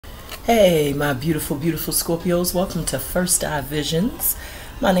Hey, my beautiful, beautiful Scorpios. Welcome to First Eye Visions.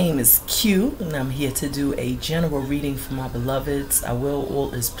 My name is Q, and I'm here to do a general reading for my beloveds. I will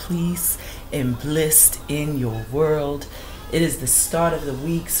all is peace and bliss in your world. It is the start of the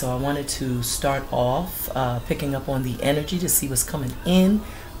week, so I wanted to start off picking up on the energy to see what's coming in,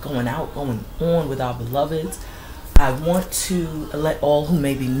 going out, going on with our beloveds. I want to let all who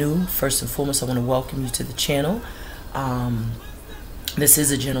may be new, first and foremost, I want to welcome you to the channel. This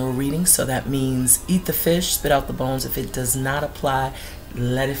is a general reading, so that means eat the fish, spit out the bones. If it does not apply,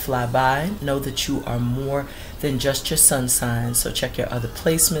 let it fly by. Know that you are more than just your sun sign, so check your other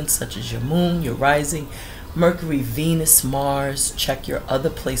placements, such as your moon, your rising, Mercury, Venus, Mars. Check your other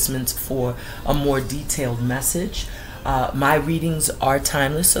placements for a more detailed message. My readings are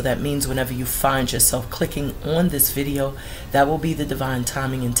timeless, so that means whenever you find yourself clicking on this video, that will be the divine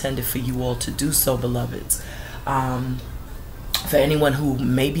timing intended for you all to do so, beloveds. For anyone who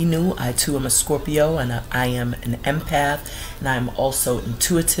may be new, I too am a Scorpio, and I am an empath, and I am also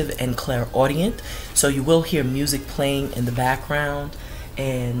intuitive and clairaudient. So you will hear music playing in the background,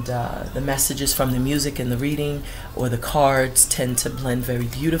 and the messages from the music and the reading or the cards tend to blend very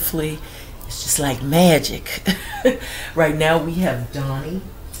beautifully. It's just like magic. Right now we have Donnie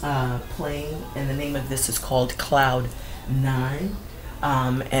playing, and the name of this is called Cloud 9,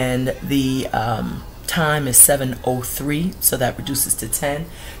 and the time is 7:03, so that reduces to 10.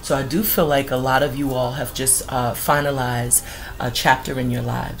 So I do feel like a lot of you all have just finalized a chapter in your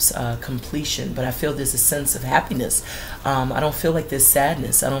lives, completion, but I feel there's a sense of happiness. I don't feel like there's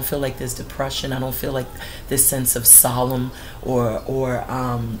sadness. I don't feel like there's depression. I don't feel like this sense of solemn or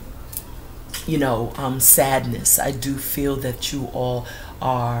sadness. I do feel that you all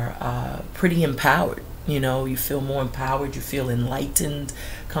are pretty empowered. You know, you feel more empowered, you feel enlightened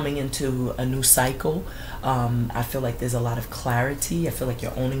coming into a new cycle. I feel like there's a lot of clarity. I feel like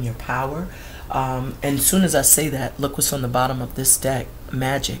you're owning your power. And as soon as I say that, look what's on the bottom of this deck,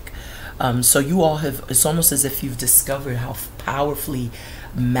 magic. So you all have, it's almost as if you've discovered how powerfully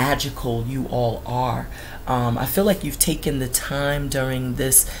magical you all are. I feel like you've taken the time during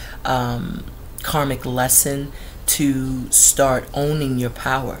this karmic lesson to start owning your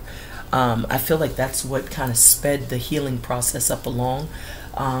power. I feel like that's what kind of sped the healing process up along.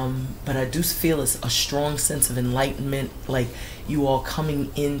 But I do feel it's a strong sense of enlightenment, like you all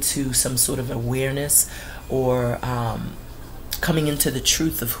coming into some sort of awareness, or coming into the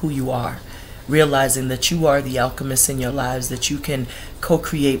truth of who you are, realizing that you are the alchemist in your lives, that you can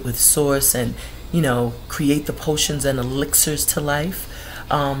co-create with source and, you know, create the potions and elixirs to life.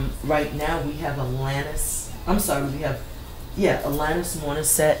 Right now we have Alanis. I'm sorry, we have Alanis morning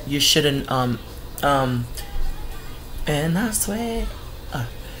set. You shouldn't and I swear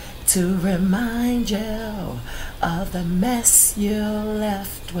to remind you of the mess you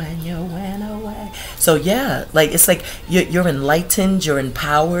left when you went away. So yeah, like it's like you're enlightened, you're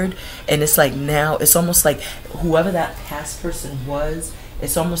empowered, and it's like now it's almost like whoever that past person was,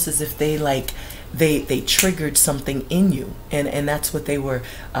 it's almost as if they like they triggered something in you, and that's what they were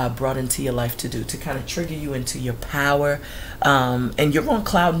brought into your life to do, to kind of trigger you into your power. And you're on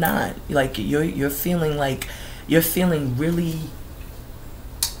cloud 9, like you're feeling like you're feeling really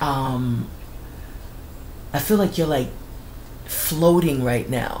I feel like you're like floating right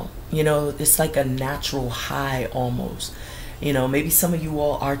now. You know, it's like a natural high almost. You know, maybe some of you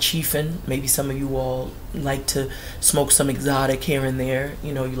all are chiefing. Maybe some of you all like to smoke some exotic here and there.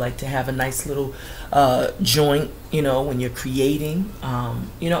 You know, you like to have a nice little joint, you know, when you're creating.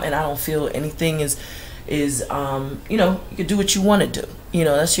 You know, and I don't feel anything is you know, you can do what you want to do. You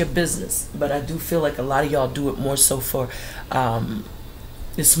know, that's your business. But I do feel like a lot of y'all do it more so for,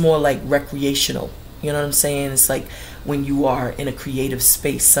 it's more like recreational. You know what I'm saying? It's like when you are in a creative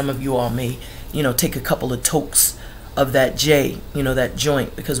space, some of you all may, you know, take a couple of tokes of that J, you know, that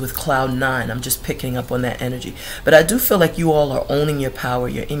joint, because with cloud 9 I'm just picking up on that energy. But I do feel like you all are owning your power.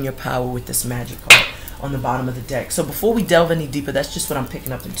 You're in your power with this magic card on the bottom of the deck. So before we delve any deeper, that's just what I'm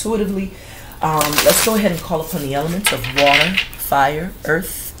picking up intuitively. Let's go ahead and call upon the elements of water, fire,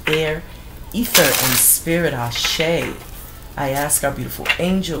 earth, air, ether, and spirit. Ashe. I ask our beautiful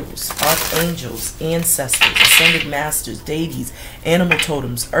angels, archangels, ancestors, ascended masters, deities, animal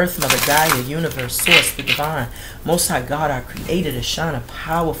totems, earth, mother, Gaia, universe, source, the divine, most high God, our creator, to shine a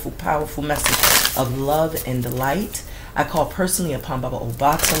powerful, powerful message of love and delight. I call personally upon Baba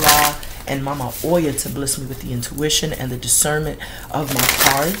Obatala and Mama Oya to bless me with the intuition and the discernment of my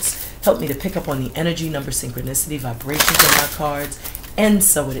cards. Help me to pick up on the energy, number, synchronicity, vibrations of my cards. And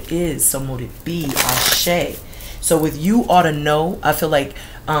so it is, so mote it be. Ashe. So with you ought to know, I feel like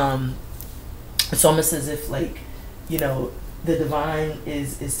it's almost as if, like, you know, the divine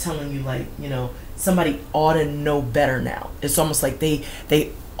is telling you, like, you know, somebody ought to know better now. It's almost like they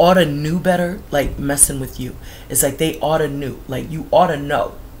ought to knew better, like messing with you. It's like they ought to knew, like you ought to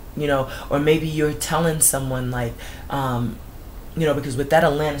know, you know. Or maybe you're telling someone, like, you know, because with that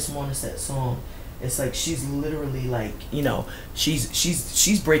Alanis Morissette song, it's like she's literally, like, you know,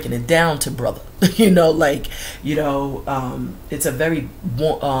 she's breaking it down to brother, you know, like, you know, it's a very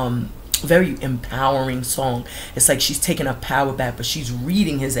very empowering song. It's like she's taking a power back, but she's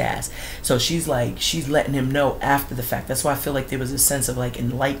reading his ass. So she's like, she's letting him know after the fact. That's why I feel like there was a sense of like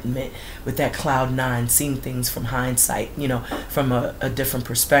enlightenment with that Cloud 9, seeing things from hindsight, you know, from a different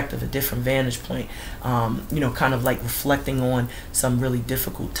perspective, a different vantage point, you know, kind of like reflecting on some really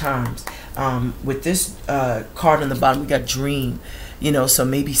difficult times. With this card on the bottom, we got dream. You know, so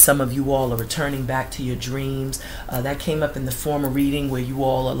maybe some of you all are returning back to your dreams. That came up in the former reading where you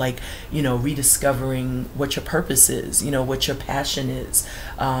all are, like, you know, rediscovering what your purpose is, you know, what your passion is,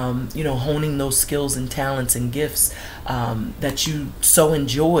 you know, honing those skills and talents and gifts that you so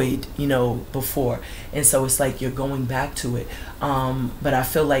enjoyed, you know, before. And so it's like you're going back to it. But I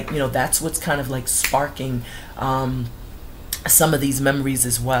feel like, you know, that's what's kind of like sparking some of these memories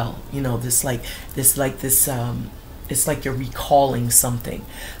as well. You know, this it's like you're recalling something.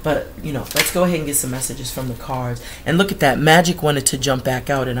 But, you know, let's go ahead and get some messages from the cards. And look at that. Magic wanted to jump back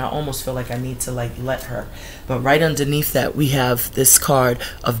out, and I almost feel like I need to, like, let her. But right underneath that, we have this card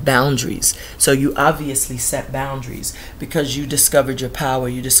of boundaries. So you obviously set boundaries because you discovered your power.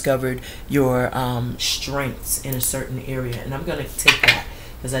 You discovered your strengths in a certain area. And I'm going to take that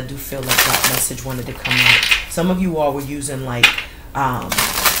because I do feel like that message wanted to come out. Some of you all were using, like,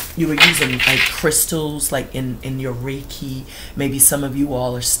 you were using like crystals, like in your Reiki. Maybe some of you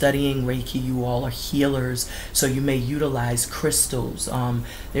all are studying Reiki. You all are healers, so you may utilize crystals.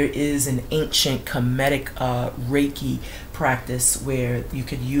 There is an ancient Kemetic Reiki practice where you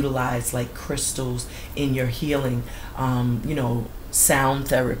could utilize like crystals in your healing. You know, sound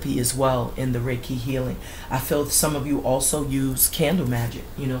therapy as well in the Reiki healing. I feel some of you also use candle magic.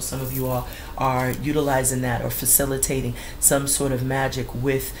 You know, some of you all are utilizing that or facilitating some sort of magic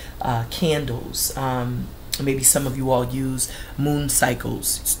with candles. Maybe some of you all use moon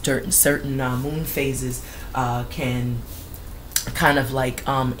cycles. Certain moon phases can kind of like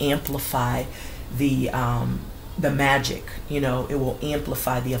amplify the magic. You know, it will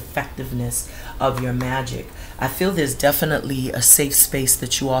amplify the effectiveness of your magic. I feel there's definitely a safe space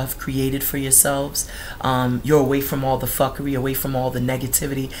that you all have created for yourselves. You're away from all the fuckery, away from all the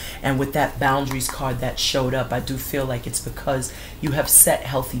negativity. And with that boundaries card that showed up, I do feel like it's because you have set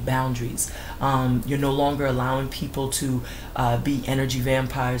healthy boundaries. You're no longer allowing people to be energy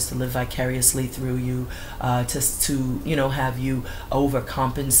vampires, to live vicariously through you, to you know, have you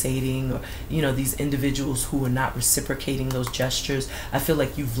overcompensating, or, you know, these individuals who are not reciprocating those gestures. I feel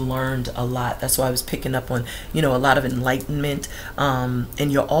like you've learned a lot. That's why I was picking up on, you know, a lot of enlightenment,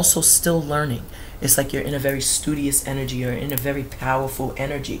 and you're also still learning. It's like you're in a very studious energy. You're in a very powerful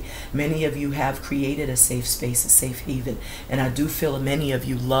energy. Many of you have created a safe space, a safe haven. And I do feel that many of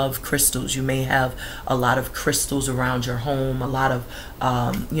you love crystals. You may have a lot of crystals around your home, a lot of,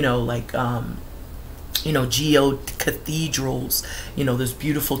 you know, like, you know, geode cathedrals, you know, there's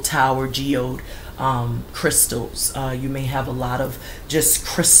beautiful tower geode crystals. You may have a lot of just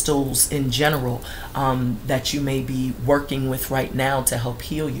crystals in general that you may be working with right now to help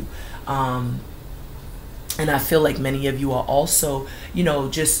heal you. And I feel like many of you are also, you know,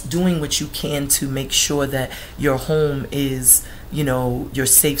 just doing what you can to make sure that your home is, you know, your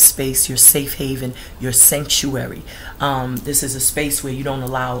safe space, your safe haven, your sanctuary. This is a space where you don't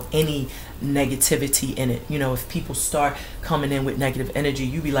allow any negativity in it. You know, if people start coming in with negative energy,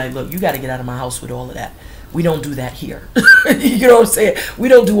 you be like, look, you got to get out of my house with all of that. We don't do that here. You know what I'm saying? We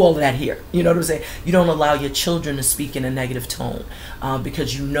don't do all of that here. You know what I'm saying? You don't allow your children to speak in a negative tone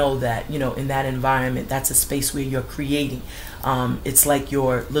because you know that, you know, in that environment, that's a space where you're creating. It's like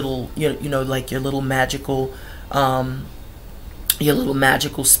your little, you know, like your little magical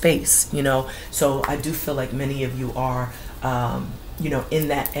space, you know. So I do feel like many of you are, you know, in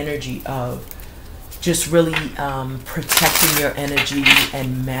that energy of just really protecting your energy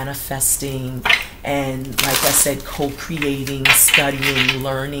and manifesting, and like I said, co-creating, studying,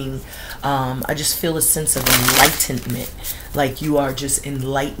 learning. I just feel a sense of enlightenment, like you are just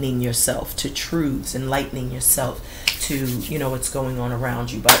enlightening yourself to truths, enlightening yourself to, you know, what's going on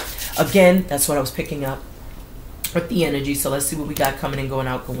around you. But again, that's what I was picking up with the energy. So let's see what we got coming and going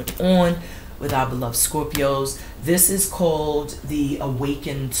out, going on with our beloved Scorpios. This is called the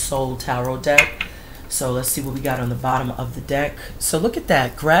Awakened Soul Tarot deck. So let's see what we got on the bottom of the deck. So look at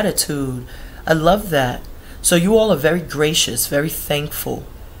that, gratitude. I love that. So you all are very gracious, very thankful.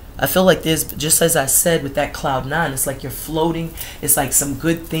 I feel like there's, just as I said with that cloud nine, it's like you're floating. It's like some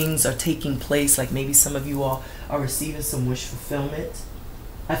good things are taking place. Like maybe some of you all are receiving some wish fulfillment.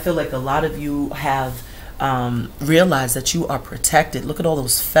 I feel like a lot of you have realized that you are protected. Look at all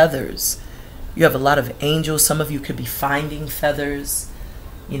those feathers. You have a lot of angels. Some of you could be finding feathers.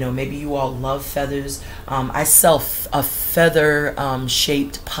 You know, maybe you all love feathers. I sell a feather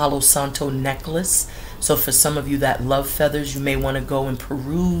shaped Palo Santo necklace. So for some of you that love feathers, you may want to go and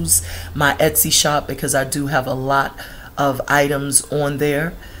peruse my Etsy shop, because I do have a lot of items on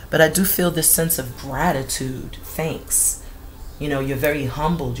there. But I do feel this sense of gratitude. Thanks. You know, you're very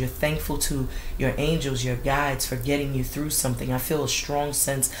humbled. You're thankful to your angels, your guides, for getting you through something. I feel a strong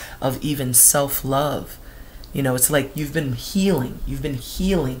sense of even self-love. You know, it's like you've been healing. You've been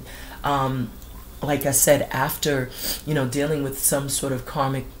healing. Like I said, after, you know, dealing with some sort of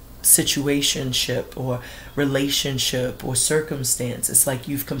karmic situationship or relationship or circumstance, it's like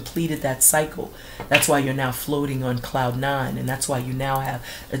you've completed that cycle. That's why you're now floating on cloud nine, and that's why you now have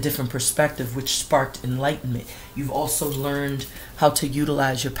a different perspective, which sparked enlightenment. You've also learned how to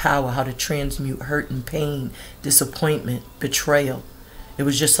utilize your power, how to transmute hurt and pain, disappointment, betrayal. It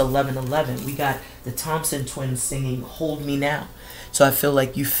was just 11:11. We got the Thompson twins singing Hold Me Now. So I feel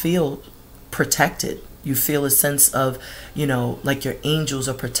like you feel protected. You feel a sense of, you know, like your angels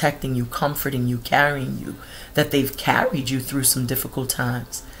are protecting you, comforting you, carrying you, that they've carried you through some difficult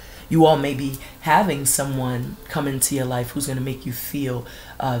times. You all may be having someone come into your life who's going to make you feel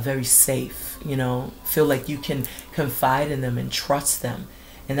very safe, you know, feel like you can confide in them and trust them.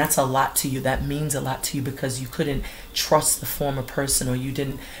 And that's a lot to you. That means a lot to you, because you couldn't trust the former person, or you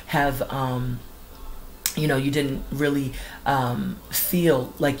didn't have, you know, you didn't really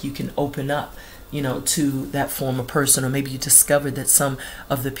feel like you can open up, you know, to that former person. Or maybe you discovered that some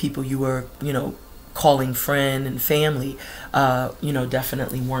of the people you were, you know, calling friend and family, you know,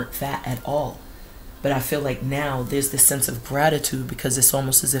 definitely weren't that at all. But I feel like now there's this sense of gratitude, because it's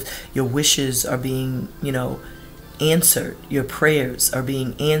almost as if your wishes are being, you know, answered. Your prayers are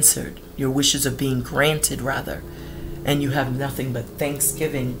being answered. Your wishes are being granted, rather. And you have nothing but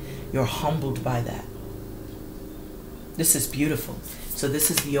thanksgiving. You're humbled by that. This is beautiful. So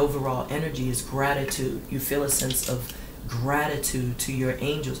this is the overall energy, is gratitude. You feel a sense of gratitude to your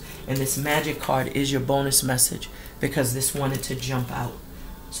angels. And this magic card is your bonus message, because this wanted to jump out.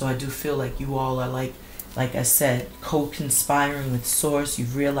 So I do feel like you all are like I said, co-conspiring with Source.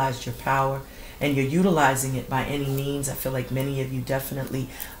 You've realized your power, and you're utilizing it by any means. I feel like many of you definitely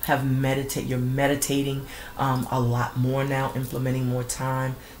have you're meditating a lot more now, implementing more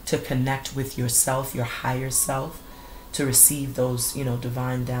time to connect with yourself, your higher self, to receive those, you know,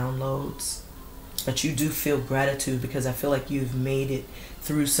 divine downloads. But you do feel gratitude, because I feel like you've made it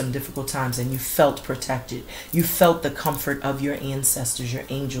through some difficult times, and you felt protected. You felt the comfort of your ancestors, your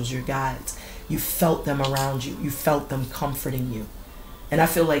angels, your guides. You felt them around you. You felt them comforting you. And I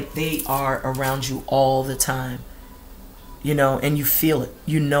feel like they are around you all the time, you know, and you feel it,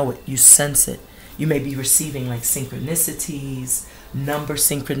 you know it, you sense it. You may be receiving like synchronicities, number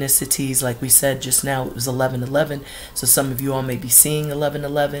synchronicities. Like we said just now, it was 11:11. So some of you all may be seeing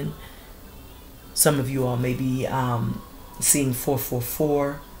 11:11. Some of you all may be seeing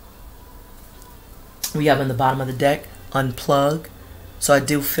 444. We have on the bottom of the deck, unplug. So I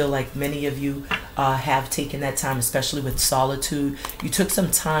do feel like many of you have taken that time, especially with solitude. You took some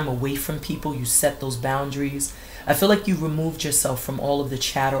time away from people. You set those boundaries. I feel like you removed yourself from all of the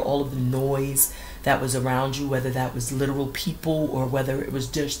chatter, all of the noise that was around you, whether that was literal people or whether it was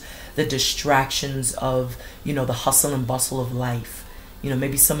just the distractions of, you know, the hustle and bustle of life. You know,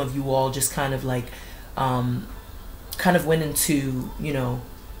 maybe some of you all just kind of like, kind of went into, you know,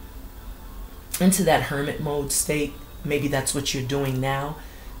 into that hermit mode state. Maybe that's what you're doing now.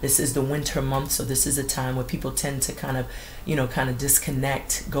 This is the winter month, so this is a time where people tend to kind of, you know, kind of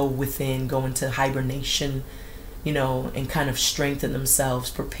disconnect, go within, go into hibernation, you know, and kind of strengthen themselves,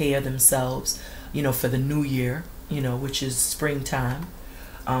 prepare themselves, you know, for the new year, you know, which is springtime.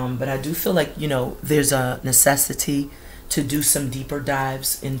 But I do feel like, you know, there's a necessity to do some deeper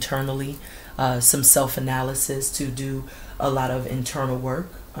dives internally, some self-analysis, to do a lot of internal work.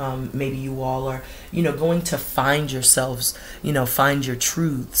 Maybe you all are, you know, going to find yourselves, you know, find your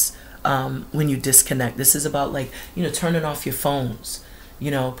truths when you disconnect. This is about like, you know, turning off your phones, you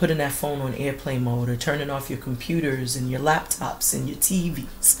know, putting that phone on airplane mode, or turning off your computers and your laptops and your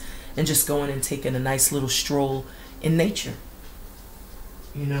TVs, and just going and taking a nice little stroll in nature,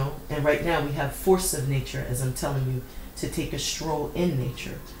 you know. And right now we have Force of Nature, as I'm telling you, to take a stroll in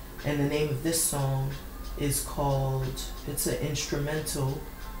nature. And the name of this song is called, it's an instrumental,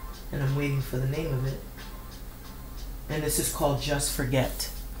 and I'm waiting for the name of it. And this is called Just Forget.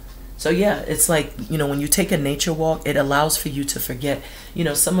 So yeah, it's like, you know, when you take a nature walk, it allows for you to forget, you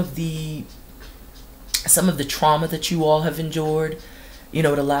know, some of the trauma that you all have endured. You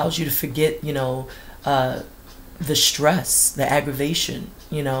know, it allows you to forget, you know, the stress, the aggravation,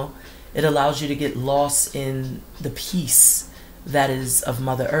 you know. It allows you to get lost in the peace that is of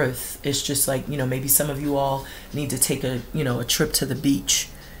Mother Earth. It's just like, you know, maybe some of you all need to take a, you know, a trip to the beach.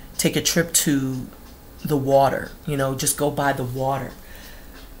 Take a trip to the water, you know, just go by the water.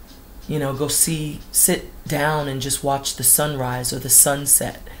 You know, go sit down and just watch the sunrise or the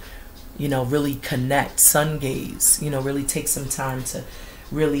sunset. You know, really connect, sun gaze. You know, really take some time to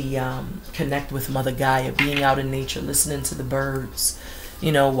really connect with Mother Gaia, being out in nature, listening to the birds,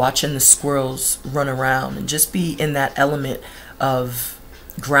 you know, watching the squirrels run around, and just be in that element of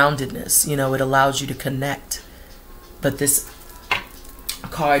groundedness. You know, it allows you to connect. But this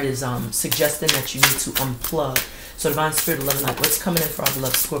card is suggesting that you need to unplug. So Divine Spirit, Love and Light, what's coming in for our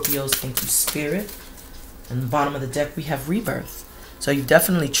beloved Scorpios? Thank you, Spirit. And the bottom of the deck, we have rebirth. So you've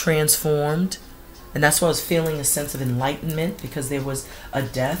definitely transformed. And that's why I was feeling a sense of enlightenment, because there was a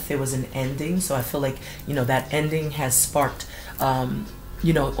death, there was an ending. So I feel like, you know, that ending has sparked,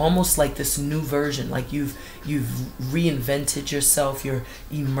 you know, almost like this new version. Like you've reinvented yourself. You're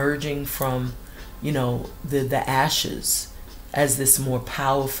emerging from, you know, the ashes as this more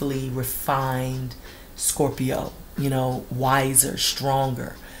powerfully refined Scorpio. You know, wiser,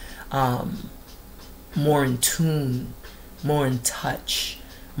 stronger, more in tune, more in touch,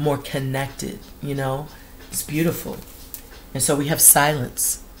 more connected. You know, it's beautiful. And so we have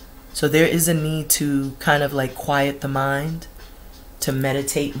silence. So there is a need to kind of like quiet the mind, to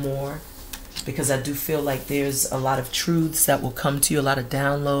meditate more, because I do feel like there's a lot of truths that will come to you, a lot of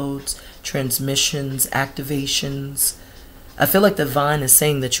downloads, transmissions, activations. I feel like the Divine is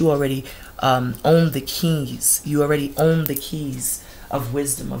saying that you already own the keys. You already own the keys of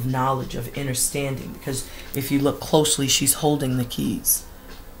wisdom, of knowledge, of understanding. Because if you look closely, she's holding the keys.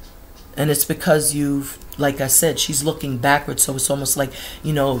 And it's because you've, like I said, she's looking backwards. So it's almost like,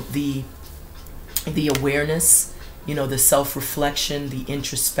 you know, the awareness, you know, the self-reflection, the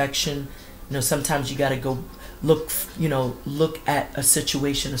introspection. You know, sometimes you got to go look, you know, look at a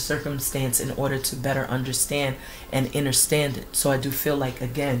situation, a circumstance, in order to better understand and understand it. So I do feel like,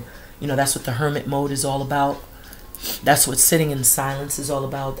 again, you know, that's what the hermit mode is all about. That's what sitting in silence is all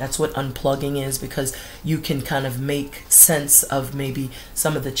about. That's what unplugging is, because you can kind of make sense of maybe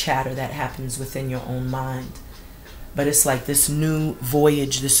some of the chatter that happens within your own mind. But it's like this new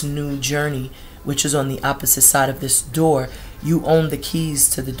voyage, this new journey, which is on the opposite side of this door. You own the keys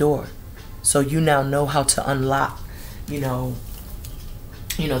to the door. So you now know how to unlock, you know,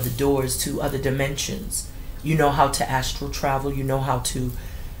 the doors to other dimensions. You know how to astral travel. You know how to,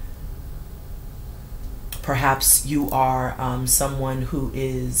 perhaps you are someone who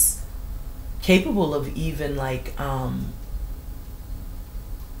is capable of even like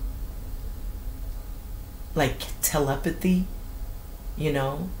telepathy, you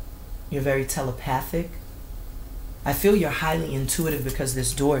know. You're very telepathic. I feel you're highly intuitive, because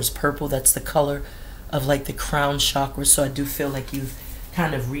this door is purple. That's the color of like the crown chakra. So I do feel like you've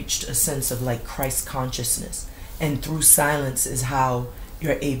kind of reached a sense of like Christ consciousness. And through silence is how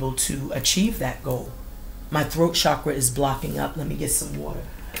you're able to achieve that goal. My throat chakra is blocking up. Let me get some water.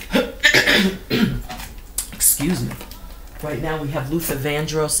 Excuse me. Right now we have Luther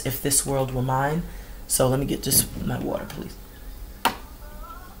Vandross, If This World Were Mine. So let me get just my water, please.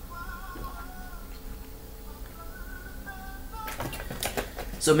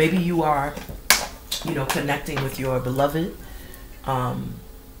 So maybe you are, you know, connecting with your beloved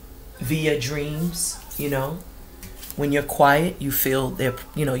via dreams, you know. When you're quiet, you feel their,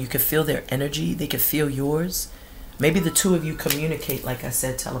 you know, you can feel their energy. They can feel yours. Maybe the two of you communicate, like I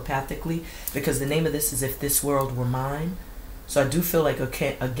said, telepathically, because the name of this is If This World Were Mine. So I do feel like,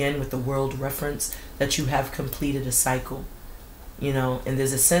 okay, again, with the world reference, that you have completed a cycle, you know, and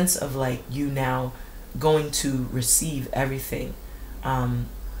there's a sense of like you now going to receive everything in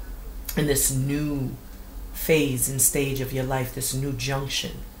this new phase and stage of your life, this new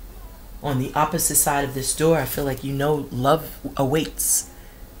junction. On the opposite side of this door, I feel like, you know, love awaits,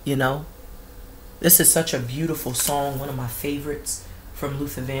 you know. This is such a beautiful song, one of my favorites from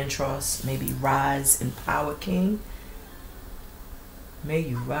Luther Vandross. Maybe Rise in Power, King. May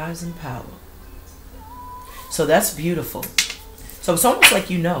you rise in power. So that's beautiful. So it's almost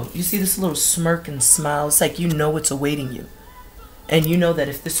like, you know, you see this little smirk and smile. It's like you know what's awaiting you. And you know that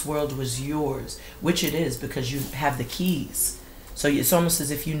if this world was yours, which it is because you have the keys. So it's almost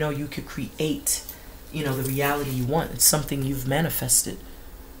as if you know you could create, you know, the reality you want. It's something you've manifested,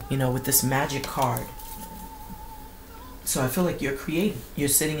 you know, with this magic card. So I feel like you're creating. You're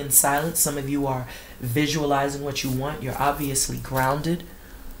sitting in silence. Some of you are visualizing what you want. You're obviously grounded,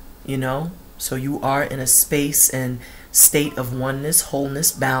 you know. So you are in a space and state of oneness,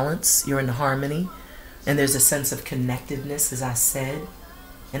 wholeness, balance. You're in harmony. And there's a sense of connectedness, as I said.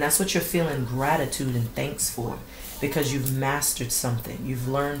 And that's what you're feeling gratitude and thanks for. Because you've mastered something. You've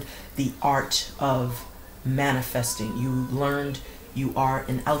learned the art of manifesting. You learned you are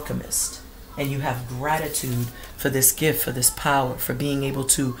an alchemist. And you have gratitude for this gift, for this power, for being able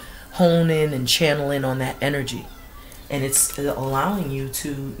to hone in and channel in on that energy. And it's allowing you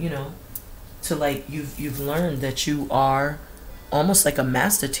to, you know, to like, you've learned that you are almost like a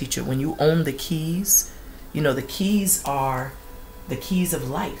master teacher. When you own the keys, you know, the keys are the keys of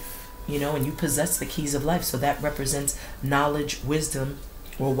life, you know, and you possess the keys of life. So that represents knowledge, wisdom,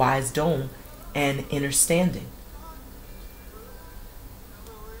 or wisdom, and understanding.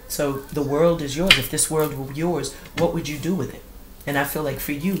 So the world is yours. If this world were yours, what would you do with it? And I feel like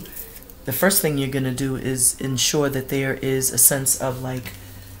for you, the first thing you're going to do is ensure that there is a sense of like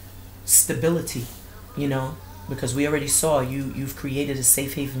stability, you know, because we already saw you've created a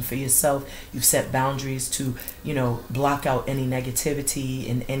safe haven for yourself. You've set boundaries to, you know, block out any negativity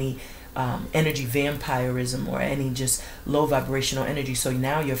and any energy vampirism or any just low vibrational energy. So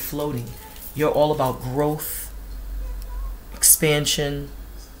now you're floating. You're all about growth, expansion,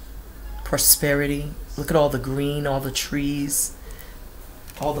 prosperity. Look at all the green, all the trees,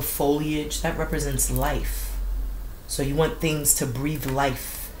 all the foliage. That represents life. So you want things to breathe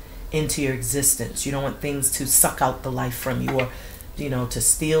life into your existence. You don't want things to suck out the life from you, or, you know, to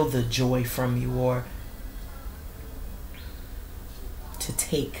steal the joy from you, or to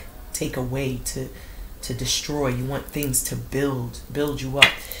take away, to destroy. You want things to build you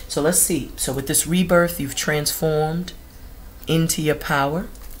up. So let's see. So with this rebirth, you've transformed into your power.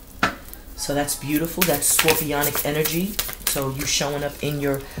 So that's beautiful. That's scorpionic energy. So you showing up in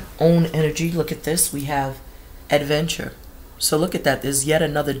your own energy. Look at this. We have adventure. So look at that. There's yet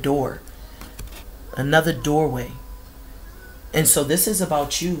another door. Another doorway. And so this is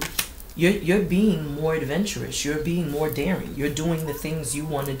about you. You're being more adventurous. You're being more daring. You're doing the things you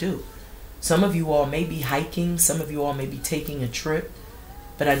want to do. Some of you all may be hiking. Some of you all may be taking a trip.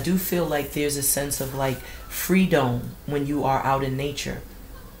 But I do feel like there's a sense of like freedom when you are out in nature.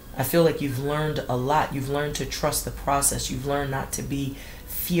 I feel like you've learned a lot. You've learned to trust the process. You've learned not to be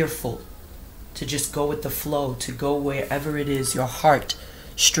fearful, to just go with the flow, to go wherever it is your heart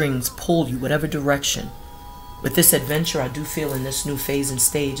strings pull you, whatever direction. With this adventure, I do feel in this new phase and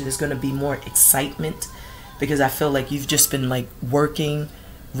stage, there's going to be more excitement, because I feel like you've just been like working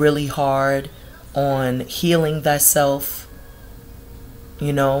really hard on healing thyself,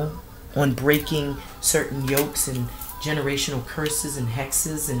 you know, on breaking certain yokes and generational curses and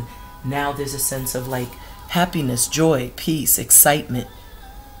hexes, and now there's a sense of like happiness, joy, peace, excitement.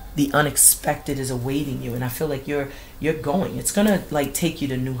 The unexpected is awaiting you, and I feel like you're going. It's gonna like take you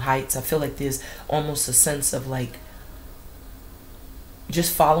to new heights. I feel like there's almost a sense of like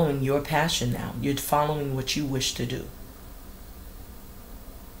just following your passion now. You're following what you wish to do.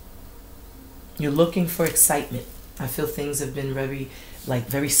 You're looking for excitement. I feel things have been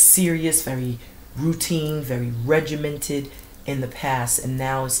very serious, very routine, very regimented in the past, and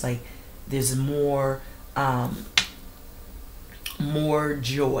now it's like there's more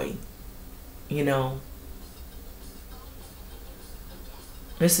joy, you know.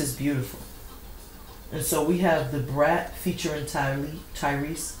 This is beautiful. And so we have the Brat featuring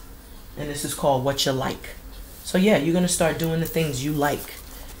Tyrese, and this is called What You Like. So yeah, you're gonna start doing the things you like.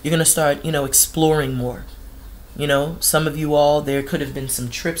 You're gonna start, you know, exploring more. You know, some of you all, there could have been some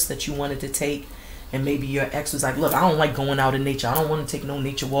trips that you wanted to take, and maybe your ex was like, look, I don't like going out in nature. I don't want to take no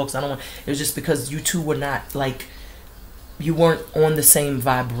nature walks. It was just because you two were not like, you weren't on the same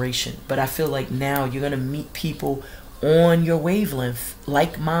vibration. But I feel like now you're going to meet people on your wavelength,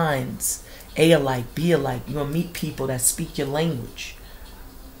 like minds, A alike, B alike. You're going to meet people that speak your language.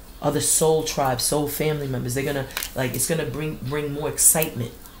 Other soul tribes, soul family members. They're going to, like, it's going to bring more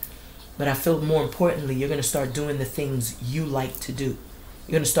excitement. But I feel more importantly, you're going to start doing the things you like to do.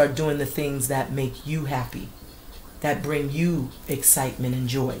 You're going to start doing the things that make you happy, that bring you excitement and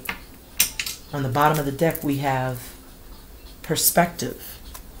joy. On the bottom of the deck, we have perspective.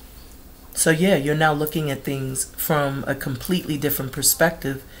 So yeah, you're now looking at things from a completely different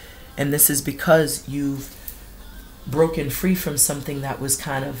perspective. And this is because you've broken free from something that was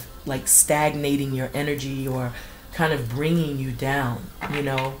kind of like stagnating your energy or kind of bringing you down, you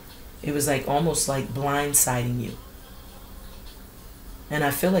know. It was like almost like blindsiding you. And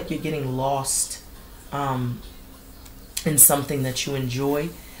I feel like you're getting lost in something that you enjoy.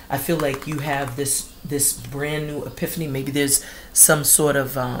 I feel like you have this brand new epiphany. Maybe there's some sort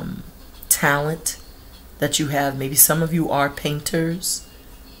of talent that you have. Maybe some of you are painters,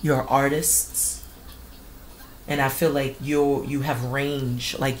 you're artists, and I feel like you have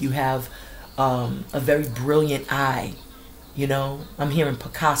range, like you have a very brilliant eye. You know, I'm hearing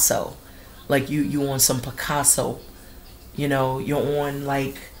Picasso, like you on some Picasso. You know, you're on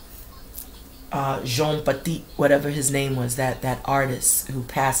like Jean Petit, whatever his name was, that artist who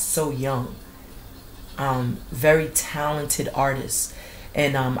passed so young. Very talented artist.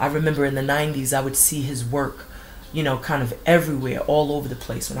 And I remember in the 90s, I would see his work, you know, kind of everywhere, all over the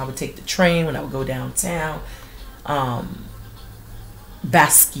place. When I would take the train, when I would go downtown.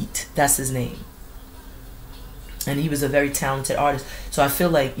 Basquiat, that's his name. And he was a very talented artist. So I feel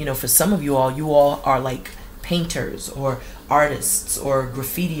like, you know, for some of you all are like painters or artists or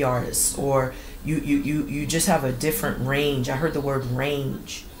graffiti artists, or you just have a different range. I heard the word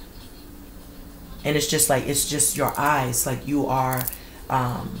range. And it's just like, it's just your eyes. Like you are,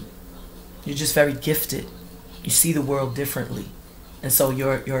 you're just very gifted. You see the world differently. And so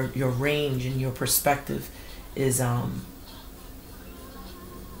your range and your perspective is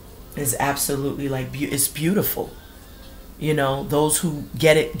absolutely like, it's beautiful. You know, those who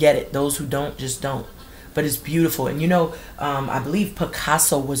get it, get it. Those who don't, just don't. But it's beautiful. And you know, I believe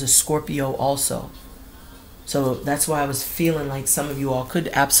Picasso was a Scorpio also. So that's why I was feeling like some of you all could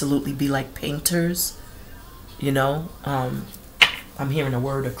absolutely be like painters. You know, I'm hearing the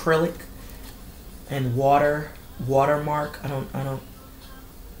word acrylic and watermark. I don't.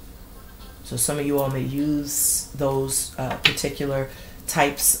 So some of you all may use those particular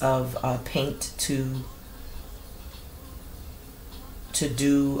types of paint to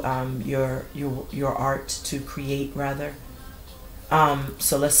do your art, to create rather.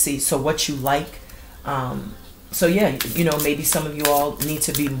 So let's see. So what you like. So yeah, you know, maybe some of you all need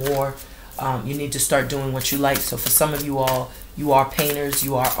to be more. You need to start doing what you like. So for some of you all, you are painters,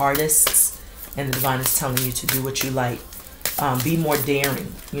 you are artists, and the divine is telling you to do what you like. Be more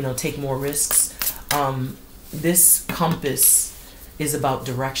daring. You know, take more risks. This compass is about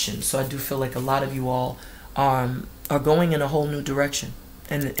direction. So I do feel like a lot of you all are going in a whole new direction,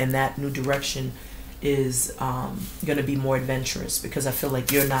 and that new direction is going to be more adventurous, because I feel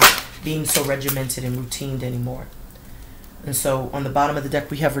like you're not being so regimented and routined anymore. And so on the bottom of the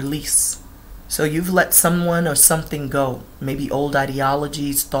deck we have release. So you've let someone or something go, maybe old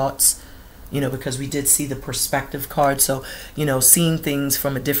ideologies, thoughts, you know, because we did see the perspective card. So, you know, seeing things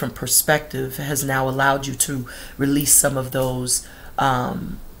from a different perspective has now allowed you to release some of those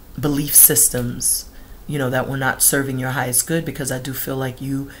belief systems, you know, that were not serving your highest good, because I do feel like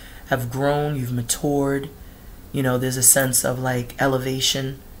you have grown, you've matured. You know, there's a sense of like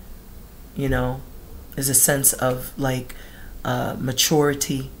elevation, you know, there's a sense of like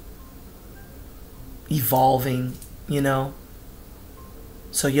maturity, evolving, you know.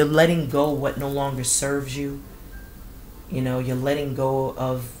 So you're letting go what no longer serves you. You know, you're letting go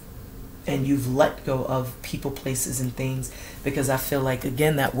of, and you've let go of people, places, and things, because I feel like,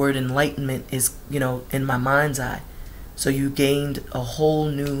 again, that word enlightenment is, you know, in my mind's eye. So you gained a whole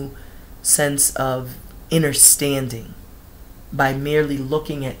new sense of understanding by merely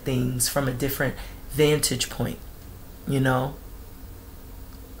looking at things from a different vantage point, you know.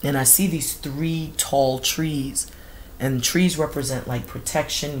 And I see these 3 tall trees, and trees represent like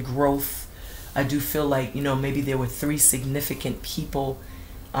protection, growth. I do feel like, you know, maybe there were 3 significant people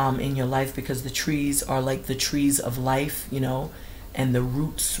in your life, because the trees are like the trees of life, you know, and the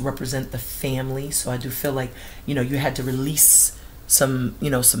roots represent the family. So I do feel like, you know, you had to release some, you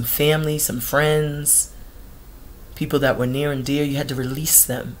know, some family, some friends, people that were near and dear. You had to release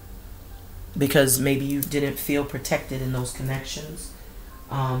them because maybe you didn't feel protected in those connections.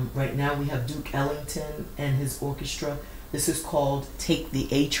 Right now we have Duke Ellington and his orchestra. This is called Take the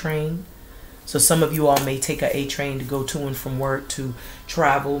A Train. So some of you all may take a A train to go to and from work, to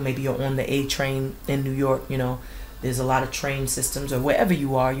travel. Maybe you're on the A train in New York. You know, there's a lot of train systems, or wherever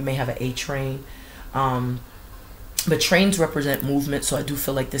you are, you may have an A train. But trains represent movement. So I do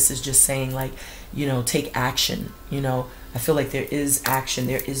feel like this is just saying, like, you know, take action. You know, I feel like there is action,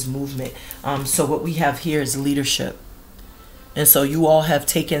 there is movement. So what we have here is leadership. And so you all have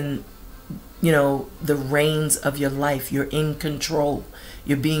taken, you know, the reins of your life. You're in control.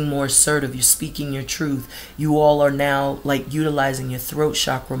 You're being more assertive. You're speaking your truth. You all are now like utilizing your throat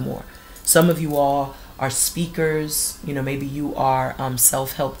chakra more. Some of you all are speakers. You know, maybe you are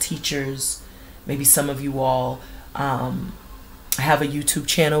self-help teachers. Maybe some of you all have a YouTube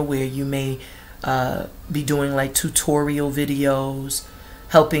channel where you may be doing like tutorial videos,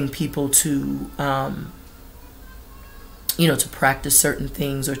 helping people to you know, to practice certain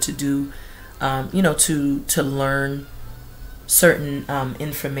things, or to do, you know, to learn certain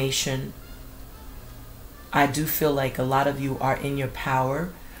information. I do feel like a lot of you are in your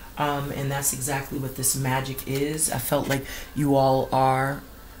power, and that's exactly what this magic is. I felt like you all are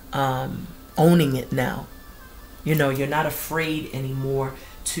owning it now. You know, you're not afraid anymore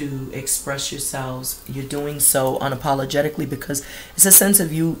to express yourselves. You're doing so unapologetically, because it's a sense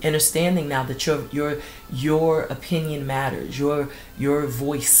of you understanding now that your opinion matters, your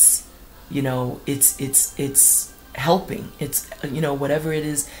voice, you know, it's helping. It's, you know, whatever it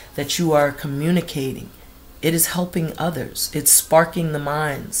is that you are communicating, it is helping others. It's sparking the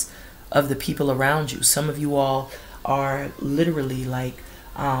minds of the people around you. Some of you all are literally like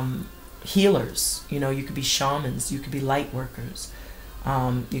healers. You know, you could be shamans, you could be light workers,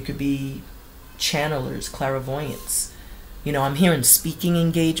 you could be channelers, clairvoyants. You know, I'm hearing speaking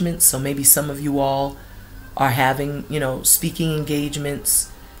engagements, so maybe some of you all are having, you know, speaking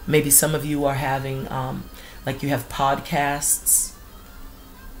engagements. Maybe some of you are having, like, you have podcasts.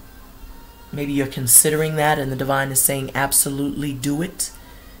 Maybe you're considering that, and the divine is saying absolutely do it.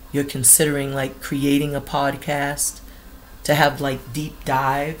 You're considering like creating a podcast to have like deep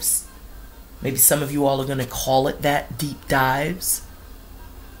dives. Maybe some of you all are going to call it that, deep dives.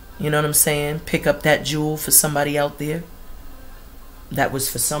 You know what I'm saying? Pick up that jewel for somebody out there. That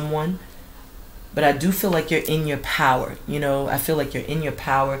was for someone. But I do feel like you're in your power. You know, I feel like you're in your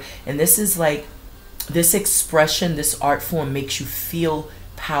power. And this is like, this expression, this art form makes you feel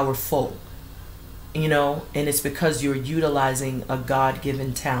powerful. You know, and it's because you're utilizing a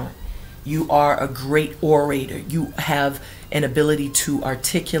God-given talent. You are a great orator. You have an ability to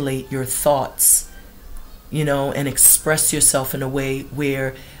articulate your thoughts, you know, and express yourself in a way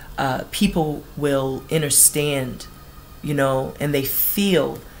where people will understand, you know, and they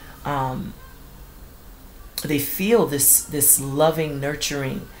feel this loving,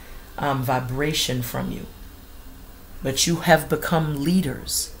 nurturing vibration from you. But you have become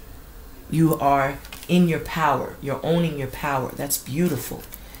leaders. You are in your power. You're owning your power. That's beautiful.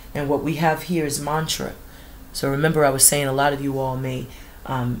 And what we have here is mantra. So remember, I was saying a lot of you all may,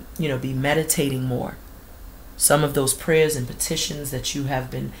 you know, be meditating more. Some of those prayers and petitions that you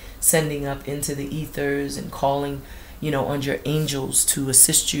have been sending up into the ethers and calling, you know, on your angels to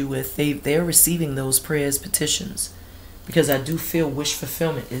assist you with, they're receiving those prayers, petitions. Because I do feel wish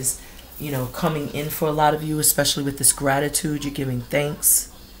fulfillment is, you know, coming in for a lot of you, especially with this gratitude. You're giving thanks.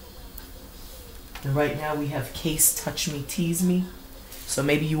 And right now we have case, touch me, tease me. So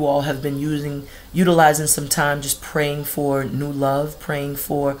maybe you all have been utilizing some time just praying for new love, praying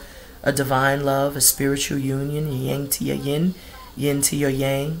for a divine love, a spiritual union, yang to your yin, yin to your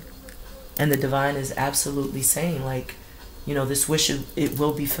yang. And the divine is absolutely saying, like, you know, this wish, it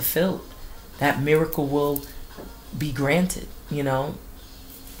will be fulfilled. That miracle will be granted, you know.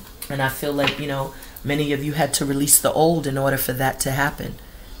 And I feel like, you know, many of you had to release the old in order for that to happen.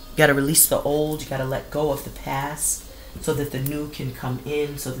 You got to release the old. You got to let go of the past so that the new can come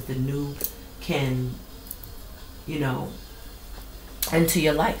in, so that the new can, you know, enter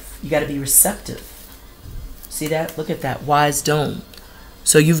your life. You got to be receptive. See that? Look at that. Wise dome.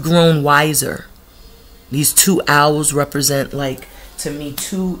 So you've grown wiser. These two owls represent, like, to me,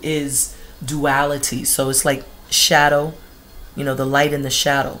 two is duality. So it's like shadow, you know, the light and the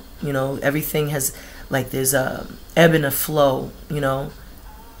shadow. You know, everything has, like, there's a ebb and a flow, you know.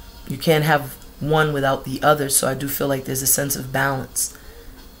 You can't have one without the other, so I do feel like there's a sense of balance.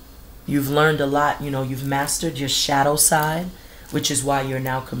 You've learned a lot, you know, you've mastered your shadow side, which is why you're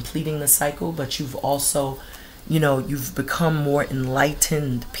now completing the cycle, but you've also, you know, you've become more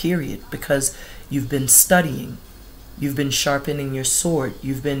enlightened, period, because you've been studying, you've been sharpening your sword,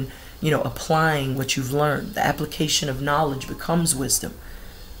 you've been, you know, applying what you've learned. The application of knowledge becomes wisdom.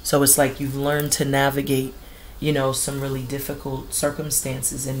 So it's like you've learned to navigate, you know, some really difficult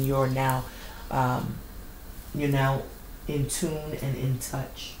circumstances, and you're now in tune and in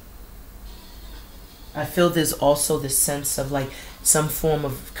touch. I feel there's also this sense of like some form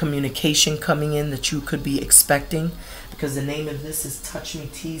of communication coming in that you could be expecting, because the name of this is Touch Me,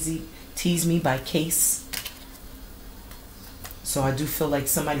 Tease Me by Case. So I do feel like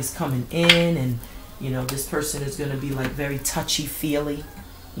somebody's coming in, and, you know, this person is going to be like very touchy-feely.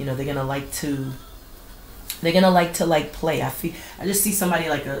 You know, they're going to like to like play. I just see somebody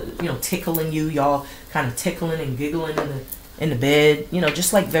like you know, tickling you, y'all kind of tickling and giggling in the bed, you know,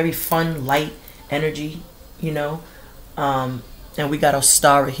 just like very fun, light energy, you know. And we got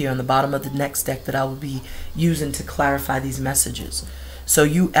Ostara here on the bottom of the next deck that I will be using to clarify these messages. So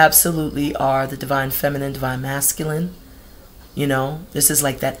you absolutely are the divine feminine, divine masculine. You know, this is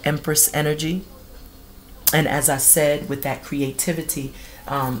like that Empress energy. And as I said, with that creativity,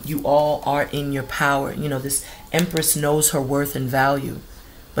 you all are in your power. You know, this Empress knows her worth and value,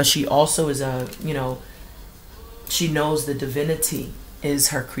 but she also is a, you know, she knows the divinity is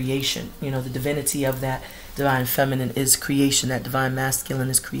her creation. You know, the divinity of that divine feminine is creation. That divine masculine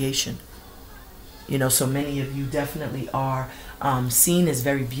is creation. You know, so many of you definitely are seen as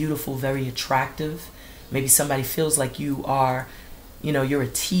very beautiful, very attractive. Maybe somebody feels like you are, you know, you're a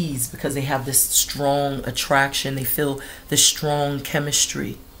tease because they have this strong attraction. They feel this strong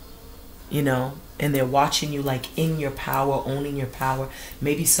chemistry, you know, and they're watching you like in your power, owning your power.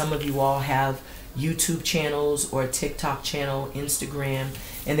 Maybe some of you all have YouTube channels or a TikTok channel, Instagram,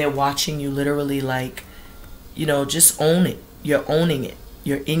 and they're watching you literally like, you know, just own it. You're owning it.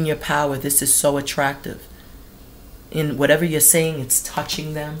 You're in your power. This is so attractive. In whatever you're saying, it's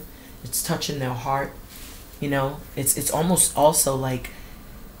touching them. It's touching their heart. You know, it's almost also like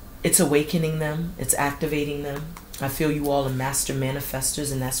it's awakening them. It's activating them. I feel you all are master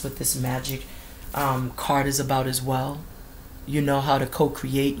manifestors, and that's what this magic card is about as well. You know how to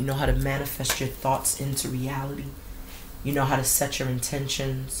co-create. You know how to manifest your thoughts into reality. You know how to set your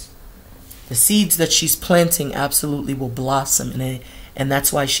intentions. The seeds that she's planting absolutely will blossom, and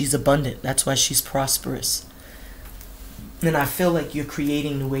that's why she's abundant. That's why she's prosperous. And I feel like you're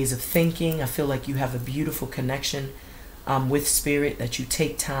creating new ways of thinking. I feel like you have a beautiful connection with spirit, that you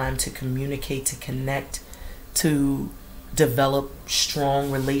take time to communicate, to connect, to develop strong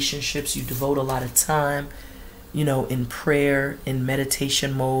relationships. You devote a lot of time, you know, in prayer, in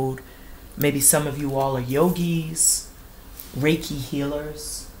meditation mode. Maybe some of you all are yogis, Reiki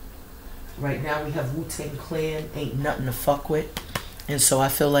healers. Right now we have Wu-Tang Clan, ain't nothing to fuck with. And so I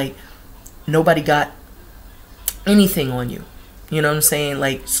feel like nobody got anything on you. You know what I'm saying?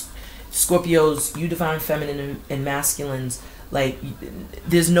 Like Scorpios, you divine feminine and masculines, like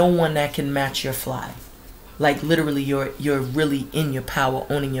there's no one that can match your fly. Like literally you're really in your power,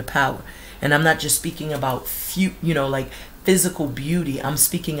 owning your power. And I'm not just speaking about like physical beauty. I'm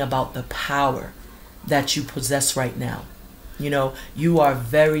speaking about the power that you possess right now. You know, you are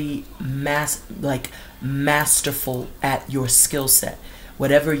very masterful at your skill set.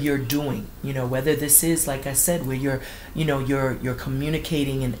 Whatever you're doing, you know, whether this is, like I said, where you're, you know, you're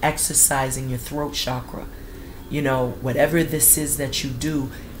communicating and exercising your throat chakra, you know, whatever this is that you do,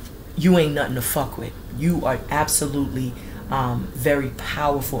 you ain't nothing to fuck with. You are absolutely very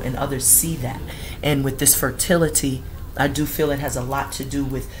powerful, and others see that. And with this fertility, I do feel it has a lot to do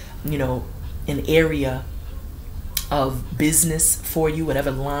with, you know, an area of business for you,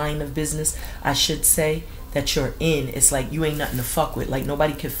 whatever line of business I should say that you're in. It's like you ain't nothing to fuck with. Like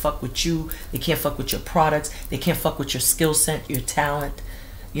nobody can fuck with you. They can't fuck with your products. They can't fuck with your skill set, your talent.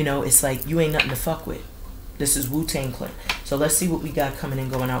 You know, it's like you ain't nothing to fuck with. This is Wu-Tang Clan. So let's see what we got coming in,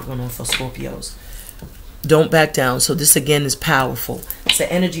 going on for Scorpios. Don't back down. So this again is powerful. It's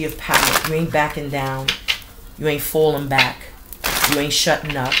the energy of power. You ain't backing down. You ain't falling back. You ain't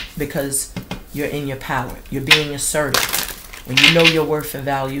shutting up because you're in your power. You're being assertive. When you know your worth and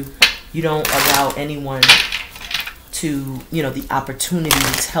value, you don't allow anyone to, you know, the opportunity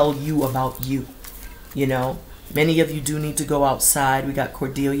to tell you about you. You know, many of you do need to go outside. We got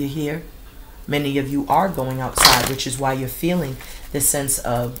Cordelia here. Many of you are going outside, which is why you're feeling this sense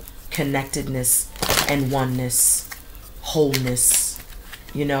of connectedness and oneness, wholeness,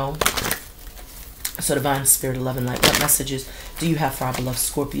 you know. So divine spirit, love and light, what messages do you have for our beloved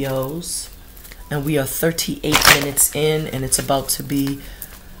Scorpios? And we are 38 minutes in, and it's about to be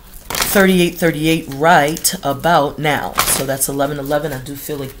 38:38 right about now. So that's 11:11. I do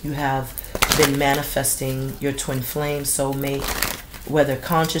feel like you have been manifesting your twin flame, soulmate, whether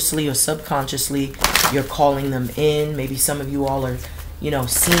consciously or subconsciously. You're calling them in. Maybe some of you all are, you know,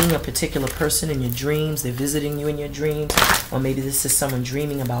 seeing a particular person in your dreams. They're visiting you in your dreams, or maybe this is someone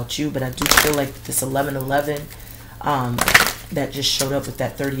dreaming about you. But I do feel like this 11:11 that just showed up with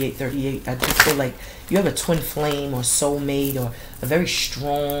that 38:38. I do feel like you have a twin flame or soulmate or a very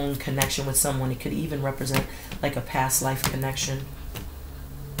strong connection with someone. It could even represent like a past life connection.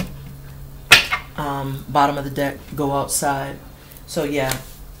 Bottom of the deck, go outside. So yeah,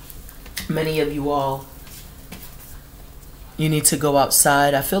 many of you all, you need to go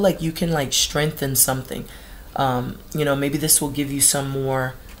outside. I feel like you can like strengthen something. You know, maybe this will give you some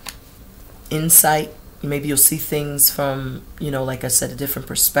more insight. Maybe you'll see things from, you know, like I said, a different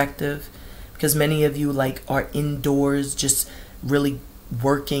perspective, because many of you like are indoors just really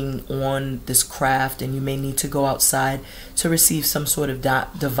working on this craft, and you may need to go outside to receive some sort of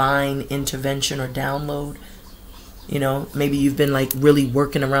divine intervention or download. You know, maybe you've been like really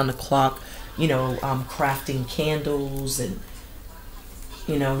working around the clock, you know, crafting candles and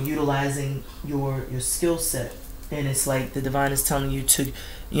you know, utilizing your skill set. And it's like the divine is telling you to,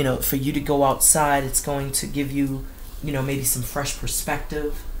 you know, for you to go outside. It's going to give you, you know, maybe some fresh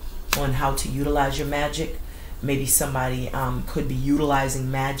perspective on how to utilize your magic. Maybe somebody could be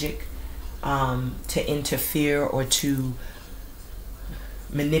utilizing magic to interfere or to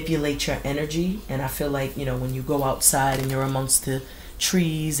manipulate your energy. And I feel like, you know, when you go outside and you're amongst the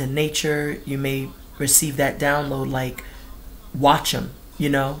trees and nature, you may receive that download, like, watch them, you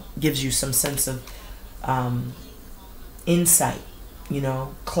know, gives you some sense of insight, you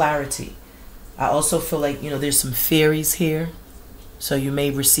know, clarity. I also feel like, you know, there's some fairies here, so you may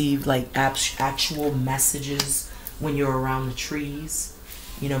receive like actual messages when you're around the trees.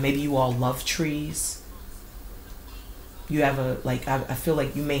 You know, maybe you all love trees. You have a, like, I feel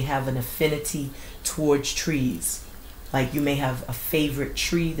like you may have an affinity towards trees. Like, you may have a favorite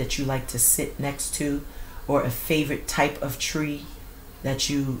tree that you like to sit next to, or a favorite type of tree that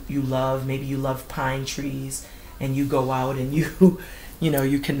you love. Maybe you love pine trees, and you go out and you know,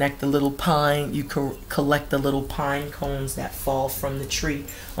 you connect the little pine, you collect the little pine cones that fall from the tree.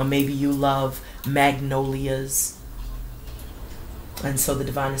 Or maybe you love magnolias. And so the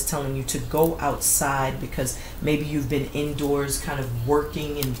divine is telling you to go outside, because maybe you've been indoors kind of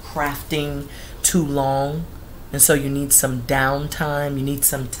working and crafting too long. And so you need some downtime. You need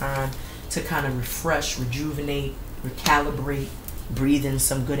some time to kind of refresh, rejuvenate, recalibrate, breathe in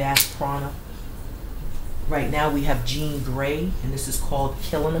some good ass prana. Right now we have Jean Grey, and this is called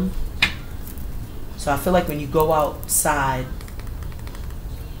Killing Them. So I feel like when you go outside,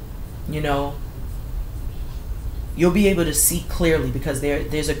 you know, you'll be able to see clearly, because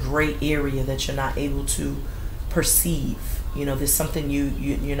there's a gray area that you're not able to perceive. You know, there's something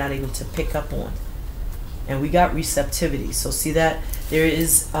you're not able to pick up on. And we got receptivity. So see that there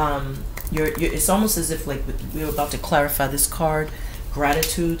is it's almost as if, like, we're about to clarify this card,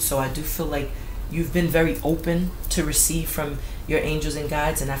 gratitude. So I do feel like you've been very open to receive from your angels and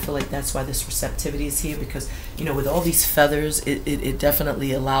guides, and I feel like that's why this receptivity is here, because, you know, with all these feathers, it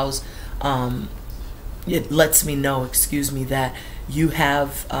definitely allows, it lets me know, excuse me, that you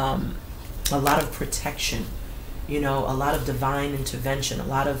have a lot of protection, you know, a lot of divine intervention, a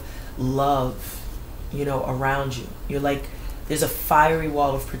lot of love, you know, around you. You're like, there's a fiery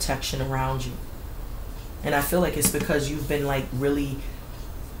wall of protection around you. And I feel like it's because you've been, like, really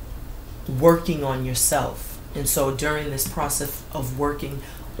working on yourself. And so during this process of working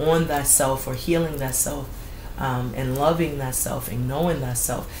on thyself, or healing thyself, and loving thyself and knowing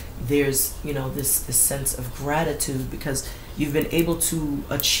thyself, there's, you know, this sense of gratitude, because you've been able to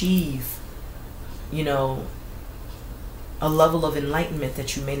achieve, you know, a level of enlightenment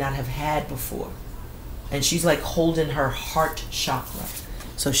that you may not have had before. And she's like holding her heart chakra.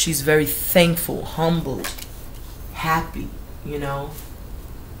 So she's very thankful, humbled, happy, you know.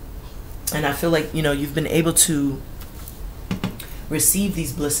 And I feel like, you know, you've been able to receive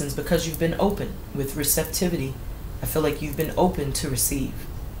these blessings because you've been open with receptivity. I feel like you've been open to receive.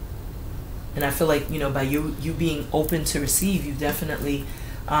 And I feel like, you know, by you being open to receive, you've definitely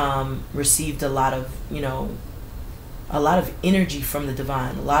received a lot of, you know, a lot of energy from the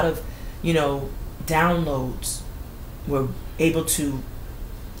divine. A lot of, you know, downloads were able to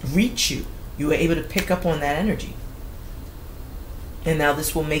reach you. You were able to pick up on that energy. And now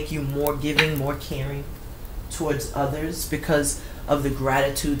this will make you more giving, more caring towards others, because of the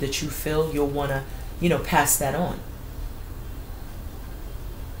gratitude that you feel. You'll want to, you know, pass that on.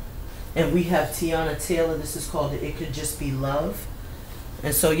 And we have Tiana Taylor. This is called It Could Just Be Love.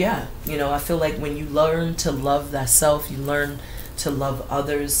 And so, yeah, you know, I feel like when you learn to love thyself, you learn to love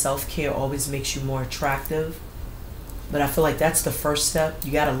others. Self-care always makes you more attractive. But I feel like that's the first step.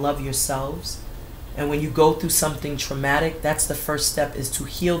 You got to love yourselves. And when you go through something traumatic, that's the first step, is to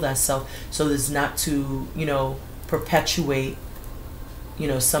heal thyself, so as not to, you know, perpetuate, you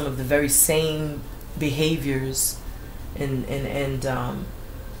know, some of the very same behaviors and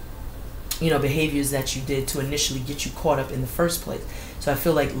you know, behaviors that you did to initially get you caught up in the first place. So I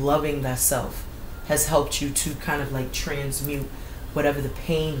feel like loving thyself has helped you to kind of like transmute whatever the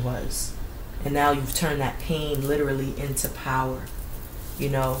pain was. And now you've turned that pain literally into power. You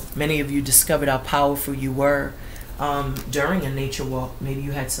know, many of you discovered how powerful you were during a nature walk. Maybe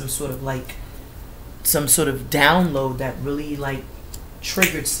you had some sort of download that really like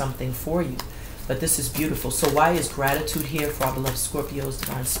triggered something for you. But this is beautiful. So why is gratitude here for our beloved Scorpios,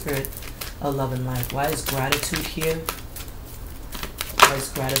 divine spirit of love and life? Why is gratitude here? Why is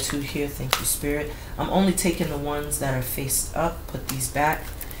gratitude here? Thank you, spirit. I'm only taking the ones that are faced up. Put these back.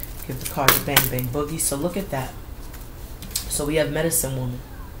 Give the card a bang bang boogie. So look at that. So we have medicine woman.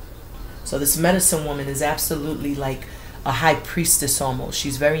 So this medicine woman is absolutely like a high priestess almost.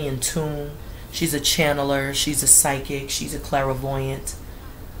 She's very in tune. She's a channeler. She's a psychic. She's a clairvoyant.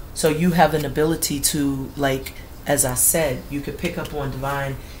 So you have an ability to, like, as I said, you could pick up on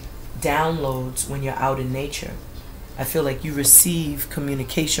divine downloads when you're out in nature. I feel like you receive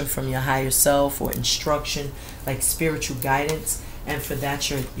communication from your higher self or instruction, like spiritual guidance, and for that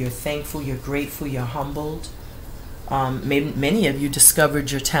you're thankful, you're grateful, you're humbled. Many of you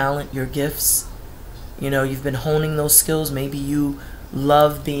discovered your talent, your gifts. You know, you've been honing those skills. Maybe you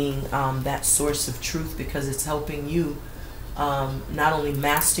love being that source of truth because it's helping you not only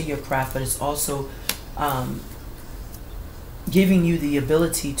master your craft, but it's also giving you the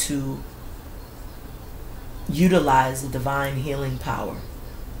ability to utilize the divine healing power.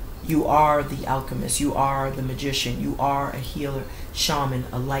 You are the alchemist. You are the magician. You are a healer, shaman,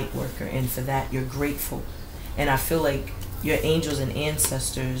 a light worker. And for that, you're grateful. And I feel like your angels and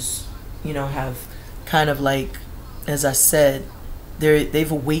ancestors, you know, have kind of like, as I said,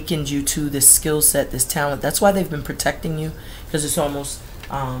 they've awakened you to this skill set, this talent. That's why they've been protecting you, because it's almost,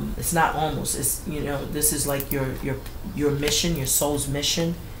 it's not almost, it's, you know, this is like your mission, your soul's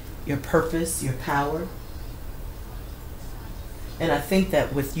mission, your purpose, your power. And I think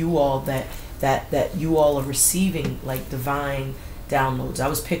that with you all, that you all are receiving like divine downloads. I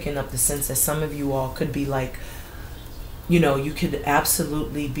was picking up the sense that some of you all could be like, you know, you could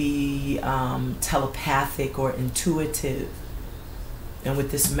absolutely be telepathic or intuitive. And with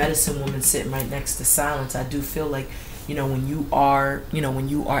this medicine woman sitting right next to silence, I do feel like, you know, when you are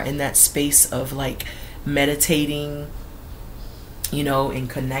in that space of like meditating, you know, and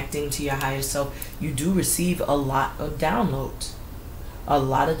connecting to your higher self, you do receive a lot of downloads. A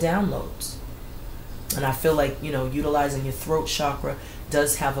lot of downloads. And I feel like, you know, utilizing your throat chakra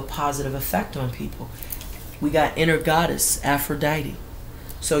does have a positive effect on people. We got inner goddess Aphrodite.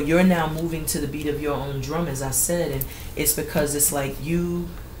 So you're now moving to the beat of your own drum, as I said, and it's because it's like you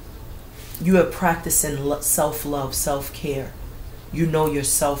are practicing self-love, self-care. You know your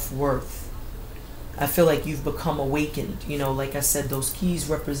self-worth. I feel like you've become awakened. You know, like I said, those keys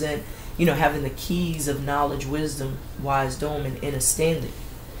represent, you know, having the keys of knowledge, wisdom, wisdom, and understanding.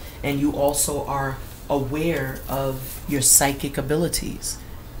 And you also are aware of your psychic abilities.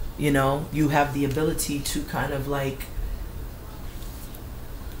 You know, you have the ability to kind of like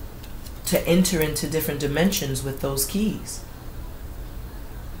to enter into different dimensions with those keys.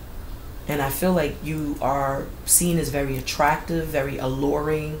 And I feel like you are seen as very attractive, very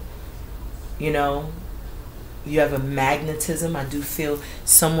alluring. You know, you have a magnetism. I do feel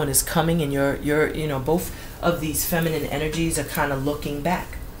someone is coming, and you're you know, both of these feminine energies are kind of looking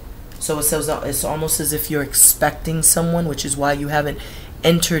back. So it's almost as if you're expecting someone, which is why you haven't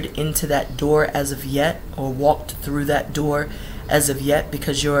entered into that door as of yet, or walked through that door as of yet,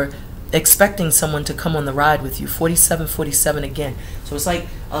 because you're expecting someone to come on the ride with you. 4747 again. So it's like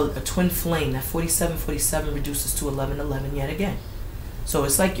a twin flame. That 4747 reduces to 1111 yet again. So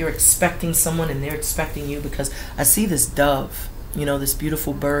it's like you're expecting someone and they're expecting you, because I see this dove, you know, this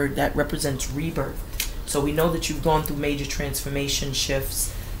beautiful bird that represents rebirth. So we know that you've gone through major transformation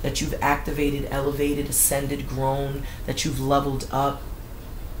shifts, that you've activated, elevated, ascended, grown, that you've leveled up,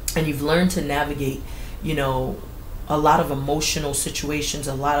 and you've learned to navigate, you know, a lot of emotional situations,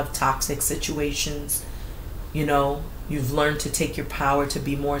 a lot of toxic situations. You know, you've learned to take your power, to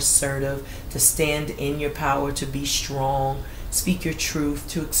be more assertive, to stand in your power, to be strong, speak your truth,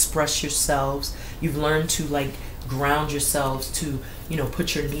 to express yourselves. You've learned to like ground yourselves, to, you know,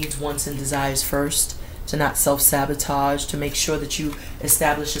 put your needs, wants, and desires first, to not self-sabotage, to make sure that you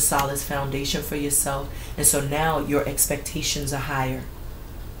establish a solid foundation for yourself. And so now your expectations are higher,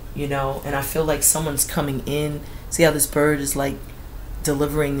 you know. And I feel like someone's coming in. See how this bird is like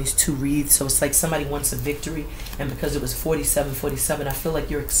delivering these two wreaths? So it's like somebody wants a victory, and because it was 4747, I feel like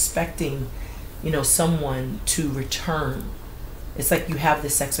you're expecting, you know, someone to return. It's like you have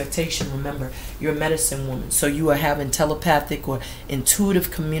this expectation. Remember, you're a medicine woman, so you are having telepathic or intuitive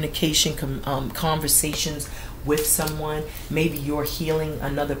communication, conversations with someone. Maybe you're healing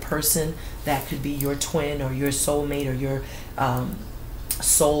another person. That could be your twin or your soulmate or your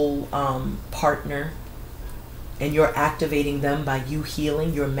soul partner. And you're activating them by you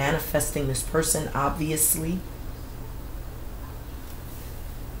healing. You're manifesting this person, obviously.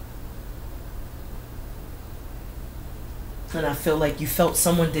 And I feel like you felt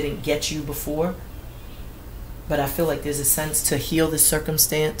someone didn't get you before. But I feel like there's a sense to heal this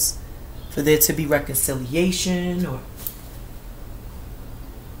circumstance, for there to be reconciliation. Or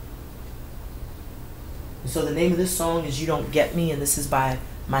so the name of this song is You Don't Get Me, and this is by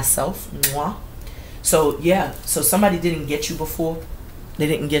myself, Moi. So yeah, so somebody didn't get you before. They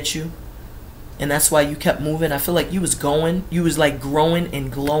didn't get you. And that's why you kept moving. I feel like you was going, you was like growing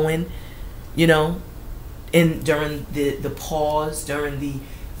and glowing, you know, in during the pause, during the,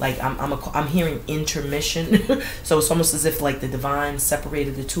 like, I'm hearing intermission. So it's almost as if like the divine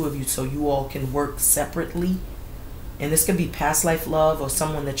separated the two of you so you all can work separately. And this could be past life love or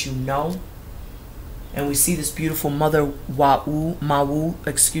someone that you know. And we see this beautiful mother Mawu,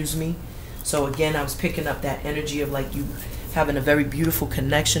 excuse me. So again, I was picking up that energy of like you having a very beautiful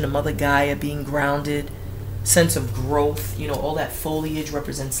connection to Mother Gaia, being grounded, sense of growth. You know, all that foliage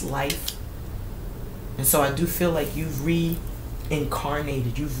represents life. And so I do feel like you've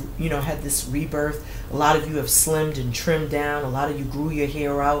reincarnated. You've, you know, had this rebirth. A lot of you have slimmed and trimmed down. A lot of you grew your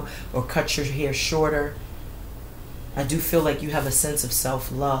hair out or cut your hair shorter. I do feel like you have a sense of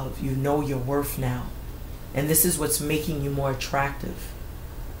self-love. You know your worth now. And this is what's making you more attractive.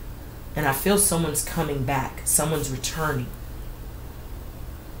 And I feel someone's coming back. Someone's returning.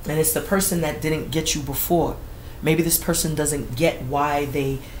 And it's the person that didn't get you before. Maybe this person doesn't get why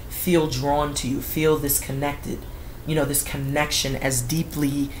they feel drawn to you, feel disconnected. You know, this connection as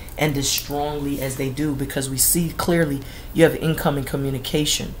deeply and as strongly as they do, because we see clearly you have incoming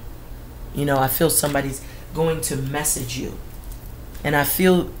communication. You know, I feel somebody's going to message you. And I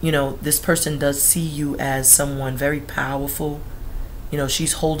feel, you know, this person does see you as someone very powerful. You know,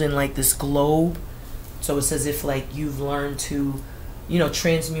 she's holding like this globe. So it's as if like you've learned to, you know,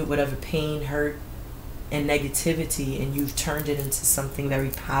 transmute whatever pain, hurt, and negativity, and you've turned it into something very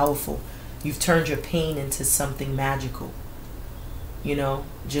powerful. You've turned your pain into something magical. You know,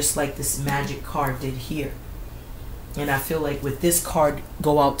 just like this magic card did here. And I feel like with this card,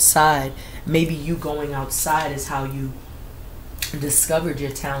 go outside, maybe you going outside is how you discovered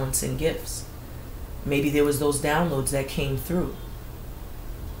your talents and gifts. Maybe there was those downloads that came through.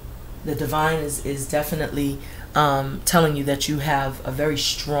 The divine is definitely telling you that you have a very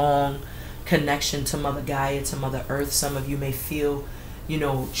strong connection to Mother Gaia, to Mother Earth. Some of you may feel, you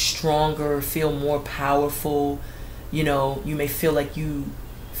know, stronger, feel more powerful. You know, you may feel like you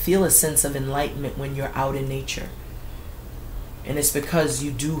feel a sense of enlightenment when you're out in nature. And it's because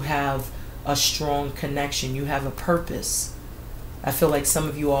you do have a strong connection. You have a purpose. I feel like some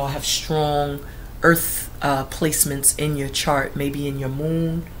of you all have strong earth placements in your chart, maybe in your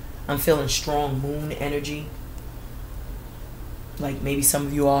moon. I'm feeling strong moon energy. Like maybe some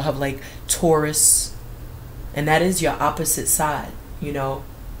of you all have like Taurus, and that is your opposite side, you know.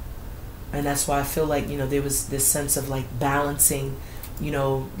 And that's why I feel like, you know, there was this sense of like balancing, you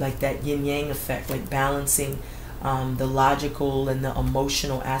know, like that yin yang effect, like balancing the logical and the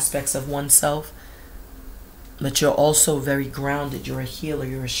emotional aspects of oneself. But you're also very grounded. You're a healer.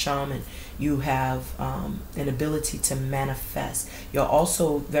 You're a shaman. You have an ability to manifest. You're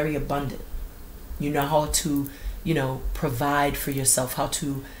also very abundant. You know how to, you know, provide for yourself, how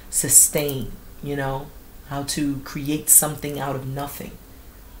to sustain, you know, how to create something out of nothing.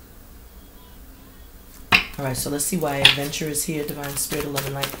 All right, so let's see why adventure is here. Divine Spirit, love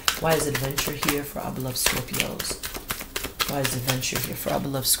and light. Why is adventure here for our beloved Scorpios? Why is adventure here for our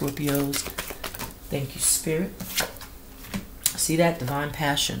beloved Scorpios? Thank you, Spirit. See that? Divine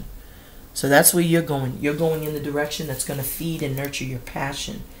passion. So that's where you're going. You're going in the direction that's going to feed and nurture your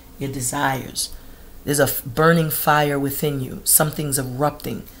passion, your desires. There's a burning fire within you. Something's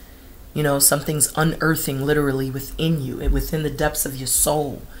erupting. You know, something's unearthing literally within you, within the depths of your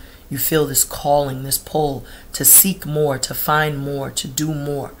soul. You feel this calling, this pull to seek more, to find more, to do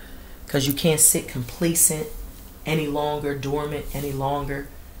more. Because you can't sit complacent any longer, dormant any longer.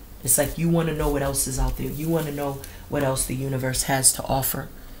 It's like you want to know what else is out there. You want to know what else the universe has to offer.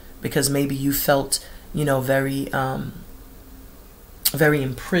 Because maybe you felt, you know, very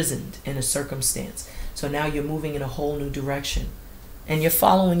imprisoned in a circumstance. So now you're moving in a whole new direction. And you're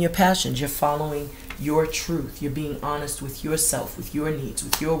following your passions. You're following your truth. You're being honest with yourself, with your needs,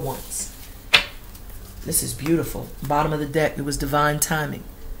 with your wants. This is beautiful. Bottom of the deck, it was divine timing.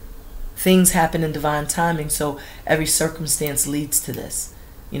 Things happen in divine timing, so every circumstance leads to this.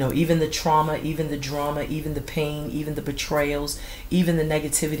 You know, even the trauma, even the drama, even the pain, even the betrayals, even the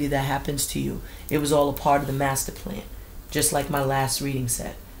negativity that happens to you. It was all a part of the master plan. Just like my last reading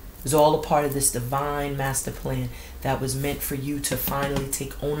said. It was all a part of this divine master plan that was meant for you to finally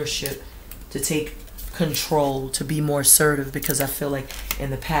take ownership, to take control, to be more assertive. Because I feel like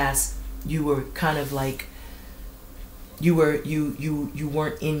in the past you were kind of like you weren't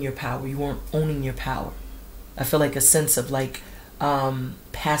in your power. You weren't owning your power. I feel like a sense of like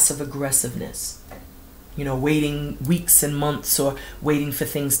passive aggressiveness. You know, waiting weeks and months or waiting for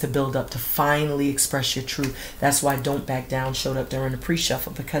things to build up to finally express your truth. That's why Don't Back Down showed up during the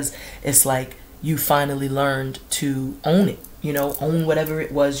pre-shuffle, because it's like you finally learned to own it. You know, own whatever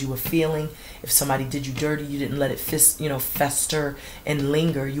it was you were feeling. If somebody did you dirty, you didn't let it fester and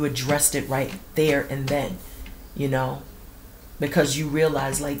linger. You addressed it right there and then, you know, because you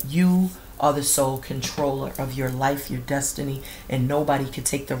realize, like, you are the sole controller of your life, your destiny, and nobody can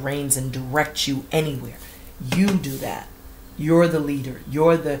take the reins and direct you anywhere. You do that. You're the leader. You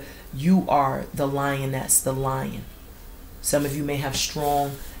are the lioness, the lion. Some of you may have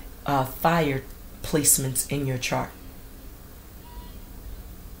strong fire placements in your chart.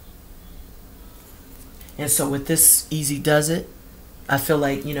 And so with this Easy Does It, I feel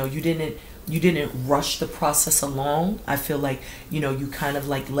like, you know, you didn't rush the process along. I feel like, you know, you kind of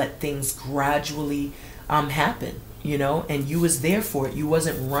like let things gradually happen, you know, and you was there for it. You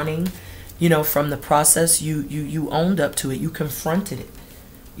wasn't running, you know, from the process. You owned up to it. You confronted it,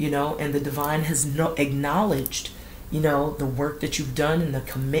 you know, and the divine has acknowledged, you know, the work that you've done and the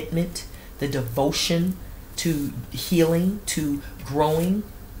commitment, the devotion to healing, to growing.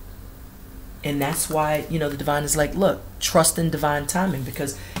 And that's why, you know, the divine is like, look, trust in divine timing,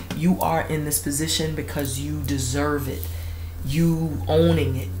 because you are in this position because you deserve it. You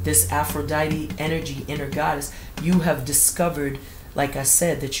owning it. This Aphrodite energy, inner goddess, you have discovered, like I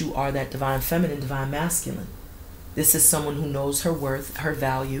said, that you are that divine feminine, divine masculine. This is someone who knows her worth, her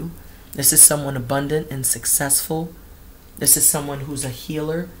value. This is someone abundant and successful. This is someone who's a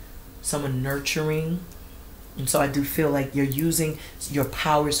healer, someone nurturing. And so I do feel like you're using your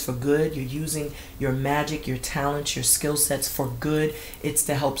powers for good. You're using your magic, your talents, your skill sets for good. It's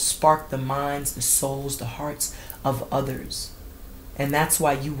to help spark the minds, the souls, the hearts of others. And that's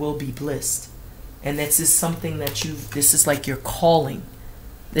why you will be blissed. And this is something that this is like your calling.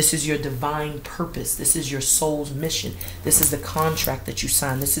 This is your divine purpose. This is your soul's mission. This is the contract that you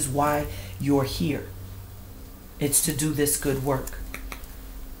sign. This is why you're here. It's to do this good work.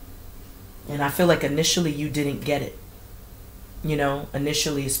 And I feel like initially you didn't get it. You know,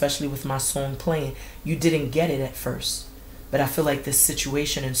 initially, especially with my song playing, you didn't get it at first. But I feel like this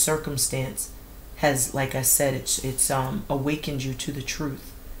situation and circumstance has, like I said, it's awakened you to the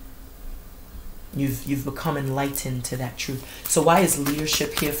truth. You've become enlightened to that truth. So why is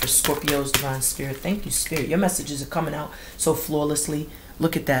leadership here for Scorpio's divine spirit? Thank you, Spirit. Your messages are coming out so flawlessly.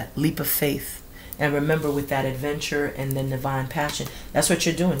 Look at that leap of faith. And remember, with that adventure and then divine passion, that's what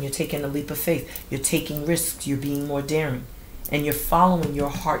you're doing. You're taking a leap of faith. You're taking risks. You're being more daring. And you're following your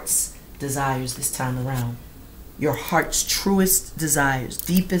heart's desires this time around. Your heart's truest desires,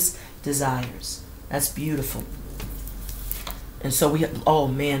 deepest desires. That's beautiful. And so oh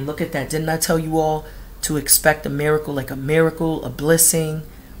man, look at that. Didn't I tell you all to expect a miracle, like a miracle, a blessing?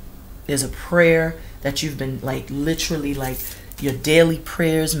 There's a prayer that you've been like literally like your daily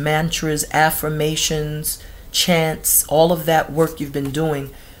prayers, mantras, affirmations, chants, all of that work you've been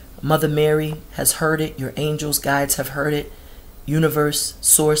doing. Mother Mary has heard it. Your angels, guides have heard it. Universe,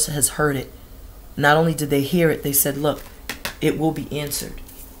 source has heard it. Not only did they hear it, they said, look, it will be answered.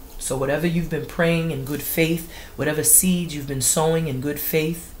 So whatever you've been praying in good faith, whatever seeds you've been sowing in good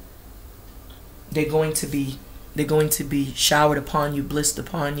faith, they're going to be showered upon you, blessed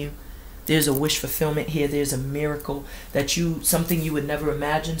upon you. There's a wish fulfillment here. There's a miracle that something you would never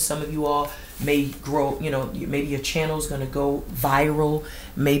imagine. Some of you all may grow, you know, maybe your channel is going to go viral.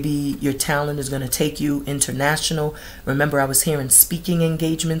 Maybe your talent is going to take you international. Remember, I was hearing speaking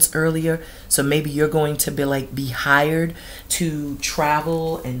engagements earlier. So maybe you're going to be hired to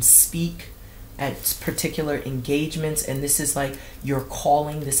travel and speak at particular engagements. And this is like your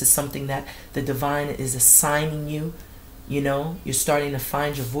calling. This is something that the divine is assigning you. You know, you're starting to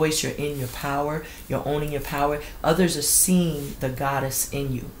find your voice. You're in your power. You're owning your power. Others are seeing the goddess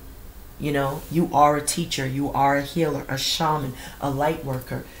in you. You know, you are a teacher. You are a healer, a shaman, a light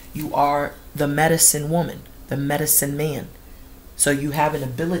worker. You are the medicine woman, the medicine man. So you have an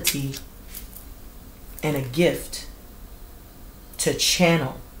ability and a gift to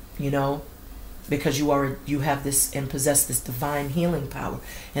channel, you know, because you have this and possess this divine healing power.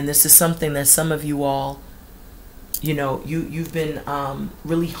 And this is something that some of you all, you know, you've been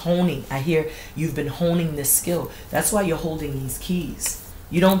really honing. I hear you've been honing this skill. That's why you're holding these keys.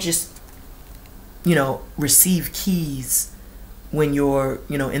 You don't just, you know, receive keys when you're,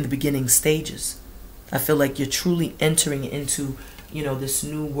 you know, in the beginning stages. I feel like you're truly entering into, you know, this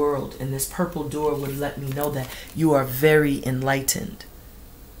new world. And this purple door would let me know that you are very enlightened.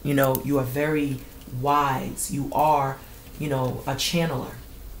 You know, you are very wise. You are, you know, a channeler.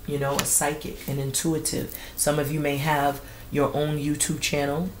 You know, a psychic, an intuitive. Some of you may have your own YouTube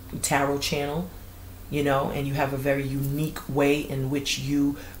channel, tarot channel, you know, and you have a very unique way in which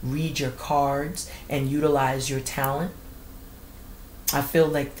you read your cards and utilize your talent. I feel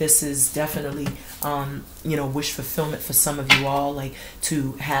like this is definitely, you know, wish fulfillment for some of you all, like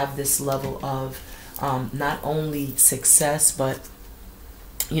to have this level of not only success, but,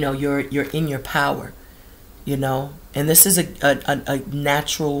 you know, you're in your power, you know, and this is a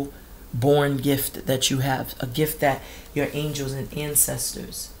natural born gift that you have, a gift that your angels and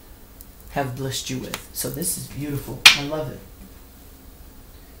ancestors have blessed you with. So this is beautiful. I love it.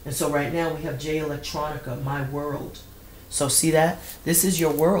 And so right now we have J Electronica, My World. So see that? This is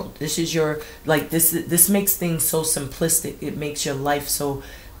your world. This is your, like, this makes things so simplistic. It makes your life so,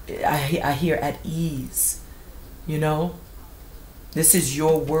 I hear, at ease, you know? This is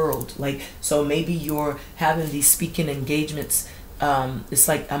your world. Like, so maybe you're having these speaking engagements. It's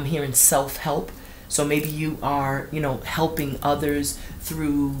like I'm hearing self-help. So maybe you are, you know, helping others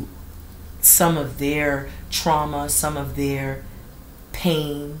through some of their trauma, some of their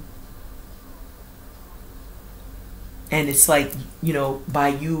pain. And it's like, you know, by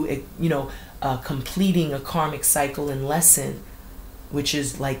you, you know, completing a karmic cycle and lesson, which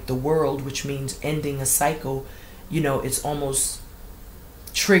is like the world, which means ending a cycle, you know, it's almost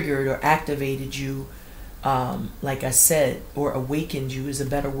triggered or activated you, like I said, or awakened you is a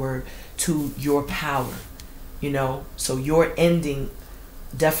better word, to your power, you know. So your ending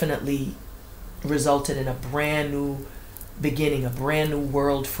definitely resulted in a brand new beginning, a brand new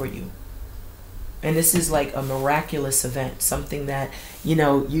world for you. And this is like a miraculous event, something that, you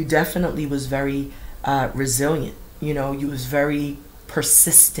know, you definitely was very resilient. You know, you was very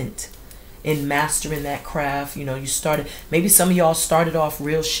persistent in mastering that craft. You know, you started, maybe some of y'all started off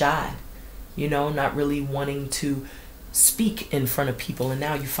real shy, you know, not really wanting to speak in front of people. And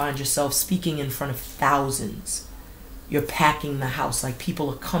now you find yourself speaking in front of thousands. You're packing the house, like people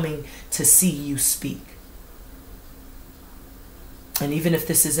are coming to see you speak. And even if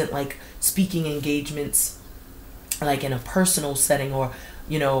this isn't like speaking engagements, like in a personal setting or,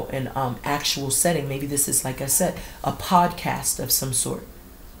 you know, an actual setting, maybe this is, like I said, a podcast of some sort.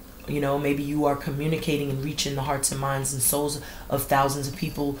 You know, maybe you are communicating and reaching the hearts and minds and souls of thousands of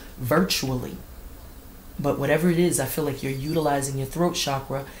people virtually. But whatever it is, I feel like you're utilizing your throat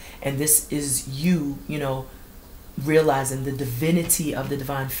chakra, and this is you, you know, realizing the divinity of the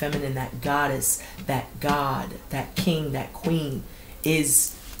divine feminine, that goddess, that god, that king, that queen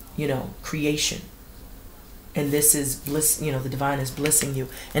is, you know, creation. And this is bliss, you know, the divine is blessing you.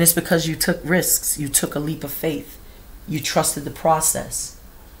 And it's because you took risks. You took a leap of faith. You trusted the process.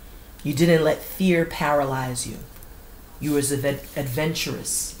 You didn't let fear paralyze you. You was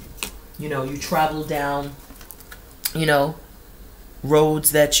adventurous. You know, you traveled down, you know,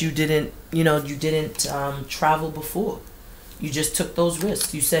 roads that you didn't, you know, you didn't travel before. You just took those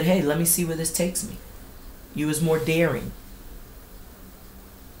risks. You said, hey, let me see where this takes me. You was more daring.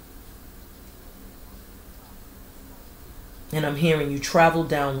 And I'm hearing you traveled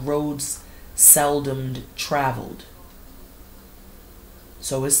down roads seldom traveled.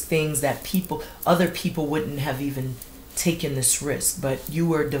 So it's things that people, other people wouldn't have even taken this risk. But you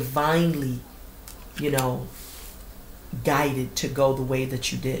were divinely, you know, guided to go the way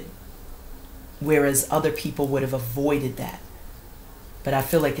that you did. Whereas other people would have avoided that. But I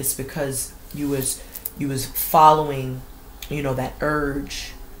feel like it's because you was following, you know, that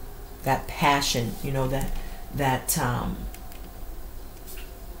urge, that passion, you know, that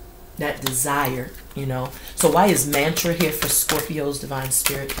desire, you know. So why is mantra here for Scorpio's divine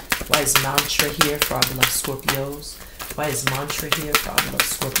spirit? Why is mantra here for our beloved Scorpios? Why is mantra here for our beloved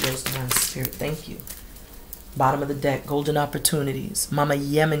Scorpio's divine spirit? Thank you. Bottom of the deck, golden opportunities. Mama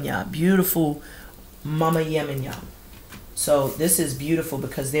Yemenya, beautiful Mama Yemenya. So this is beautiful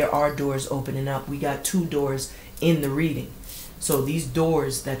because there are doors opening up. We got 2 doors in the reading. So these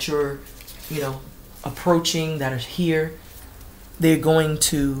doors that you're, you know, approaching, that are here, they're going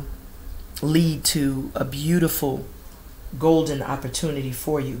to lead to a beautiful golden opportunity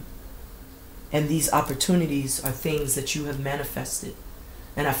for you. And these opportunities are things that you have manifested.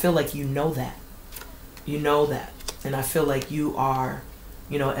 And I feel like you know that. You know that. And I feel like you are,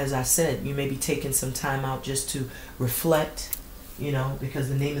 you know, as I said, you may be taking some time out just to reflect, you know, because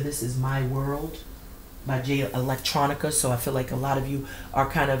the name of this is My World by J Electronica. So I feel like a lot of you are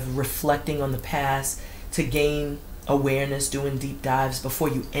kind of reflecting on the past to gain awareness, doing deep dives before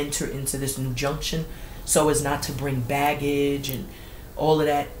you enter into this new junction, so as not to bring baggage and all of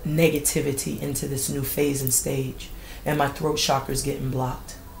that negativity into this new phase and stage. And my throat chakra is getting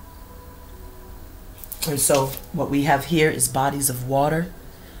blocked. And so what we have here is bodies of water.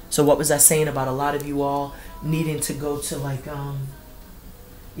 So what was I saying about a lot of you all needing to go to, like,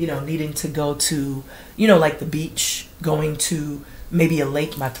 you know, needing to go to, you know, like the beach, going to maybe a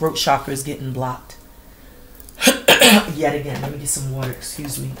lake? My throat chakra is getting blocked. Yet again, let me get some water,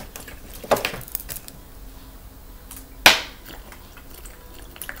 excuse me.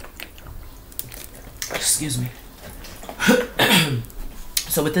 Excuse me.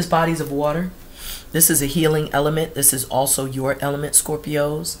 So with this bodies of water, this is a healing element. This is also your element,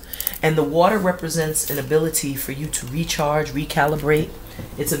 Scorpios. And the water represents an ability for you to recharge, recalibrate.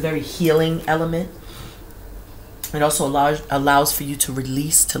 It's a very healing element. It also allows for you to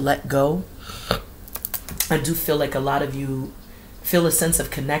release, to let go. I do feel like a lot of you feel a sense of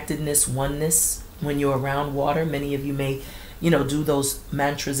connectedness, oneness when you're around water. Many of you may, do those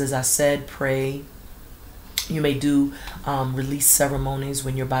mantras, as I said, pray. You may do release ceremonies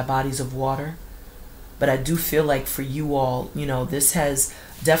when you're by bodies of water. But I do feel like for you all, this has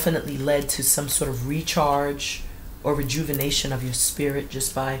definitely led to some sort of recharge or rejuvenation of your spirit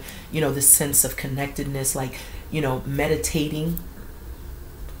just by, this sense of connectedness, like, meditating.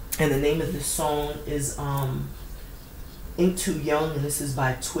 And the name of this song is Ain't Too Young, and this is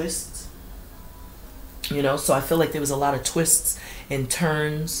by Twist. So I feel like there was a lot of twists and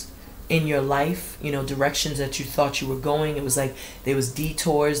turns in your life, directions that you thought you were going. It was like there was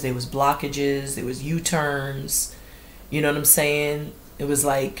detours, there was blockages, there was U-turns. You know what I'm saying? It was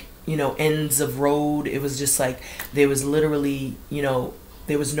like, ends of road. It was just like there was literally,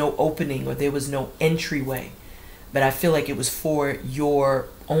 there was no opening or there was no entryway. But I feel like it was for your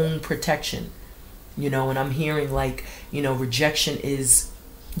own protection, and I'm hearing like, rejection is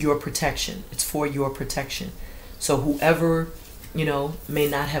your protection. It's for your protection. So whoever, may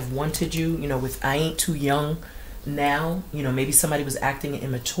not have wanted you, with I ain't too young now, maybe somebody was acting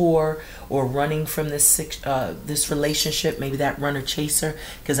immature or running from this relationship, maybe that runner chaser,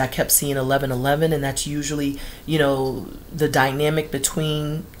 because I kept seeing 1111, and that's usually, the dynamic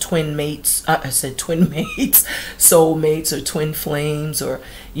between twin mates. I said twin mates, soulmates, or twin flames, or,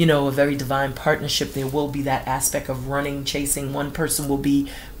 a very divine partnership. There will be that aspect of running, chasing. One person will be,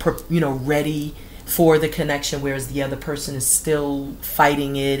 ready for the connection, whereas the other person is still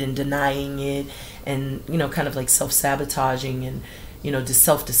fighting it and denying it, and kind of like self-sabotaging and just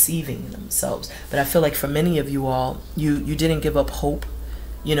self-deceiving themselves. But I feel like for many of you all, you didn't give up hope.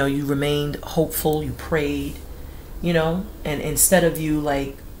 You remained hopeful, you prayed, and instead of you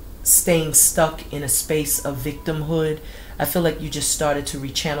like staying stuck in a space of victimhood, I feel like you just started to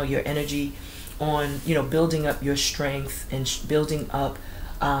rechannel your energy on building up your strength and building up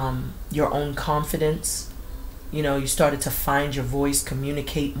your own confidence. You started to find your voice,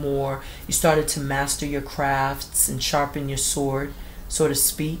 communicate more. You started to master your crafts and sharpen your sword, so to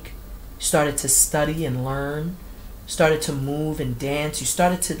speak. You started to study and learn. Started to move and dance. You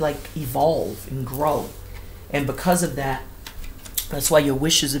started to like evolve and grow. And because of that, that's why your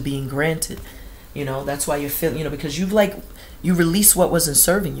wishes are being granted. That's why you're feeling, because you release what wasn't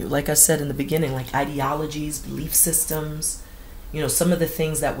serving you. Like I said in the beginning, like ideologies, belief systems, some of the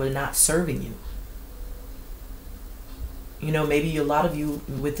things that were not serving you. Maybe a lot of you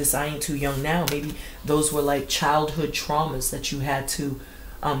with this I ain't too young now, maybe those were like childhood traumas that you had to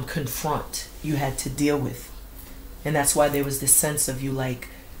confront, you had to deal with. And that's why there was this sense of you like,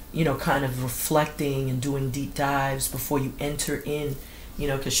 kind of reflecting and doing deep dives before you enter in,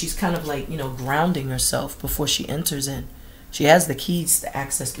 because she's kind of like, grounding herself before she enters in. She has the keys to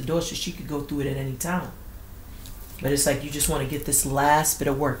access the door, so she could go through it at any time. But it's like you just want to get this last bit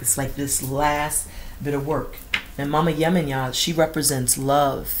of work. It's like this last bit of work. And Mama Yemen, y'all, she represents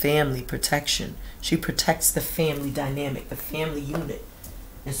love, family, protection. She protects the family dynamic, the family unit.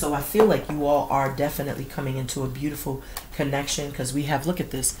 And so I feel like you all are definitely coming into a beautiful connection, because we have, look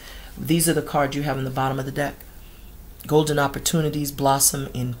at this. These are the cards you have in the bottom of the deck. Golden opportunities blossom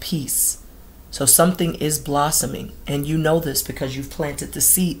in peace. So something is blossoming, and you know this because you've planted the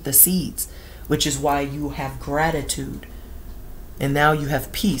seeds, which is why you have gratitude. And now you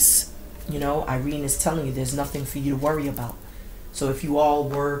have peace. Irene is telling you there's nothing for you to worry about. So if you all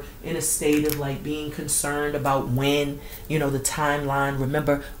were in a state of like being concerned about when, the timeline,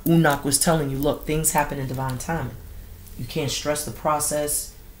 remember Unak was telling you, look, things happen in divine timing. You can't stress the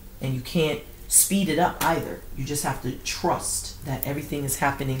process, and you can't speed it up either. You just have to trust that everything is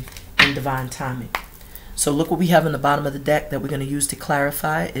happening in divine timing. So look what we have in the bottom of the deck that we're going to use to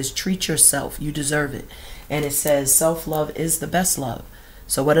clarify is treat yourself. You deserve it. And it says self-love is the best love.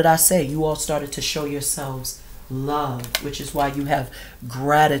 So what did I say? You all started to show yourselves love, which is why you have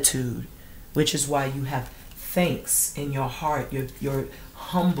gratitude, which is why you have thanks in your heart. You're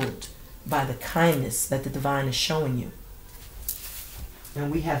humbled by the kindness that the divine is showing you.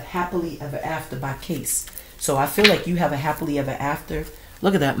 And we have happily ever after by Case. So I feel like you have a happily ever after.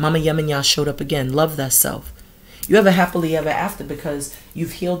 Look at that. Mama Yemenya showed up again. Love thyself. You have a happily ever after because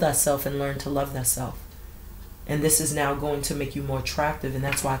you've healed thyself and learned to love thyself. And this is now going to make you more attractive. And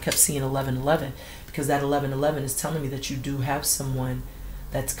that's why I kept seeing 1111, because that 1111 is telling me that you do have someone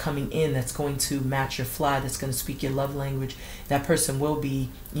that's coming in that's going to match your fly, that's going to speak your love language. That person will be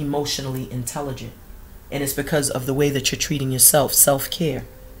emotionally intelligent. And it's because of the way that you're treating yourself, self-care.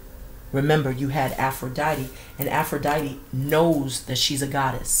 Remember, you had Aphrodite, and Aphrodite knows that she's a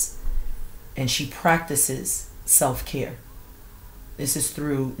goddess, and she practices self-care. This is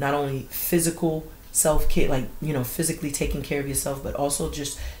through not only physical self-care, like, you know, physically taking care of yourself, but also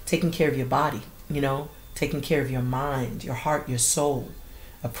just taking care of your body, you know, taking care of your mind, your heart, your soul,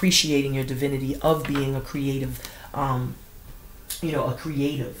 appreciating your divinity of being a creative, you know, a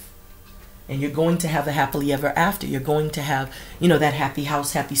creative. And you're going to have a happily ever after. You're going to have, you know, that happy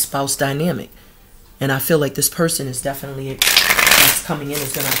house, happy spouse dynamic. And I feel like this person is definitely, that's coming in,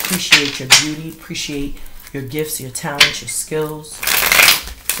 is going to appreciate your beauty, appreciate your gifts, your talents, your skills.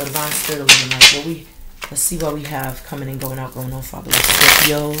 So divine spirit of living light. Well, let's see what we have coming in, going out, going on, Father.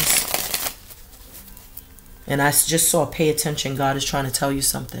 Scorpios. And I just saw, pay attention. God is trying to tell you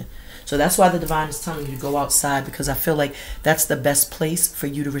something. So that's why the divine is telling you to go outside, because I feel like that's the best place for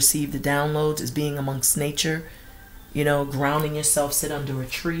you to receive the downloads, is being amongst nature, you know, grounding yourself, sit under a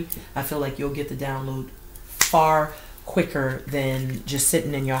tree. I feel like you'll get the download far quicker than just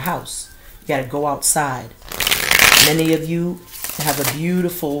sitting in your house. You got to go outside. Many of you have a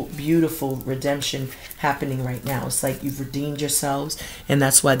beautiful, beautiful redemption happening right now. It's like you've redeemed yourselves, and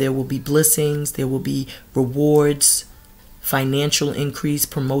that's why there will be blessings, there will be rewards, financial increase,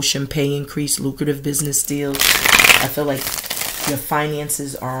 promotion, pay increase, lucrative business deals. I feel like your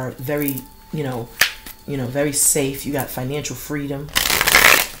finances are very, you know, very safe. You got financial freedom.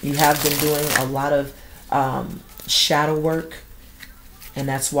 You have been doing a lot of shadow work, and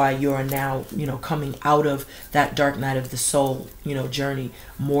that's why you're now, you know, coming out of that dark night of the soul, you know, journey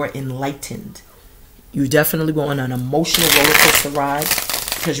more enlightened. You definitely were on an emotional roller coaster ride,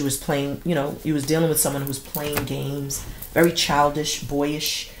 because you was playing, you know, you was dealing with someone who was playing games, very childish,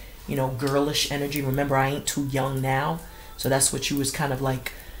 boyish, you know, girlish energy. Remember, I ain't too young now. So that's what you was kind of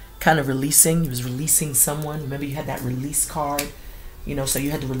like, kind of releasing. You was releasing someone. Remember, you had that release card, you know, so you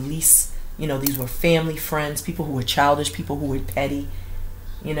had to release, you know, these were family, friends, people who were childish, people who were petty,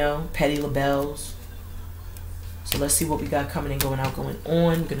 you know, petty labels. So let's see what we got coming in, going out, going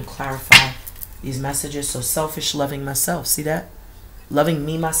on. We're going to clarify these messages. So selfish, loving myself. See that? Loving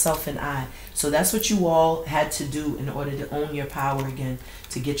me, myself, and I. So that's what you all had to do in order to own your power again,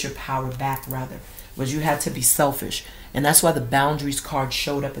 to get your power back, rather, was you had to be selfish. And that's why the boundaries card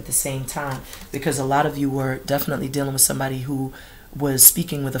showed up at the same time, because a lot of you were definitely dealing with somebody who was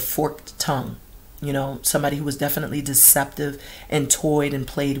speaking with a forked tongue. You know, somebody who was definitely deceptive and toyed and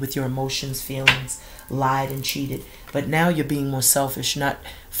played with your emotions, feelings, lied and cheated. But now you're being more selfish, not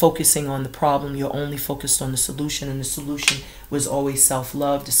focusing on the problem. You're only focused on the solution, and the solution was always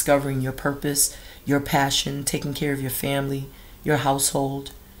self-love, discovering your purpose, your passion, taking care of your family, your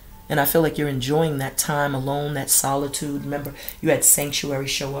household. And I feel like you're enjoying that time alone, that solitude. Remember, you had Sanctuary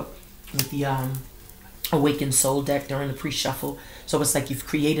show up with the Awakened Soul deck during the pre-shuffle. So it's like you've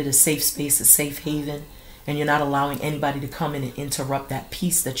created a safe space, a safe haven, and you're not allowing anybody to come in and interrupt that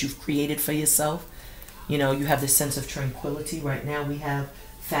peace that you've created for yourself. You know, you have this sense of tranquility. Right now we have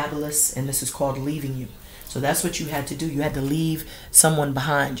Fabulous, and this is called leaving you. So that's what you had to do. You had to leave someone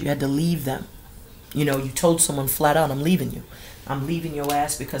behind. You had to leave them. You know, you told someone flat out, I'm leaving you. I'm leaving your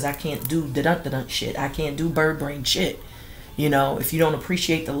ass because I can't do da-dun-da-dun shit. I can't do bird brain shit. You know, if you don't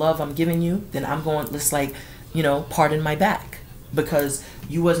appreciate the love I'm giving you, then I'm going, let's like, you know, pardon my back, because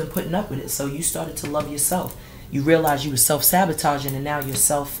you wasn't putting up with it. So you started to love yourself. You realized you were self-sabotaging, and now you're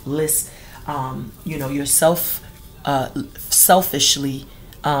selfless. You know, you're selfishly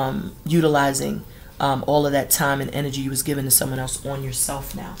utilizing all of that time and energy you was giving to someone else on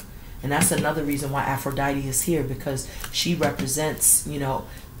yourself now. And that's another reason why Aphrodite is here, because she represents, you know,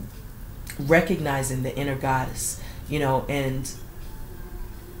 recognizing the inner goddess, you know, and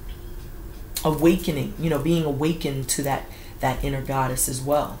awakening, you know, being awakened to that inner goddess as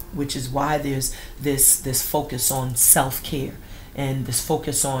well, which is why there's this focus on self-care and this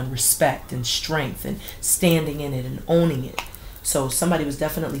focus on respect and strength and standing in it and owning it. So somebody was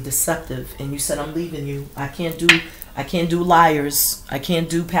definitely deceptive, and you said, I'm leaving you. I can't do liars. I can't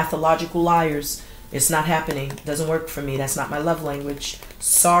do pathological liars. It's not happening. It doesn't work for me. That's not my love language.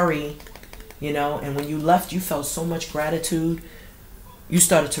 Sorry. You know, and when you left, you felt so much gratitude. You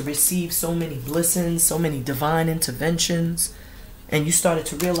started to receive so many blessings, so many divine interventions, and you started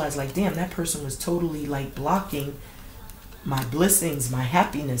to realize, like, damn, that person was totally like blocking my blessings, my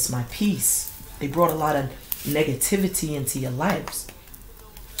happiness, my peace. They brought a lot of negativity into your lives.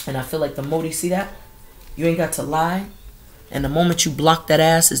 And I feel like the Modi, see that? You ain't got to lie. And the moment you blocked that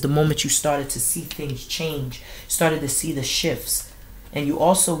ass is the moment you started to see things change, started to see the shifts. And you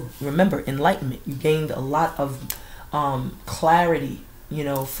also, remember, enlightenment. You gained a lot of clarity, you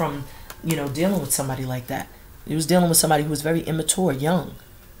know, from, you know, dealing with somebody like that. You was dealing with somebody who was very immature, young.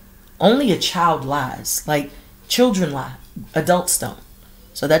 Only a child lies. Like, children lie. Adults don't.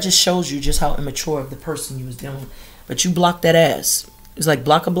 So that just shows you just how immature of the person you was dealing with. But you blocked that ass. It's like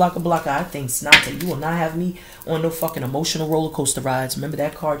blocker, blocker, blocker. I think Snata, you will not have me on no fucking emotional roller coaster rides. Remember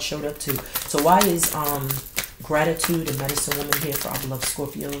that card showed up too. So why is gratitude and medicine woman here for our beloved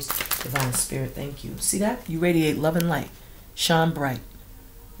Scorpios? Divine Spirit, thank you. See that? You radiate love and light. Shine bright.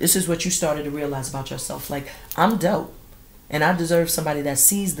 This is what you started to realize about yourself. Like, I'm dope. And I deserve somebody that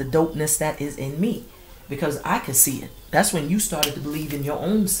sees the dopeness that is in me. Because I could see it. That's when you started to believe in your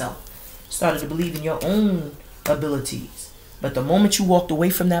own self. Started to believe in your own abilities. But the moment you walked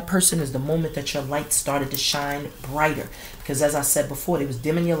away from that person is the moment that your light started to shine brighter. Because as I said before, they was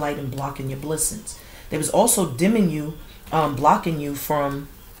dimming your light and blocking your blessings. They was also dimming you, blocking you from,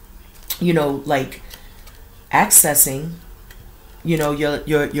 you know, like accessing, you know,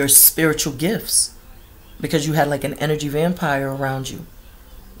 your spiritual gifts. Because you had like an energy vampire around you.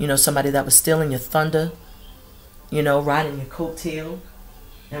 You know, somebody that was stealing your thunder, you know, riding your coattail.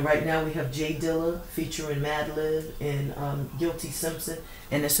 And right now we have Jay Dilla featuring Madlib and Guilty Simpson.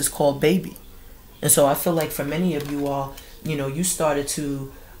 And this is called Baby. And so I feel like for many of you all, you know, you started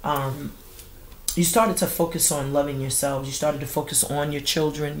to focus on loving yourselves. You started to focus on your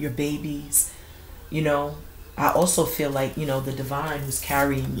children, your babies. You know, I also feel like, you know, the divine was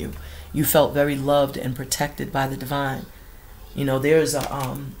carrying you. You felt very loved and protected by the divine. You know, there's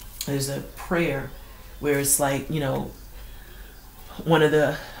a prayer where it's like, you know, one of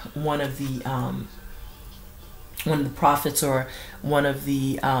the prophets or one of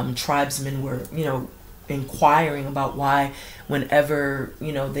the tribesmen were, you know, inquiring about why whenever,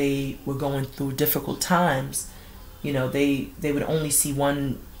 you know, they were going through difficult times, you know, they would only see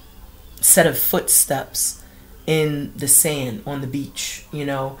one set of footsteps in the sand on the beach. You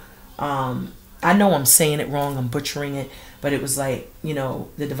know, I know I'm saying it wrong, I'm butchering it, but it was like, you know,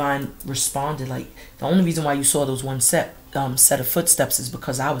 the divine responded like, the only reason why you saw those one set of footsteps is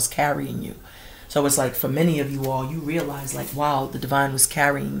because I was carrying you. So it's like for many of you all, you realize like, wow, the divine was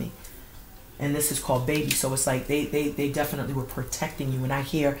carrying me. And this is called Baby. So it's like they definitely were protecting you. When I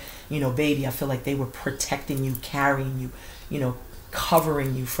hear, you know, Baby, I feel like they were protecting you, carrying you, you know,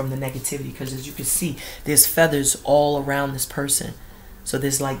 covering you from the negativity. Because as you can see, there's feathers all around this person. So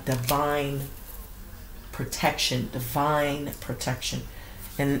there's like divine protection,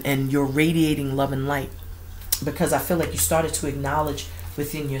 and you're radiating love and light. Because I feel like you started to acknowledge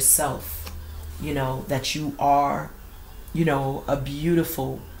within yourself, you know, that you are, you know, a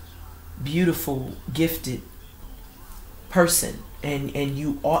beautiful, gifted person, and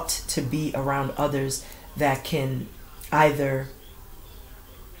you ought to be around others that can either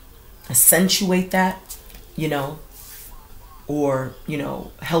accentuate that, you know, or, you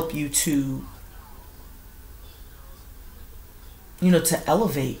know, help you to, you know, to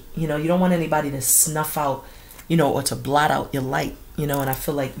elevate. You know, you don't want anybody to snuff out, you know, or to blot out your light, you know. And I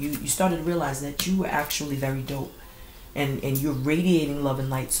feel like you started to realize that you were actually very dope, and you're radiating love and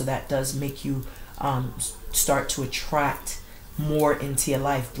light. So that does make you start to attract more into your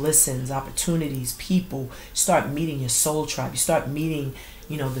life, blessings, opportunities, people. You start meeting your soul tribe. You start meeting,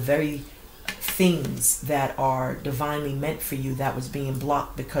 you know, the very things that are divinely meant for you that was being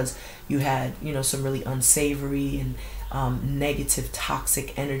blocked because you had, you know, some really unsavory and negative,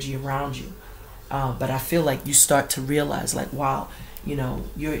 toxic energy around you. But I feel like you start to realize like, wow, you know,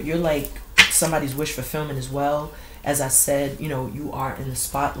 you're like somebody's wish fulfillment as well. As I said, you know, you are in the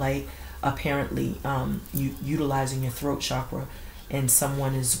spotlight, apparently, you utilizing your throat chakra, and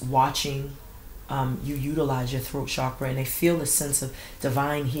someone is watching you utilize your throat chakra, and they feel a sense of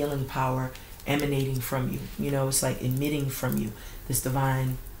divine healing power emanating from you. You know, it's like emitting from you, this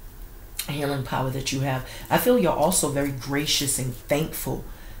divine healing power that you have. I feel you're also very gracious and thankful.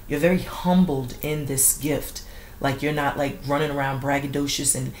 You're very humbled in this gift. Like, you're not like running around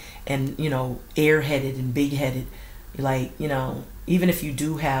braggadocious and you know, airheaded and big-headed. Like, you know, even if you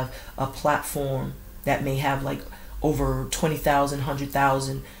do have a platform that may have like over 20,000,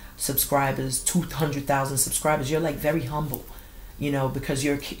 100,000 subscribers, 200,000 subscribers, you're like very humble, you know, because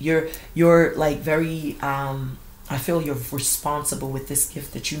you're like very I feel you're responsible with this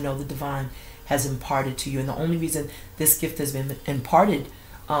gift that you know the divine has imparted to you. And the only reason this gift has been imparted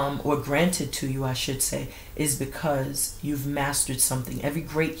or granted to you, I should say, is because you've mastered something. Every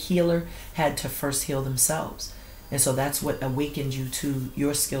great healer had to first heal themselves. And so that's what awakened you to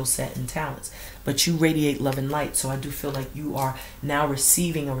your skill set and talents. But you radiate love and light. So I do feel like you are now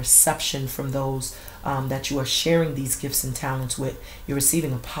receiving a reception from those that you are sharing these gifts and talents with. You're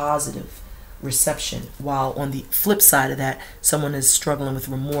receiving a positive reception. While on the flip side of that, someone is struggling with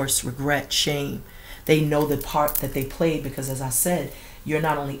remorse, regret, shame. They know the part that they played, because as I said, you're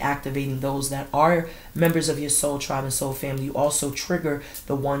not only activating those that are members of your soul tribe and soul family, you also trigger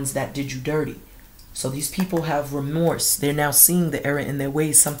the ones that did you dirty. So these people have remorse. They're now seeing the error in their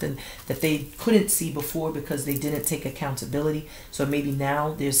ways, something that they couldn't see before because they didn't take accountability. So maybe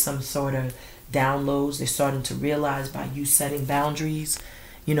now there's some sort of downloads. They're starting to realize by you setting boundaries,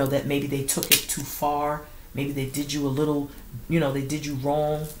 you know, that maybe they took it too far. Maybe they did you a little, you know, they did you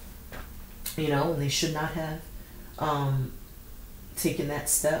wrong, you know, and they should not have taken that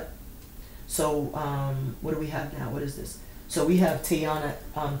step. So what do we have now? What is this? So we have Tiana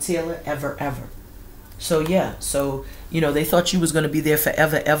Taylor, ever. So yeah, so, you know, they thought you was going to be there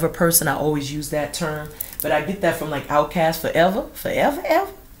forever, ever person. I always use that term, but I get that from like Outkast, forever,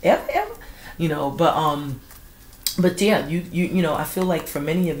 ever, you know, but yeah, you know, I feel like for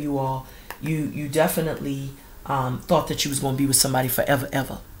many of you all, you definitely thought that you was going to be with somebody forever,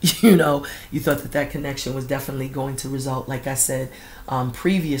 ever. You know, you thought that that connection was definitely going to result, like I said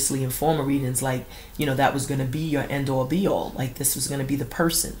previously in former readings, like, you know, that was going to be your end all be all. Like this was going to be the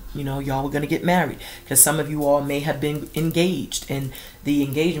person, you know, y'all were going to get married, because some of you all may have been engaged and the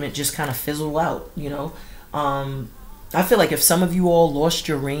engagement just kind of fizzled out, you know. I feel like if some of you all lost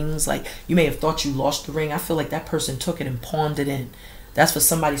your rings, like you may have thought you lost the ring, I feel like that person took it and pawned it in. That's for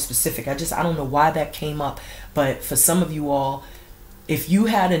somebody specific. I don't know why that came up, but for some of you all, if you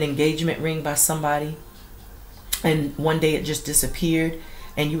had an engagement ring by somebody and one day it just disappeared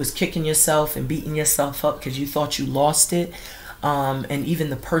and you was kicking yourself and beating yourself up because you thought you lost it, and even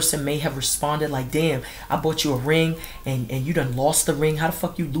the person may have responded like, damn, I bought you a ring and you done lost the ring. How the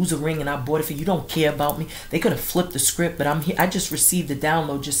fuck you lose a ring and I bought it for you? You don't care about me. They could have flipped the script, but I'm here. I just received a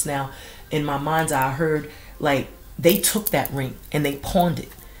download just now in my mind's eye. I heard like they took that ring and they pawned it.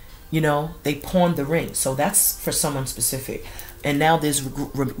 You know, they pawned the ring. So that's for someone specific. And now there's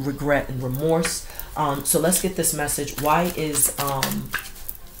regret and remorse. So let's get this message. Why is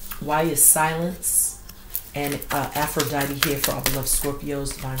silence and Aphrodite here for our beloved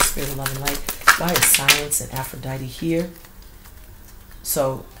Scorpios, divine spirit of love and light? Why is silence and Aphrodite here?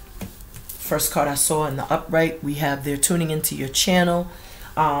 So first card I saw in the upright, we have they're tuning into your channel,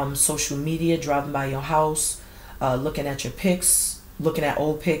 social media, driving by your house, looking at your pics, looking at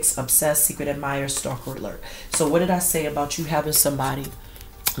old pics, obsessed, secret admirer, stalker alert. So what did I say about you having somebody?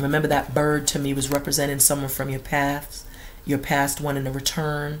 Remember that bird to me was representing someone from your past wanting to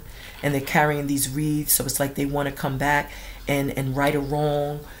return, and they're carrying these wreaths, so it's like they want to come back and right a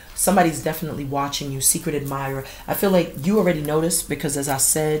wrong. Somebody's definitely watching you, secret admirer. I feel like you already noticed, because as I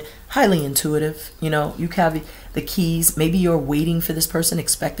said, highly intuitive, you know, you have the keys. Maybe you're waiting for this person,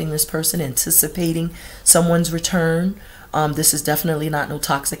 expecting this person, anticipating someone's return. This is definitely not no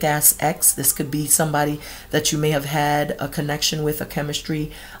toxic ass ex. This could be somebody that you may have had a connection with, a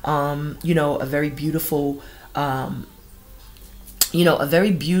chemistry, you know, a very beautiful, you know, a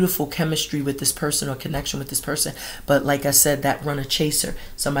very beautiful chemistry with this person or connection with this person. But like I said, that runner chaser,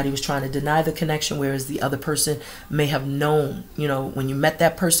 somebody was trying to deny the connection, whereas the other person may have known, you know, when you met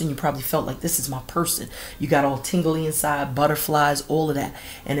that person, you probably felt like this is my person. You got all tingly inside, butterflies, all of that.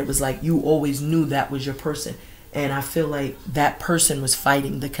 And it was like you always knew that was your person. And I feel like that person was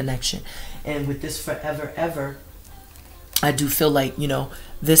fighting the connection. And with this forever, ever, I do feel like, you know,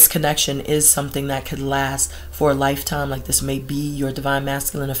 this connection is something that could last for a lifetime. Like this may be your divine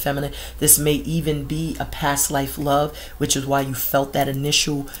masculine or feminine. This may even be a past life love, which is why you felt that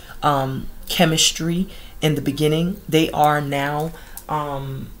initial chemistry in the beginning. They are now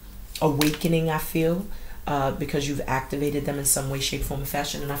awakening, I feel. Because you've activated them in some way, shape, form, or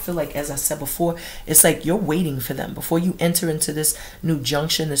fashion. And I feel like, as I said before, it's like you're waiting for them. Before you enter into this new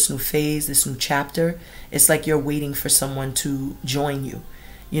junction, this new phase, this new chapter, it's like you're waiting for someone to join you.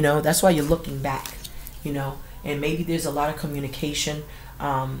 You know, that's why you're looking back, you know. And maybe there's a lot of communication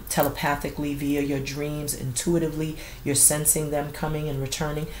telepathically via your dreams, intuitively. You're sensing them coming and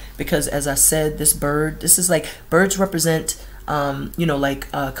returning. Because as I said, this bird, this is like, birds represent, you know,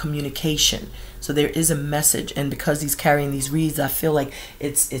 like communication. So there is a message, and because he's carrying these wreaths, I feel like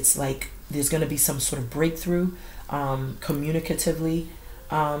it's like there's going to be some sort of breakthrough communicatively,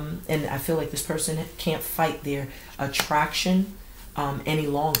 and I feel like this person can't fight their attraction any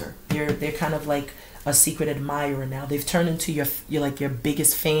longer. They're kind of like a secret admirer now. They've turned into your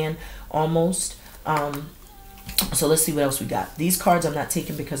biggest fan almost. So let's see what else we got. These cards I'm not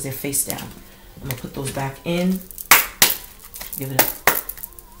taking because they're face down. I'm gonna put those back in. Give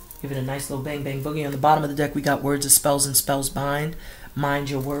it a nice little bang bang boogie. On the bottom of the deck, we got words of spells and spells bind. Mind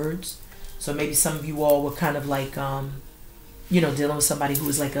your words. So maybe some of you all were kind of like, you know, dealing with somebody who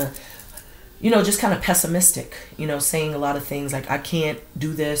was like a, you know, just kind of pessimistic, you know, saying a lot of things like, I can't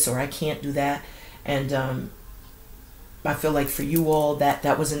do this or I can't do that. And I feel like for you all that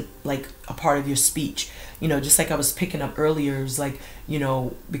wasn't like a part of your speech. You know, just like I was picking up earlier, it's like, you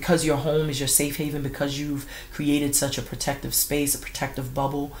know, because your home is your safe haven, because you've created such a protective space, a protective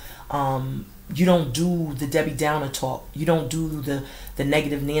bubble, you don't do the Debbie Downer talk. You don't do the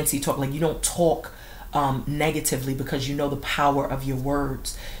negative Nancy talk. Like, you don't talk negatively, because you know the power of your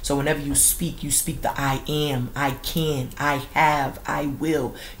words. So whenever you speak the I am, I can, I have, I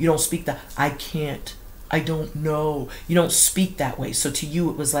will. You don't speak the I can't, I don't know. You don't speak that way. So to you,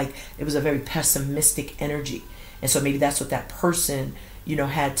 it was like, it was a very pessimistic energy. And so maybe that's what that person, you know,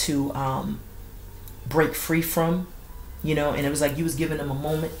 had to break free from, you know. And it was like you was giving them a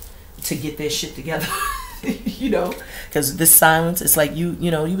moment to get their shit together. You know, because this silence, it's like you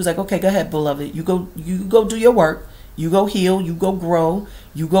know, you was like, okay, go ahead, beloved, you go do your work, you go heal, you go grow,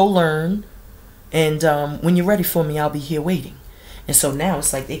 you go learn, and when you're ready for me, I'll be here waiting. And so now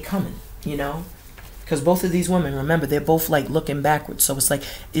it's like they coming, you know, because both of these women, remember, they're both like looking backwards. So it's like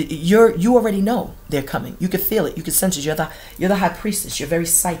you already know they're coming. You can feel it, you can sense it. You're the high priestess. You're very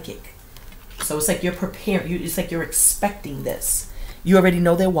psychic. So it's like you're preparing. It's like you're expecting this. You already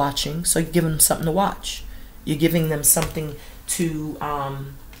know they're watching, so you're giving them something to watch. You're giving them something to,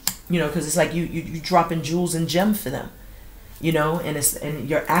 you know, because it's like you dropping jewels and gems for them, you know, and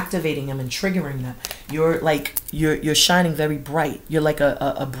you're activating them and triggering them. You're like, you're shining very bright. You're like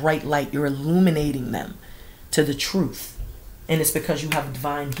a bright light. You're illuminating them to the truth. And it's because you have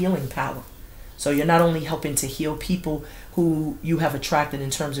divine healing power. So you're not only helping to heal people who you have attracted in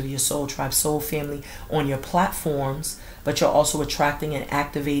terms of your soul tribe, soul family on your platforms, but you're also attracting and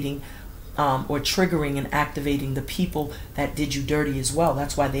activating or triggering and activating the people that did you dirty as well.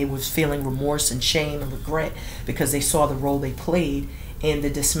 That's why they was feeling remorse and shame and regret, because they saw the role they played in the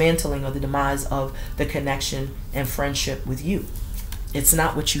dismantling or the demise of the connection and friendship with you. It's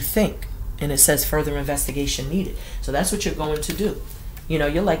not what you think. And it says further investigation needed. So that's what you're going to do. You know,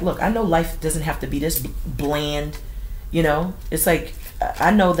 you're like, look, I know life doesn't have to be this bland. You know, it's like,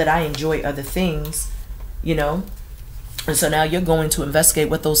 I know that I enjoy other things, you know. And so now you're going to investigate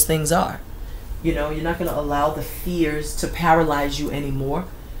what those things are. You know, you're not going to allow the fears to paralyze you anymore.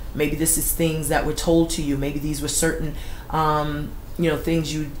 Maybe this is things that were told to you. Maybe these were certain, you know,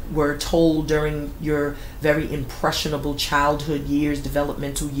 things you were told during your very impressionable childhood years,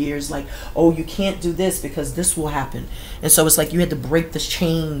 developmental years. Like, oh, you can't do this because this will happen. And so it's like you had to break the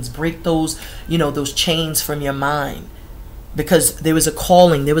chains, break those, you know, those chains from your mind. Because there was a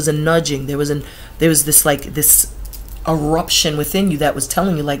calling, there was a nudging, there was this like this eruption within you that was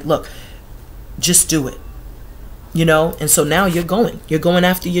telling you, like, look, just do it, you know. And so now you're going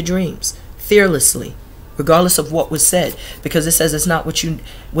after your dreams fearlessly, regardless of what was said, because it says it's not what you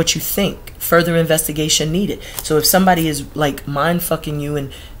think. Further investigation needed. So if somebody is like mind fucking you,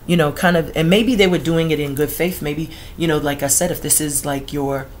 and you know, kind of, and maybe they were doing it in good faith, maybe, you know, like I said, if this is like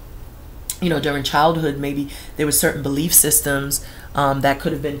your, you know, during childhood, maybe there were certain belief systems that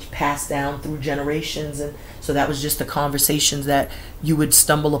could have been passed down through generations, and so that was just the conversations that you would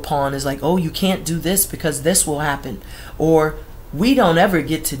stumble upon, is like, oh, you can't do this because this will happen, or we don't ever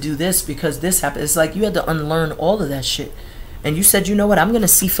get to do this because this happened. It's like you had to unlearn all of that shit, and you said, you know what, I'm gonna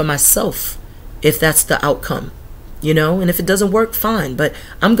see for myself if that's the outcome, you know, and if it doesn't work, fine, but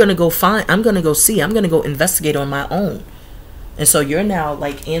I'm gonna go see, I'm gonna go investigate on my own. And so you're now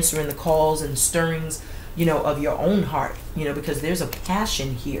like answering the calls and stirrings, you know, of your own heart, you know, because there's a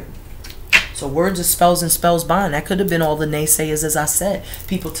passion here. So words of spells and spells bind. That could have been all the naysayers, as I said.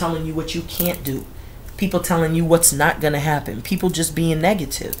 People telling you what you can't do. People telling you what's not going to happen. People just being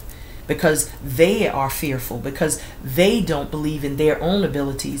negative because they are fearful, because they don't believe in their own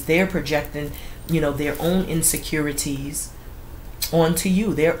abilities. They're projecting, you know, their own insecurities onto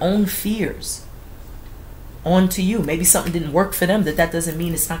you, their own fears onto you. Maybe something didn't work for them, that doesn't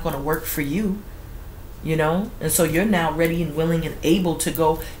mean it's not going to work for you, you know. And so you're now ready and willing and able to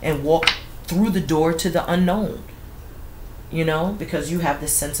go and walk through the door to the unknown, you know, because you have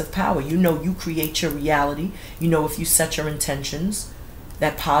this sense of power. You know, you create your reality. You know, if you set your intentions,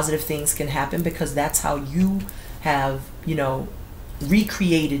 that positive things can happen, because that's how you have, you know,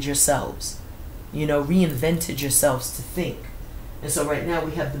 recreated yourselves, you know, reinvented yourselves to think. And so right now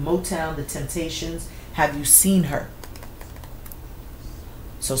we have the Motown, the Temptations. Have you seen her?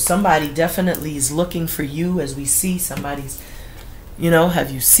 So somebody definitely is looking for you, as we see somebody's, you know,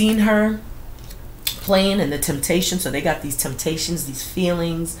 have you seen her? playing, and the temptation. So they got these temptations, these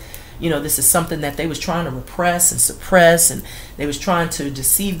feelings. You know, this is something that they was trying to repress and suppress, and they was trying to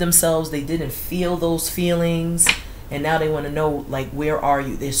deceive themselves. They didn't feel those feelings, and now they want to know, like, where are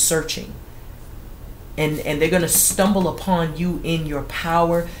you? They're searching, and they're going to stumble upon you in your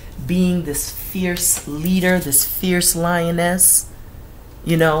power, being this fierce leader, this fierce lioness.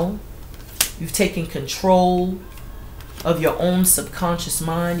 You know, you've taken control of your own subconscious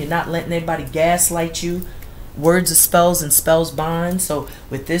mind. You're not letting anybody gaslight you. Words are spells, and spells bind. So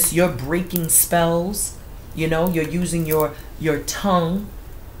with this, you're breaking spells. You know, you're using your tongue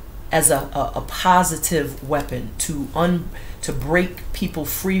as a positive weapon to break people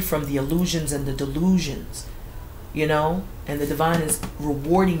free from the illusions and the delusions. You know, and the divine is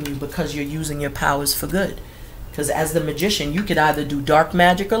rewarding you because you're using your powers for good. Because as the magician, you could either do dark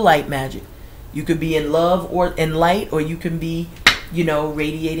magic or light magic. You could be in love or in light, or you can be, you know,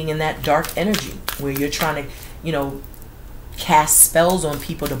 radiating in that dark energy where you're trying to, you know, cast spells on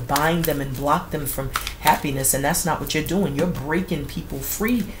people to bind them and block them from happiness. And that's not what you're doing. You're breaking people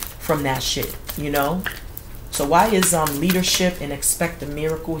free from that shit, you know. So why is leadership and expect a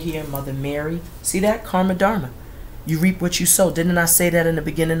miracle here, Mother Mary? See that? Karma Dharma. You reap what you sow. Didn't I say that in the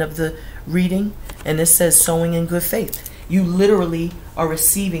beginning of the reading? And it says sowing in good faith. You literally are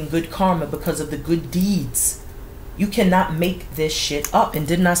receiving good karma because of the good deeds. You cannot make this shit up. And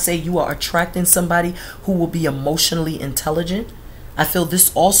didn't I say you are attracting somebody who will be emotionally intelligent? I feel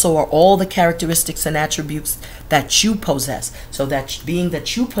this also are all the characteristics and attributes that you possess. So that being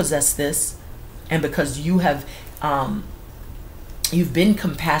that you possess this, and because you have you've been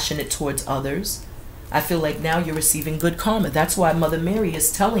compassionate towards others, I feel like now you're receiving good karma. That's why Mother Mary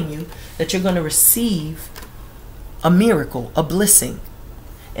is telling you that you're going to receive a miracle, a blessing.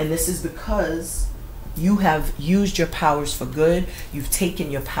 And this is because you have used your powers for good. You've taken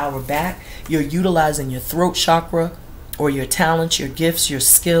your power back. You're utilizing your throat chakra or your talents, your gifts, your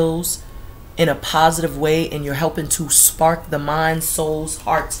skills in a positive way, and you're helping to spark the minds, souls,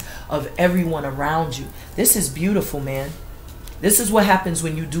 hearts of everyone around you. This is beautiful, man. This is what happens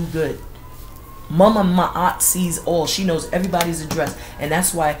when you do good. Mama Ma'at sees all. She knows everybody's address, and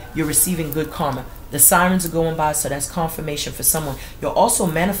that's why you're receiving good karma. The sirens are going by, so that's confirmation for someone. You're also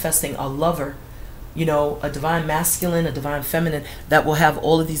manifesting a lover, you know, a divine masculine, a divine feminine that will have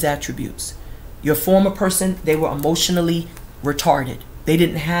all of these attributes. Your former person, they were emotionally retarded. They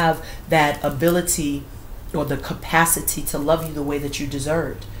didn't have that ability or the capacity to love you the way that you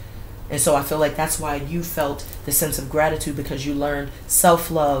deserved. And so I feel like that's why you felt the sense of gratitude, because you learned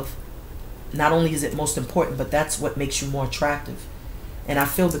self-love. Not only is it most important, but that's what makes you more attractive. And I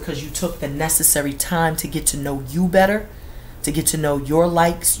feel because you took the necessary time to get to know you better, to get to know your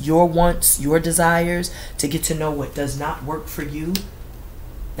likes, your wants, your desires, to get to know what does not work for you.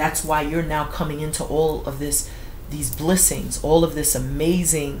 That's why you're now coming into all of this, these blessings, all of this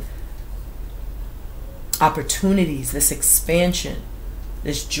amazing opportunities, this expansion,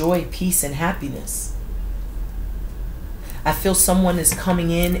 this joy, peace, and happiness. I feel someone is coming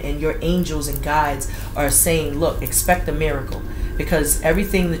in, and your angels and guides are saying, look, expect a miracle. Because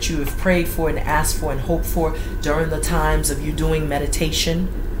everything that you have prayed for and asked for and hoped for during the times of you doing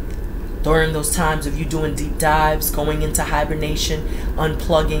meditation, during those times of you doing deep dives, going into hibernation,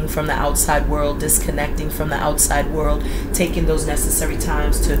 unplugging from the outside world, disconnecting from the outside world, taking those necessary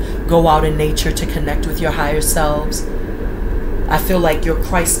times to go out in nature to connect with your higher selves. I feel like your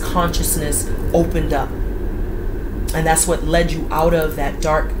Christ consciousness opened up. And that's what led you out of that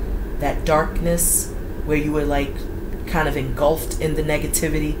darkness where you were like kind of engulfed in the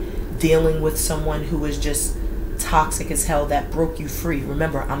negativity, dealing with someone who was just toxic as hell, that broke you free.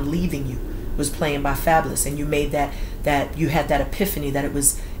 Remember, I'm Leaving You was playing by Fabulous, and you made that you had that epiphany that it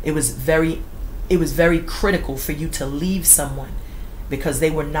was very critical for you to leave someone because they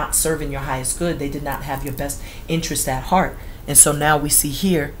were not serving your highest good. They did not have your best interest at heart. And so now we see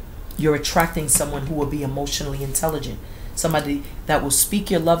here you're attracting someone who will be emotionally intelligent, somebody that will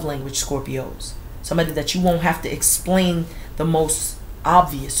speak your love language, Scorpios, somebody that you won't have to explain the most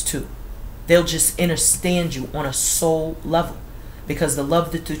obvious to. They'll just understand you on a soul level, because the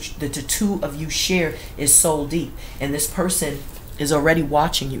love that the two of you share is soul deep. And this person is already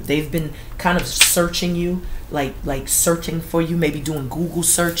watching you. They've been kind of searching you, like searching for you, maybe doing Google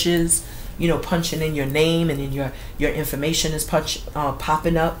searches, you know, punching in your name, and then your information is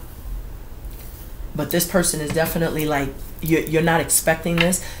popping up. But this person is definitely like, you're not expecting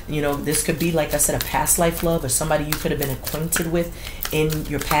this. You know, this could be, like I said, a past life love, or somebody you could have been acquainted with in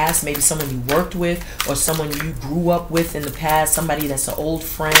your past, maybe someone you worked with, or someone you grew up with in the past, somebody that's an old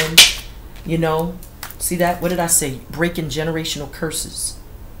friend, you know. See that? What did I say? Breaking generational curses.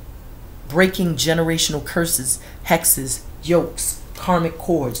 breaking generational curses, hexes, yokes, karmic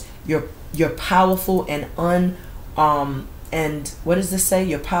cords. You're powerful and and what does this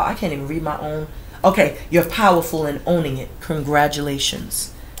say? I can't even read my own. Okay, you're powerful and owning it.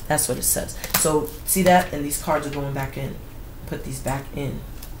 Congratulations. That's what it says. So see that? And these cards are going back in. Put these back in.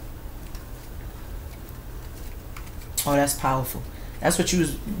 Oh, that's powerful. That's what you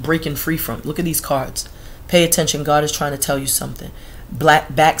was breaking free from. Look at these cards. Pay attention. God is trying to tell you something.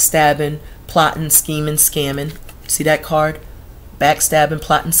 Backstabbing, plotting, scheming, scamming. See that card? Backstabbing,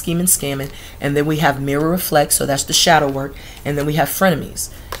 plotting, scheming, scamming. And then we have mirror reflect. So that's the shadow work. And then we have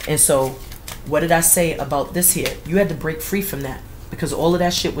frenemies. And so what did I say about this here? You had to break free from that, because all of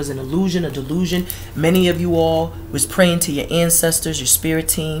that shit was an illusion, a delusion. Many of you all was praying to your ancestors, your spirit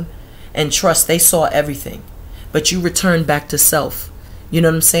team, and trust, they saw everything. But you returned back to self. You know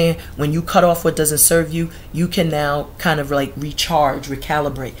what I'm saying? When you cut off what doesn't serve you, you can now kind of like recharge,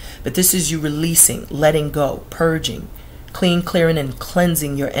 recalibrate. But this is you releasing, letting go, purging, clearing and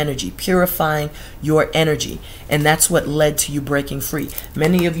cleansing your energy, purifying your energy. And that's what led to you breaking free.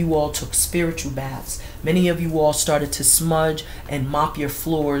 Many of you all took spiritual baths. Many of you all started to smudge and mop your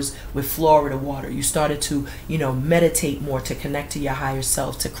floors with Florida water. You started to, meditate more, to connect to your higher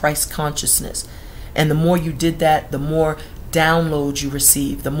self, to Christ consciousness. And the more you did that, the more downloads you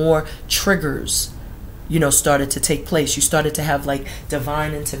received, the more triggers, started to take place. You started to have like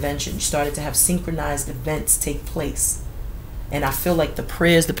divine intervention. You started to have synchronized events take place. And I feel like the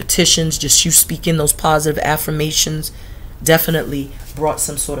prayers, the petitions, just you speaking those positive affirmations definitely brought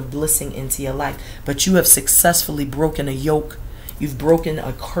some sort of blessing into your life. But you have successfully broken a yoke. You've broken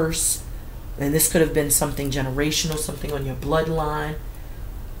a curse. And this could have been something generational, something on your bloodline.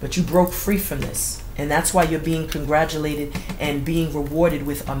 But you broke free from this. And that's why you're being congratulated and being rewarded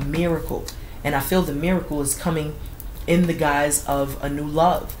with a miracle. And I feel the miracle is coming in the guise of a new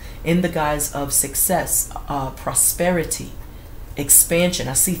love, in the guise of success, prosperity, expansion.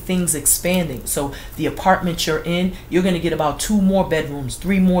 I see things expanding. So the apartment you're in, you're going to get about 2 more bedrooms,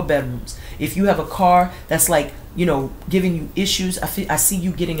 3 more bedrooms. If you have a car that's like, giving you issues, I see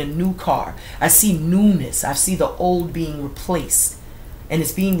you getting a new car. I see newness. I see the old being replaced. And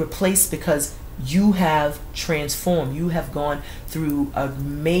it's being replaced because you have transformed. You have gone through a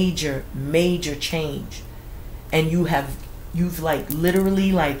major, major change. And you've like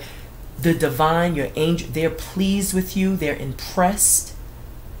literally like the divine, your angel, they're pleased with you. They're impressed.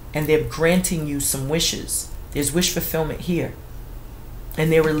 And they're granting you some wishes. There's wish fulfillment here. And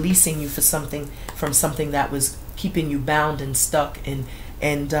they're releasing you for something, from something that was keeping you bound and stuck and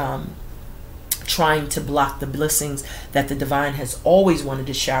trying to block the blessings that the divine has always wanted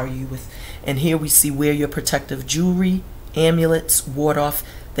to shower you with. And here we see wear your protective jewelry, amulets, ward off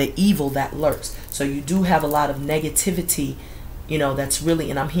the evil that lurks. So you do have a lot of negativity, that's really,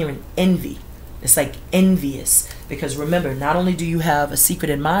 and I'm hearing envy. It's like envious, because remember, not only do you have a secret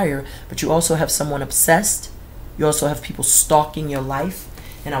admirer, but you also have someone obsessed. You also have people stalking your life.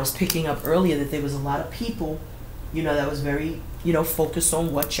 And I was picking up earlier that there was a lot of people, that was very, focused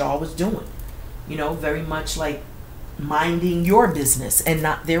on what y'all was doing. Very much like minding your business and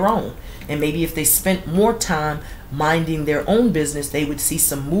not their own. And maybe if they spent more time minding their own business, they would see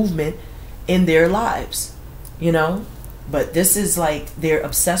some movement in their lives, But this is like they're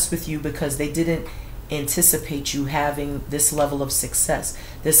obsessed with you because they didn't anticipate you having this level of success,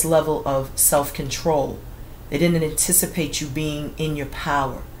 this level of self-control. They didn't anticipate you being in your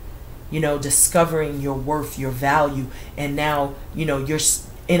power, discovering your worth, your value. And now, you're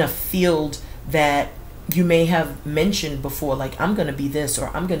in a field that you may have mentioned before, like, I'm going to be this, or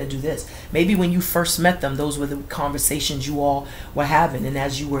I'm going to do this. Maybe when you first met them, those were the conversations you all were having. And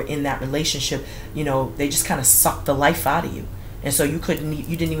as you were in that relationship, they just kind of sucked the life out of you. And so you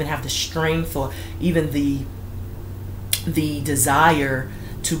didn't even have the strength or even the desire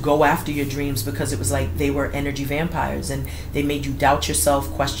to go after your dreams, because it was like they were energy vampires and they made you doubt yourself,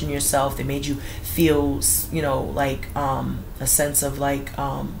 question yourself. They made you feel, like a sense of like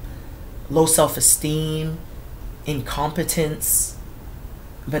low self-esteem, incompetence.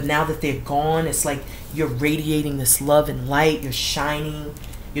 But now that they're gone, it's like you're radiating this love and light. You're shining.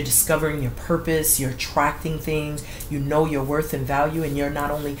 You're discovering your purpose. You're attracting things. You know your worth and value. And you're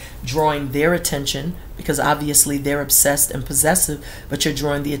not only drawing their attention, because obviously they're obsessed and possessive, but you're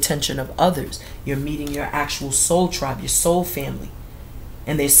drawing the attention of others. You're meeting your actual soul tribe, your soul family.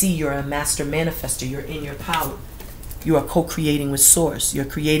 And they see you're a master manifester. You're in your power. You are co-creating with source. You're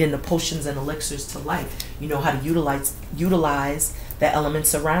creating the potions and elixirs to life. You know how to utilize the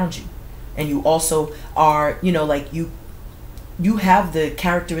elements around you. And you also are, like you have the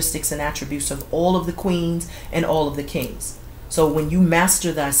characteristics and attributes of all of the queens and all of the kings. So when you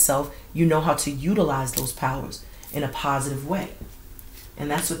master thyself, you know how to utilize those powers in a positive way. And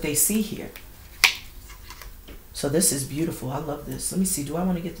that's what they see here. So this is beautiful. I love this. Let me see. Do I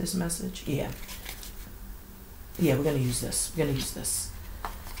want to get this message? Yeah. Yeah, we're going to use this. We're going to use this.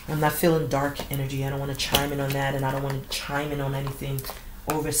 I'm not feeling dark energy. I don't want to chime in on that, and I don't want to chime in on anything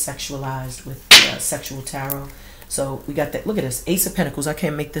over-sexualized with sexual tarot. So we got that. Look at this. Ace of Pentacles. I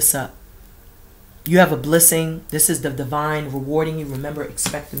can't make this up. You have a blessing. This is the divine rewarding you. Remember,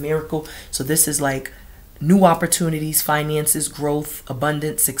 expect the miracle. So this is like new opportunities, finances, growth,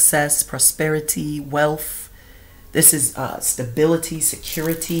 abundance, success, prosperity, wealth. This is stability,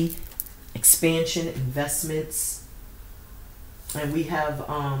 security, expansion, investments. And we have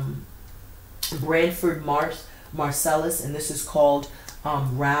Branford Marcellus, and this is called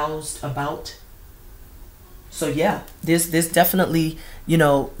Roused About. So yeah, there's definitely, you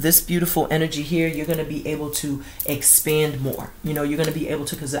know, this beautiful energy here. You're going to be able to expand more. You know, you're going to be able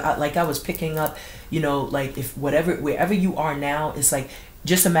to, because like I was picking up, you know, like if wherever you are now, it's like,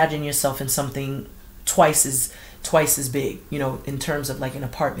 just imagine yourself in something twice as big, you know, in terms of like an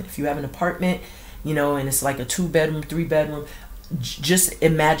apartment. If you have an apartment, you know, and it's like a 2-bedroom, 3-bedroom, just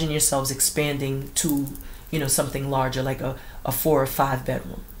imagine yourselves expanding to, you know, something larger, like a 4 or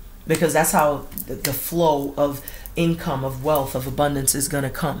 5-bedroom. Because that's how the flow of income, of wealth, of abundance is going to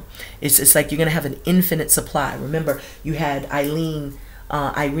come. It's like you're going to have an infinite supply. Remember, you had Irene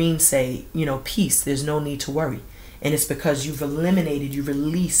say, you know, peace, there's no need to worry. And it's because you've eliminated, you've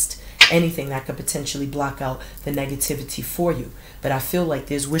released anything that could potentially block out the negativity for you. But I feel like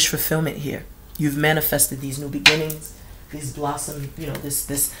there's wish fulfillment here. You've manifested these new beginnings, these blossom, you know,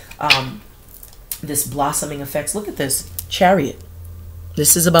 this blossoming effects. Look at this, Chariot.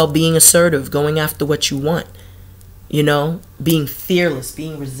 This is about being assertive, going after what you want, you know, being fearless,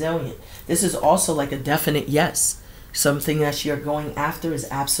 being resilient. This is also like a definite yes. Something that you're going after is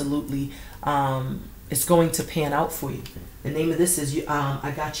absolutely, it's going to pan out for you. The name of this is,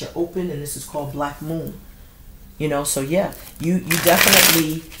 I Got You Open, and this is called Black Moon. You know, so yeah, you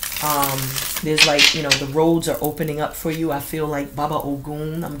definitely, there's like, you know, the roads are opening up for you. I feel like Baba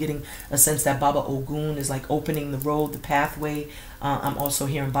Ogun, I'm getting a sense that Baba Ogun is like opening the road, the pathway. I'm also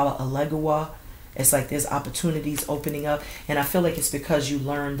hearing Baba Alegawa. It's like there's opportunities opening up. And I feel like it's because you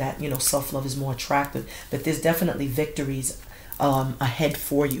learned that, you know, self-love is more attractive. But there's definitely victories ahead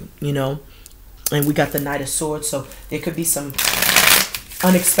for you, you know. And we got the Knight of Swords. So there could be some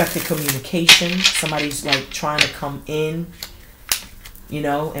unexpected communication. Somebody's like trying to come in, you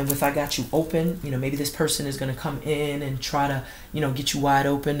know. And with I Got You Open, you know, maybe this person is going to come in and try to, you know, get you wide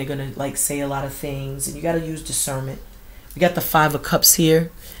open. They're going to like say a lot of things. And you got to use discernment. We got the 5 of Cups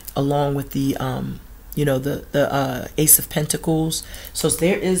here, along with the, you know, the Ace of Pentacles. So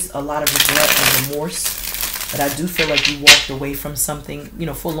there is a lot of regret and remorse, but I do feel like you walked away from something. You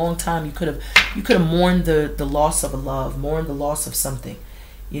know, for a long time, you could have mourned the loss of a love, mourned the loss of something,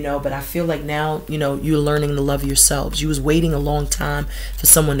 you know. But I feel like now, you know, you're learning to love yourselves. You was waiting a long time for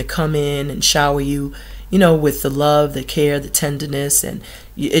someone to come in and shower you, you know, with the love, the care, the tenderness, and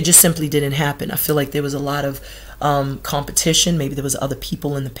it just simply didn't happen. I feel like there was a lot of competition. Maybe there was other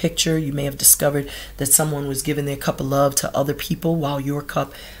people in the picture. You may have discovered that someone was giving their cup of love to other people while your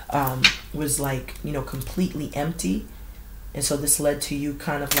cup was like, you know, completely empty. And so this led to you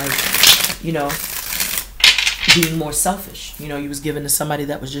kind of like, you know, being more selfish. You know, you was given to somebody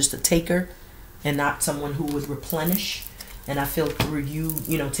that was just a taker and not someone who would replenish. And I feel through you,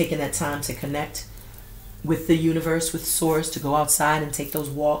 you know, taking that time to connect with the universe, with source, to go outside and take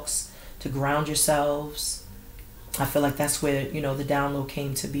those walks, to ground yourselves. I feel like that's where, you know, the download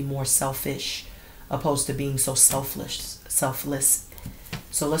came, to be more selfish opposed to being so selfless.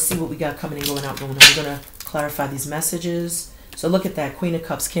 So let's see what we got coming and going out, going on. We're going to clarify these messages. So look at that, Queen of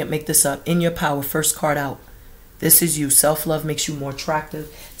Cups. Can't make this up. In your power, first card out. This is you. Self-love makes you more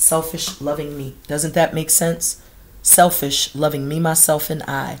attractive. Selfish, loving me. Doesn't that make sense? Selfish, loving me, myself, and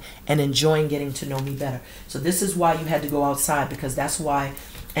I, and enjoying getting to know me better. So this is why you had to go outside, because that's why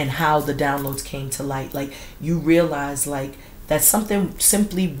and how the downloads came to light. Like, you realize like that something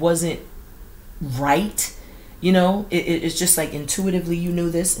simply wasn't right. You know, it's just like intuitively you knew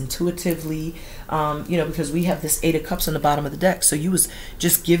this, intuitively, you know, because we have this 8 of Cups on the bottom of the deck. So you was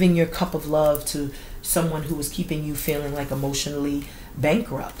just giving your cup of love to someone who was keeping you feeling like emotionally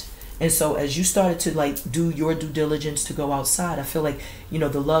bankrupt. And so as you started to like do your due diligence to go outside, I feel like, you know,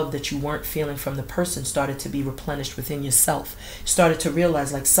 the love that you weren't feeling from the person started to be replenished within yourself. Started to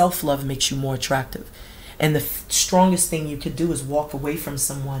realize like self-love makes you more attractive. And the strongest thing you could do is walk away from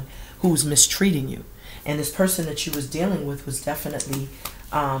someone who's mistreating you. And this person that you was dealing with was definitely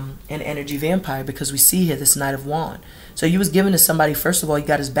an energy vampire, because we see here this Knight of Wands. So you was given to somebody, first of all, he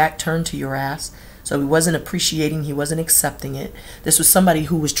got his back turned to your ass. So he wasn't appreciating, he wasn't accepting it. This was somebody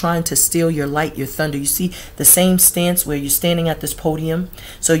who was trying to steal your light, your thunder. You see the same stance where you're standing at this podium.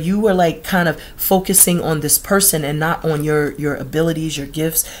 So you were like kind of focusing on this person and not on your abilities, your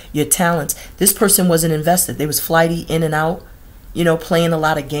gifts, your talents. This person wasn't invested. They was flighty, in and out, you know, playing a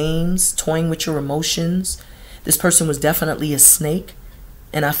lot of games, toying with your emotions. This person was definitely a snake.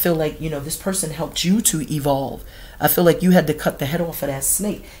 And I feel like, you know, this person helped you to evolve. I feel like you had to cut the head off of that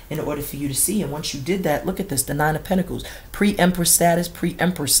snake in order for you to see. And once you did that, look at this, the Nine of Pentacles, pre-Emperor status,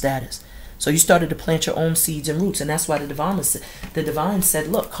 pre-Emperor status. So you started to plant your own seeds and roots. And that's why the divine said,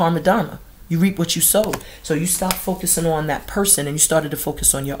 look, karma dharma, you reap what you sowed. So you stopped focusing on that person and you started to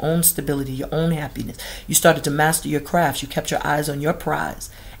focus on your own stability, your own happiness. You started to master your crafts. You kept your eyes on your prize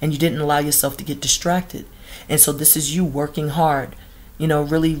and you didn't allow yourself to get distracted. And so this is you working hard, you know,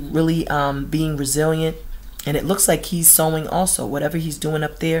 really being resilient. And it looks like he's sowing also, whatever he's doing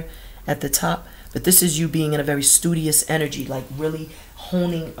up there at the top. But this is you being in a very studious energy, like really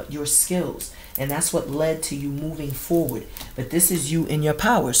honing your skills. And that's what led to you moving forward. But this is you in your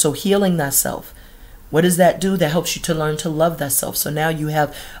power. So healing thyself. What does that do? That helps you to learn to love thyself. So now you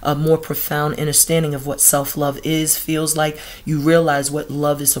have a more profound understanding of what self-love is, feels like. You realize what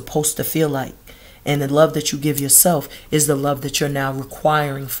love is supposed to feel like. And the love that you give yourself is the love that you're now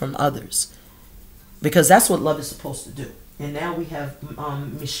requiring from others. Because that's what love is supposed to do. And now we have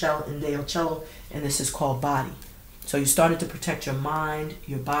Michelle and Dale Cello, and this is called body. So you started to protect your mind,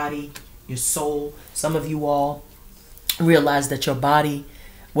 your body, your soul. Some of you all realized that your body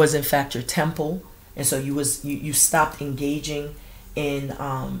was in fact your temple. And so you stopped engaging in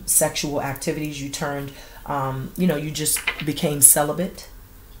sexual activities. You turned, you know, you just became celibate.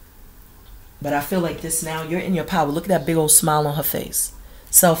 But I feel like this now, you're in your power. Look at that big old smile on her face.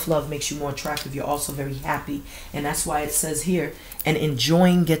 Self-love makes you more attractive. You're also very happy. And that's why it says here, and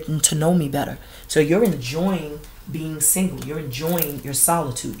enjoying getting to know me better. So you're enjoying being single. You're enjoying your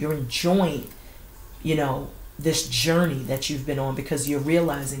solitude. You're enjoying, you know, this journey that you've been on because you're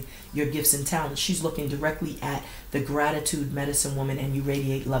realizing your gifts and talents. She's looking directly at the gratitude medicine woman, and you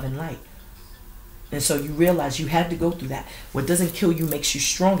radiate love and light. And so you realize you had to go through that. What doesn't kill you makes you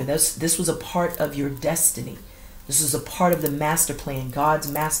stronger. This was a part of your destiny. This is a part of the master plan,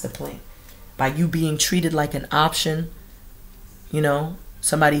 God's master plan. By you being treated like an option, you know,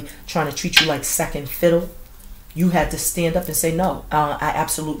 somebody trying to treat you like second fiddle, you had to stand up and say, no, I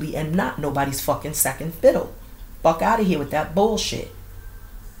absolutely am not nobody's fucking second fiddle. Fuck out of here with that bullshit.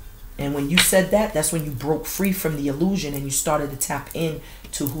 And when you said that, that's when you broke free from the illusion and you started to tap in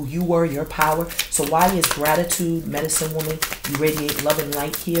to who you were, your power. So why is gratitude, medicine woman, you radiate love and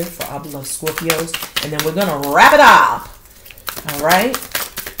light here for our beloved Scorpios. And then we're going to wrap it up. All right.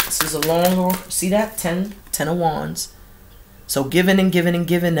 This is a long, see that? 10 of Wands. So giving and giving and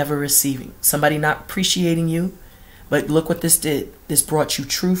giving, never receiving. Somebody not appreciating you. But look what this did. This brought you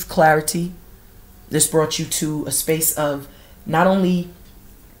truth, clarity. This brought you to a space of not only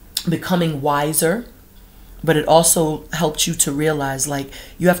becoming wiser, but it also helped you to realize, like,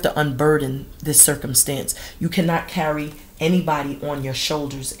 you have to unburden this circumstance. You cannot carry anybody on your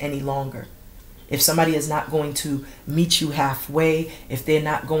shoulders any longer. If somebody is not going to meet you halfway, if they're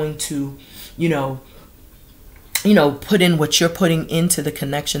not going to, you know, put in what you're putting into the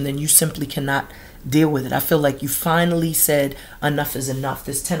connection, then you simply cannot deal with it. I feel like you finally said enough is enough.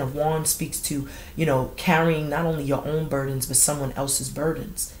 This 10 of Wands speaks to, you know, carrying not only your own burdens, but someone else's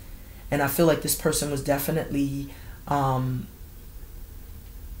burdens. And I feel like this person was definitely, they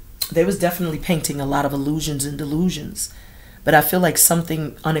was definitely painting a lot of illusions and delusions. But I feel like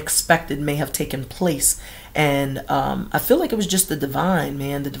something unexpected may have taken place. And I feel like it was just the divine,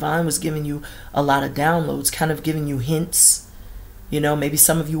 man. The divine was giving you a lot of downloads, kind of giving you hints. You know, maybe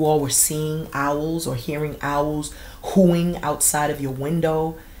some of you all were seeing owls or hearing owls hooing outside of your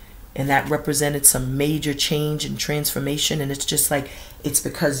window. And that represented some major change and transformation. And it's just like, it's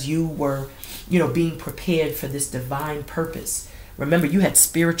because you were, you know, being prepared for this divine purpose. Remember, you had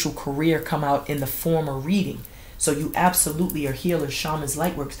spiritual career come out in the form of reading. So you absolutely are healers, shamans,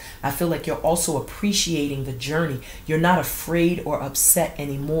 lightworks. I feel like you're also appreciating the journey. You're not afraid or upset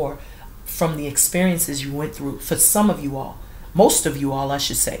anymore from the experiences you went through. For some of you all, most of you all, I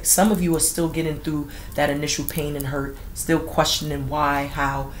should say, some of you are still getting through that initial pain and hurt, still questioning why,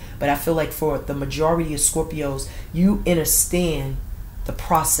 how. But I feel like for the majority of Scorpios, you understand the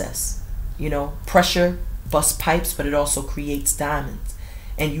process. You know, pressure busts pipes, but it also creates diamonds.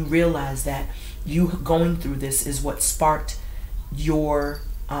 And you realize that you going through this is what sparked your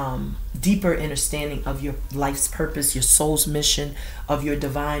deeper understanding of your life's purpose, your soul's mission, of your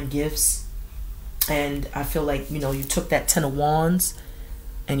divine gifts. And I feel like, you know, you took that 10 of Wands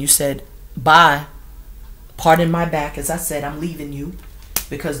and you said, bye, pardon my back, as I said, I'm leaving you,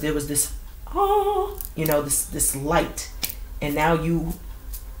 because there was this, oh, you know, this light. And now you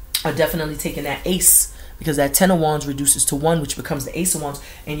are definitely taking that ace, because that 10 of Wands reduces to 1, which becomes the Ace of Wands,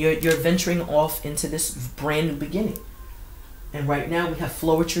 and you're venturing off into this brand new beginning. And right now we have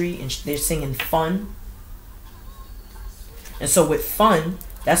Floetry, and they're singing fun. And so with fun,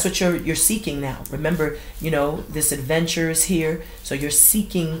 that's what you're seeking now. Remember, you know, this adventure is here, so you're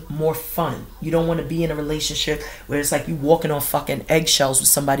seeking more fun. You don't want to be in a relationship where it's like you walking on fucking eggshells with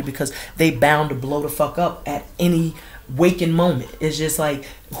somebody because they bound to blow the fuck up at any waking moment. It's just like,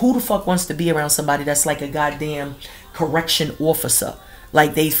 who the fuck wants to be around somebody that's like a goddamn correction officer?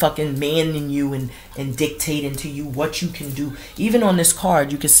 Like they fucking manning you and dictating to you what you can do. Even on this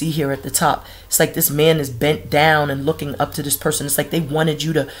card, you can see here at the top, it's like this man is bent down and looking up to this person. It's like they wanted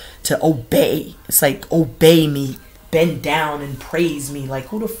you to obey. It's like, obey me, bend down and praise me. Like,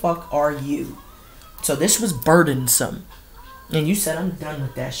 who the fuck are you? So this was burdensome. And you said, I'm done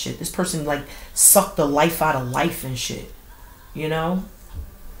with that shit. This person like sucked the life out of life and shit. You know?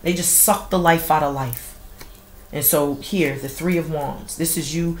 They just sucked the life out of life. And so here, the 3 of Wands. This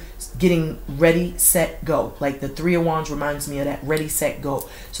is you getting ready, set, go. Like the 3 of Wands reminds me of that ready, set, go.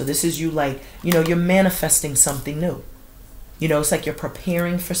 So this is you like, you know, you're manifesting something new. You know, it's like you're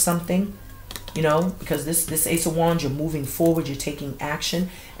preparing for something. You know, because this Ace of Wands, you're moving forward, you're taking action.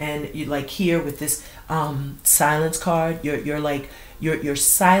 And you like here with this silence card, you're like you're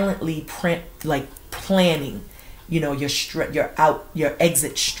silently planning, you know, your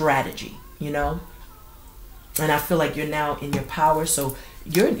exit strategy, you know. And I feel like you're now in your power, so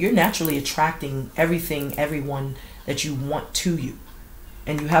you're naturally attracting everyone that you want to you.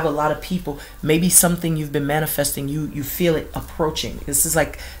 And you have a lot of people, maybe something you've been manifesting, you feel it approaching. This is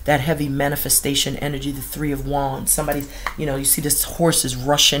like that heavy manifestation energy, the 3 of Wands. Somebody's, you know, you see this horse is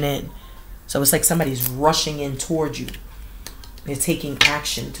rushing in. So it's like somebody's rushing in towards you. They're taking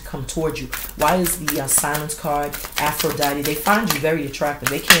action to come towards you. Why is the silence card Aphrodite? They find you very attractive.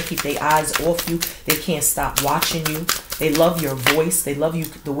 They can't keep their eyes off you. They can't stop watching you. They love your voice. They love you,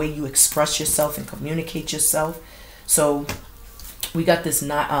 the way you express yourself and communicate yourself. So we got this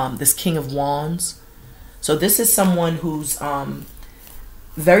this King of Wands. So this is someone who's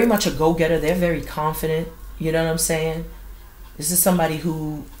very much a go-getter. They're very confident. You know what I'm saying? This is somebody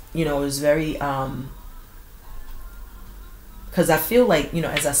who, you know, is very because I feel like, you know,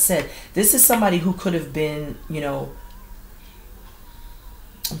 as I said, this is somebody who could have been, you know,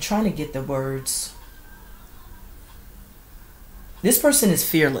 I'm trying to get the words. This person is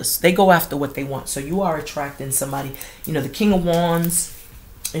fearless. They go after what they want. So you are attracting somebody. You know, the King of Wands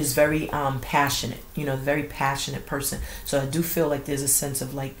is very passionate. You know, very passionate person. So I do feel like there's a sense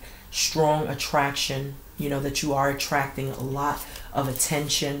of like strong attraction. You know, that you are attracting a lot of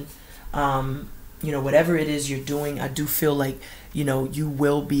attention. You know, whatever it is you're doing, I do feel like, you know, you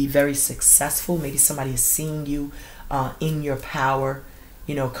will be very successful. Maybe somebody is seeing you in your power,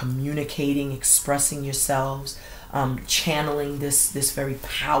 you know, communicating, expressing yourselves, channeling this very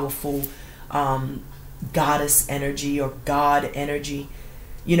powerful goddess energy or God energy,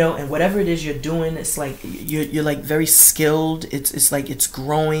 you know, and whatever it is you're doing, it's like you're like very skilled. It's like it's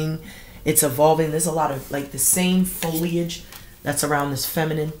growing, it's evolving. There's a lot of like the same foliage that's around this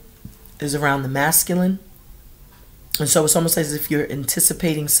feminine is around the masculine. And so it's almost as if you're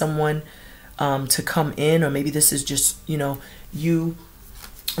anticipating someone to come in, or maybe this is just, you know, you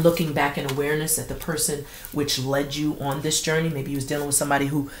looking back in awareness at the person which led you on this journey. Maybe you was dealing with somebody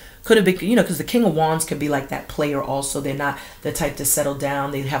who could have been, you know, because the King of Wands can be like that player also. They're not the type to settle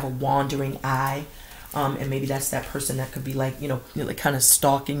down. They have a wandering eye. And maybe that's that person that could be like, you know, like kind of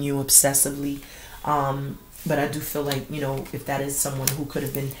stalking you obsessively. But I do feel like, you know, if that is someone who could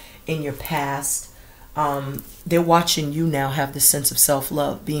have been in your past, they're watching you now have this sense of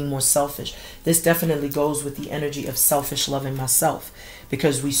self-love, being more selfish. This definitely goes with the energy of selfish loving myself,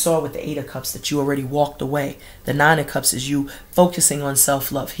 because we saw with the 8 of Cups that you already walked away. The 9 of Cups is you focusing on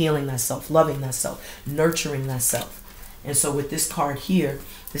self-love, healing thyself, loving thyself, nurturing thyself. And so with this card here,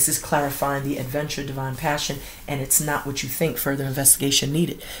 this is clarifying the adventure, divine passion, and it's not what you think. Further investigation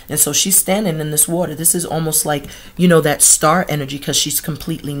needed. And so she's standing in this water. This is almost like, you know, that star energy, because she's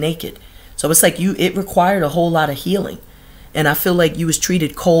completely naked. So it's like it required a whole lot of healing. And I feel like you was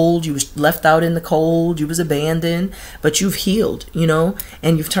treated cold. You was left out in the cold. You was abandoned. But you've healed, you know,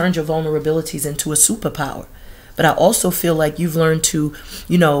 and you've turned your vulnerabilities into a superpower. But I also feel like you've learned to,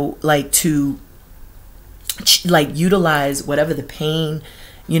 you know, like utilize whatever the pain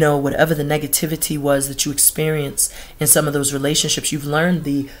you know, whatever the negativity was that you experienced in some of those relationships, you've learned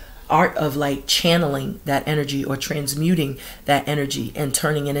the art of like channeling that energy or transmuting that energy and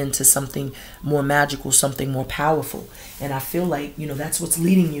turning it into something more magical, something more powerful. And I feel like, you know, that's what's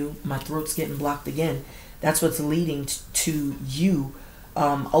leading you. My throat's getting blocked again. That's what's leading to you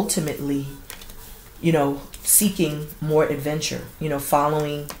ultimately, you know, seeking more adventure, you know,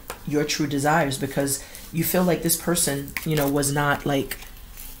 following your true desires, because you feel like this person, you know, was not like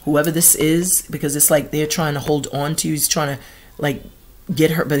whoever this is, because it's like they're trying to hold on to you. He's trying to like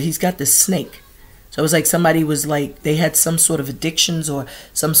get her, but he's got this snake. So it was like somebody was like, they had some sort of addictions or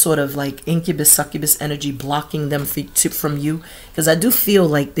some sort of like incubus, succubus energy blocking them from you. Because I do feel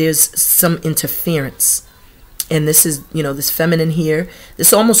like there's some interference. And this is, you know, this feminine here.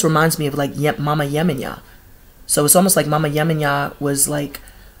 This almost reminds me of like Mama Yemenya. So it's almost like Mama Yemenya was like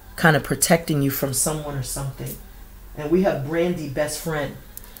kind of protecting you from someone or something. And we have Brandy, best friend.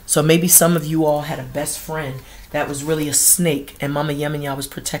 So maybe some of you all had a best friend that was really a snake, and Mama Yemenya was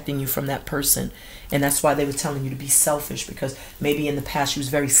protecting you from that person. And that's why they were telling you to be selfish, because maybe in the past she was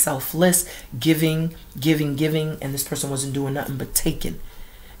very selfless, giving, and this person wasn't doing nothing but taking.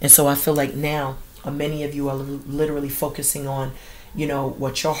 And so I feel like now many of you are literally focusing on, you know,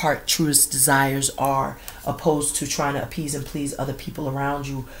 what your heart truest desires are, opposed to trying to appease and please other people around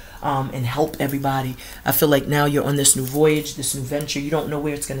you and help everybody. I feel like now you're on this new voyage, this new venture. You don't know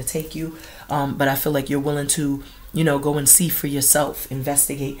where it's going to take you, but I feel like you're willing to, you know, go and see for yourself,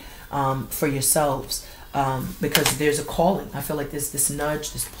 investigate for yourselves, because there's a calling. I feel like there's this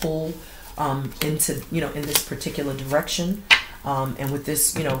nudge, this pull into, you know, in this particular direction. And with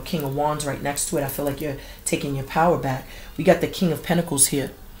this, you know, King of Wands right next to it, I feel like you're taking your power back. We got the King of Pentacles here.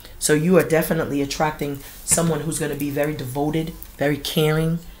 So you are definitely attracting someone who's going to be very devoted, very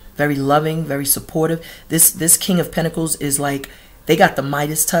caring, very loving, very supportive. This King of Pentacles is like, they got the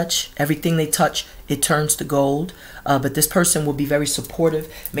Midas touch. Everything they touch, it turns to gold. But this person will be very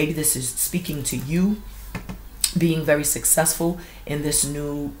supportive. Maybe this is speaking to you, being very successful in this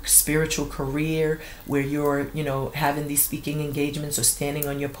new spiritual career where you're, you know, having these speaking engagements or standing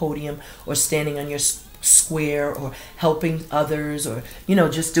on your podium or standing on your square or helping others, or, you know,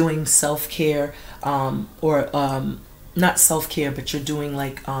 just doing self-care, or not self-care, but you're doing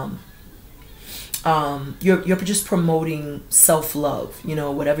like you're just promoting self-love, you know,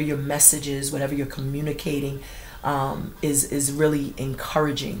 whatever your message is, whatever you're communicating, is really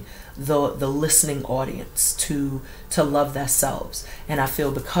encouraging the listening audience to love themselves. And I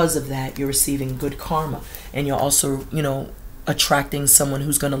feel because of that, you're receiving good karma, and you're also, you know, attracting someone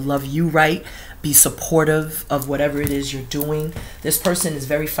who's going to love you right, be supportive of whatever it is you're doing. This person is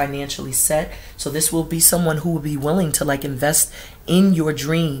very financially set, so this will be someone who will be willing to like invest in your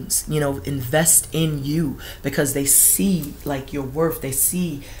dreams, you know, invest in you, because they see like your worth, they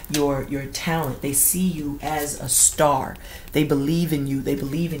see your talent, they see you as a star, they believe in you, they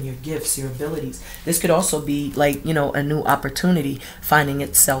believe in your gifts, your abilities. This could also be like, you know, a new opportunity finding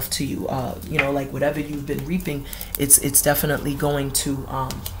itself to you. You know, like whatever you've been reaping, it's definitely going to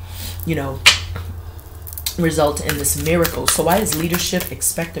you know, result in this miracle. So why is leadership?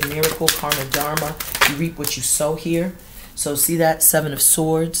 Expect a miracle, karma, dharma. You reap what you sow here. So see that Seven of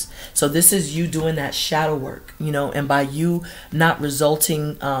Swords. So this is you doing that shadow work, you know, and by you not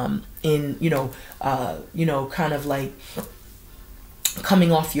resulting in, you know, kind of like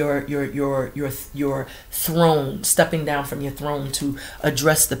coming off your throne, stepping down from your throne to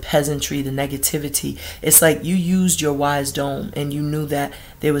address the peasantry, the negativity. It's like you used your wise dome and you knew that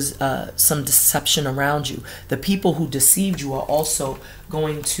there was some deception around you. The people who deceived you are also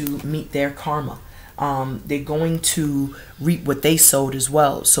going to meet their karma. They're going to reap what they sowed as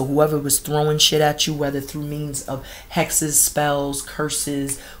well. So whoever was throwing shit at you, whether through means of hexes, spells,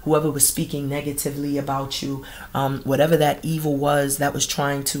 curses, whoever was speaking negatively about you, whatever that evil was that was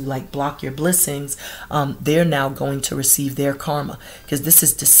trying to like block your blessings, they're now going to receive their karma, because this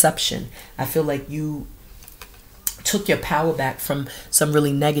is deception. I feel like you took your power back from some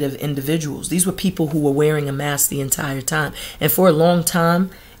really negative individuals. These were people who were wearing a mask the entire time, and for a long time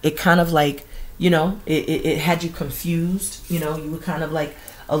it kind of like, you know, it had you confused. You know, you were kind of like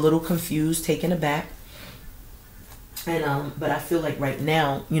a little confused, taken aback. And but I feel like right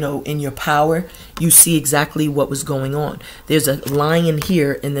now, you know, in your power, you see exactly what was going on. There's a lion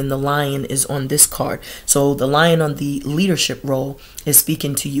here, and then the lion is on this card. So the lion on the leadership role is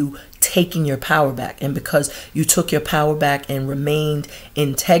speaking to you taking your power back. And because you took your power back and remained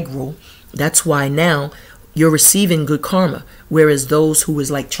integral, that's why now you're receiving good karma. Whereas those who was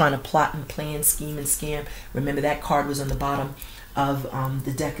like trying to plot and plan, scheme and scam, remember that card was on the bottom of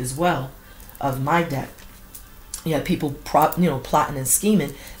the deck as well, of my deck. you have people plotting and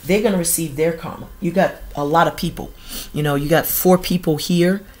scheming, they're going to receive their karma. You got a lot of people, you got 4 people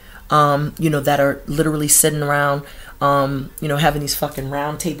here, that are literally sitting around, having these fucking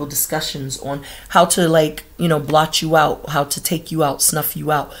round table discussions on how to, like, blot you out, how to take you out, snuff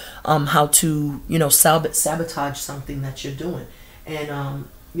you out, how to, sabotage something that you're doing. And,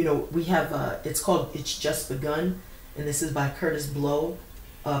 we have, it's called It's Just Begun, and this is by Curtis Blow,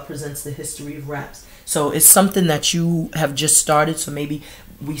 presents the history of raps. So it's something that you have just started. So maybe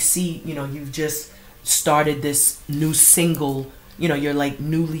we see, you've just started this new single, you're like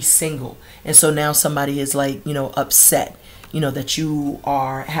newly single. And so now somebody is like, upset, that you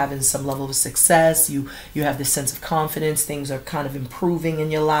are having some level of success. You have this sense of confidence. Things are kind of improving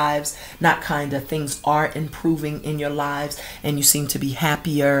in your lives. Not kind of, things are improving in your lives. And you seem to be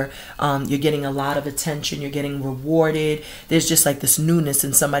happier. You're getting a lot of attention. You're getting rewarded. There's just like this newness,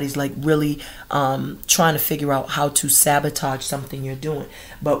 and somebody's like really trying to figure out how to sabotage something you're doing.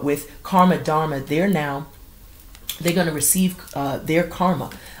 But with Karma Dharma, they're going to receive their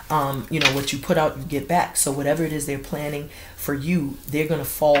karma. What you put out, you get back. So whatever it is they're planning for you, they're going to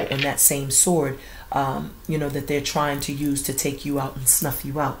fall on that same sword, that they're trying to use to take you out and snuff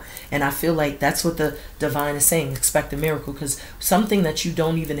you out. And I feel like that's what the divine is saying. Expect a miracle, because something that you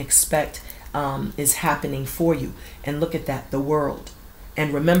don't even expect is happening for you. And look at that, the world.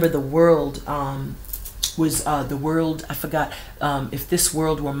 And remember, the world was the world, I forgot, If This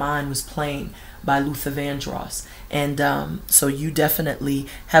World Were Mine was playing by Luther Vandross. And so you definitely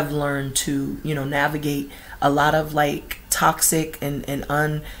have learned to, navigate a lot of like toxic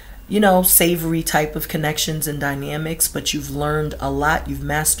and savory type of connections and dynamics, but you've learned a lot. You've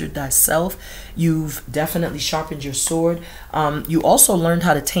mastered thyself. You've definitely sharpened your sword. You also learned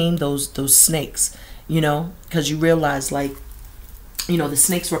how to tame those snakes, because you realize, like, the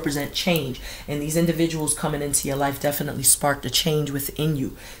snakes represent change, and these individuals coming into your life definitely sparked a change within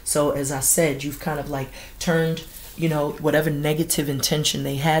you. So as I said, you've kind of like turned, whatever negative intention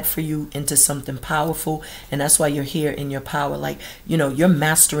they had for you into something powerful. And that's why you're here in your power. Like, you're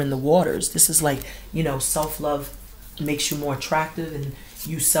mastering the waters. This is like, self-love makes you more attractive, and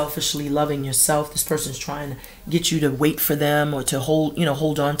you selfishly loving yourself. This person's trying to get you to wait for them or to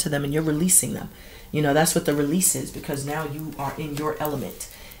hold on to them, and you're releasing them. That's what the release is, because now you are in your element.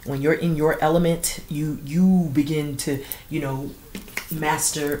 When you're in your element, you begin to,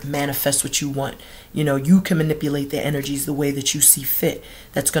 manifest what you want. You can manipulate the energies the way that you see fit.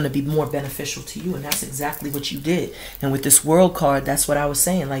 That's going to be more beneficial to you, and that's exactly what you did. And with this world card, that's what I was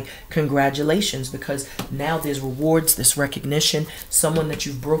saying, like, congratulations, because now there's rewards, this recognition, someone that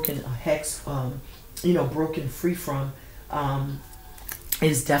you've broken a hex, broken free from,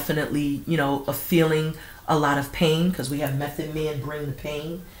 is definitely, feeling a lot of pain, because we have Method Man bring the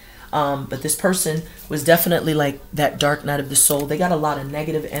pain. But this person was definitely like that dark night of the soul. They got a lot of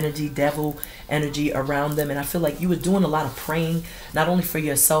negative energy, devil energy around them. And I feel like you were doing a lot of praying, not only for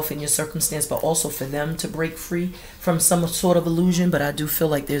yourself and your circumstance, but also for them to break free from some sort of illusion. But I do feel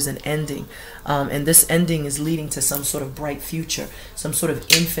like there's an ending. And this ending is leading to some sort of bright future, some sort of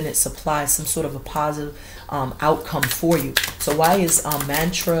infinite supply, some sort of a positive outcome for you. So why is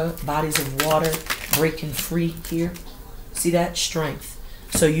mantra, bodies of water, breaking free here? See that? Strength.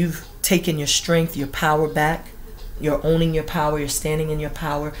 So you've taken your strength, your power back. You're owning your power. You're standing in your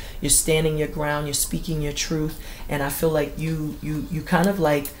power. You're standing your ground. You're speaking your truth. And I feel like you kind of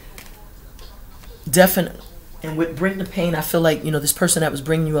like definitely. And with bring the pain, I feel like, this person that was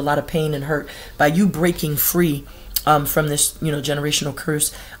bringing you a lot of pain and hurt, by you breaking free from this, generational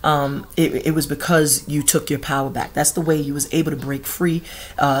curse, it was because you took your power back. That's the way you was able to break free.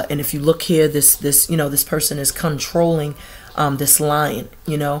 And if you look here, this person is controlling this lion,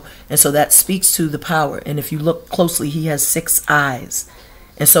 and so that speaks to the power. And if you look closely, he has 6 eyes.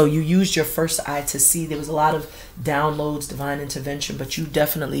 And so you used your first eye to see. There was a lot of downloads, divine intervention, but you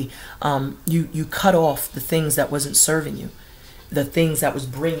definitely, you cut off the things that wasn't serving you, the things that was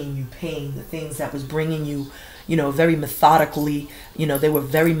bringing you pain, the things that was bringing you, very methodically, they were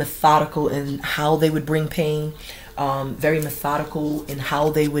very methodical in how they would bring pain, very methodical in how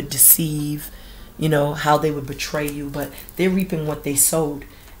they would deceive, how they would betray you. But they're reaping what they sowed,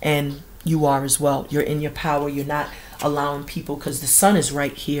 and you are as well. You're in your power. You're not allowing people, because the sun is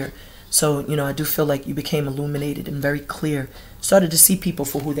right here. So, I do feel like you became illuminated and very clear, started to see people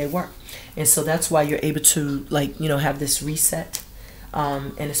for who they were. And so that's why you're able to, like, have this reset.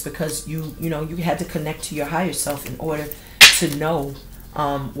 And it's because you had to connect to your higher self in order to know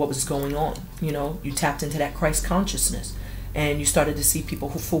what was going on. You tapped into that Christ consciousness, and you started to see people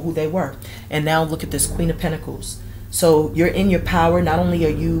for who they were. And now look at this Queen of Pentacles. So you're in your power. Not only are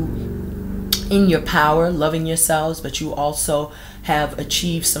you, in your power, loving yourselves, but you also have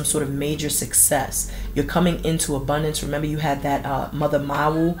achieved some sort of major success. You're coming into abundance. Remember, you had that Mother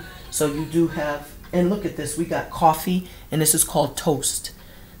Mawu. So you do have, and look at this, we got coffee, and this is called toast.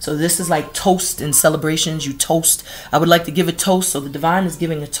 So this is like toast in celebrations. You toast. I would like to give a toast. So the divine is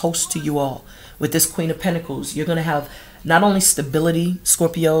giving a toast to you all. With this Queen of Pentacles, you're going to have not only stability,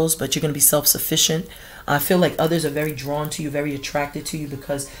 Scorpios, but you're going to be self-sufficient. I feel like others are very drawn to you, very attracted to you,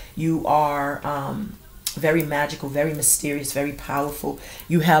 because you are very magical, very mysterious, very powerful.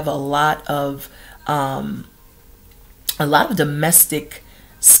 You have a lot of domestic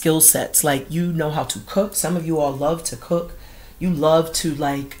skill sets. Like, you know how to cook. Some of you all love to cook. You love to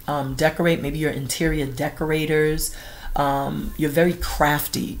like decorate. Maybe you're interior decorators. You're very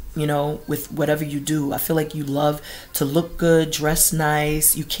crafty, you know, with whatever you do. I feel like you love to look good, dress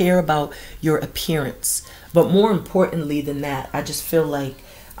nice. You care about your appearance. But more importantly than that, I just feel like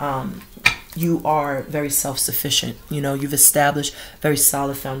you are very self-sufficient. You know, you've established a very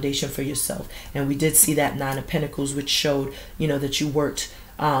solid foundation for yourself. And we did see that Nine of Pentacles, which showed, you know, that you worked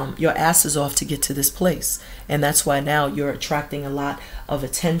your asses off to get to this place. And that's why now you're attracting a lot of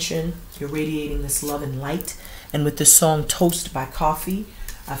attention. You're radiating this love and light. And with this song Toast by KOFFEE,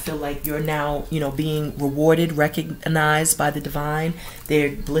 I feel like you're now, you know, being rewarded, recognized by the divine.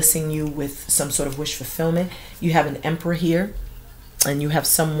 They're blessing you with some sort of wish fulfillment. You have an Emperor here, and you have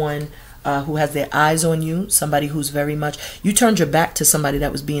someone who has their eyes on you, somebody who's very much, you turned your back to somebody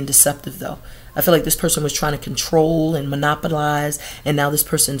that was being deceptive though. I feel like this person was trying to control and monopolize, and now this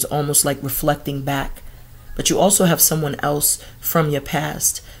person's almost like reflecting back. But you also have someone else from your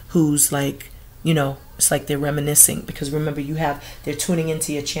past who's like, you know, it's like they're reminiscing, because remember, they're tuning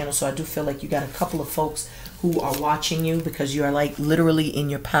into your channel. So I do feel like you got a couple of folks who are watching you, because you are like literally in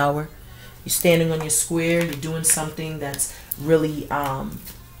your power. You're standing on your square, you're doing something that's really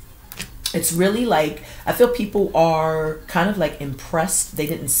it's really like, I feel people are kind of like impressed. They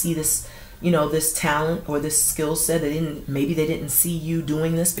didn't see this, you know, this talent or this skill set. Maybe they didn't see you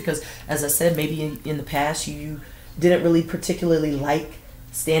doing this, because as I said, maybe in the past you didn't really particularly like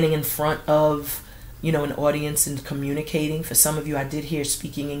standing in front of, you know, an audience and communicating. For some of you, I did hear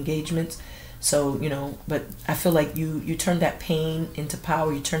speaking engagements. So, you know, but I feel like you turned that pain into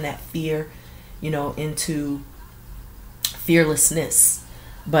power. You turned that fear, you know, into fearlessness.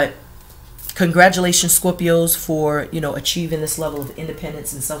 But congratulations, Scorpios, for, you know, achieving this level of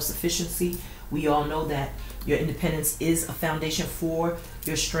independence and self-sufficiency. We all know that your independence is a foundation for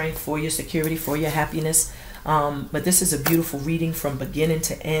your strength, for your security, for your happiness. But this is a beautiful reading from beginning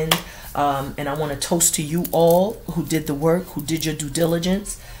to end. And I want to toast to you all who did the work, who did your due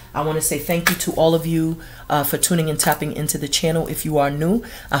diligence. I want to say thank you to all of you for tuning and tapping into the channel. If you are new,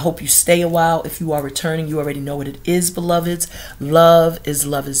 I hope you stay a while. If you are returning, you already know what it is, beloveds. Love is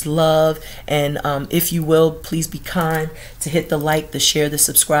love is love. And if you will, please be kind to hit the like, the share, the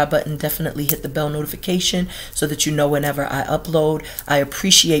subscribe button. Definitely hit the bell notification so that you know whenever I upload. I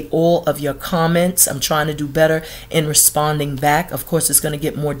appreciate all of your comments. I'm trying to do better in responding back. Of course, it's going to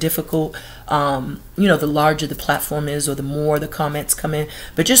get more difficult, you know, the larger the platform is, or the more the comments come in.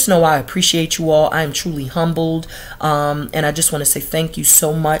 But just know I appreciate you all. I am truly humbled, and I just want to say thank you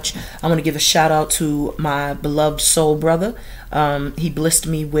so much. I want to give a shout out to my beloved soul brother. He blessed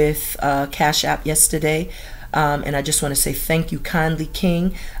me with Cash App yesterday, and I just want to say thank you kindly,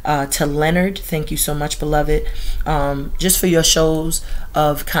 King. To Leonard, thank you so much, beloved, just for your shows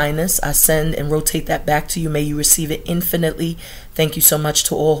of kindness. I send and rotate that back to you. May you receive it infinitely. Thank you so much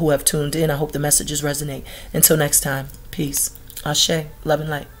to all who have tuned in. I hope the messages resonate. Until next time, peace. Ashe, love and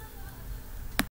light.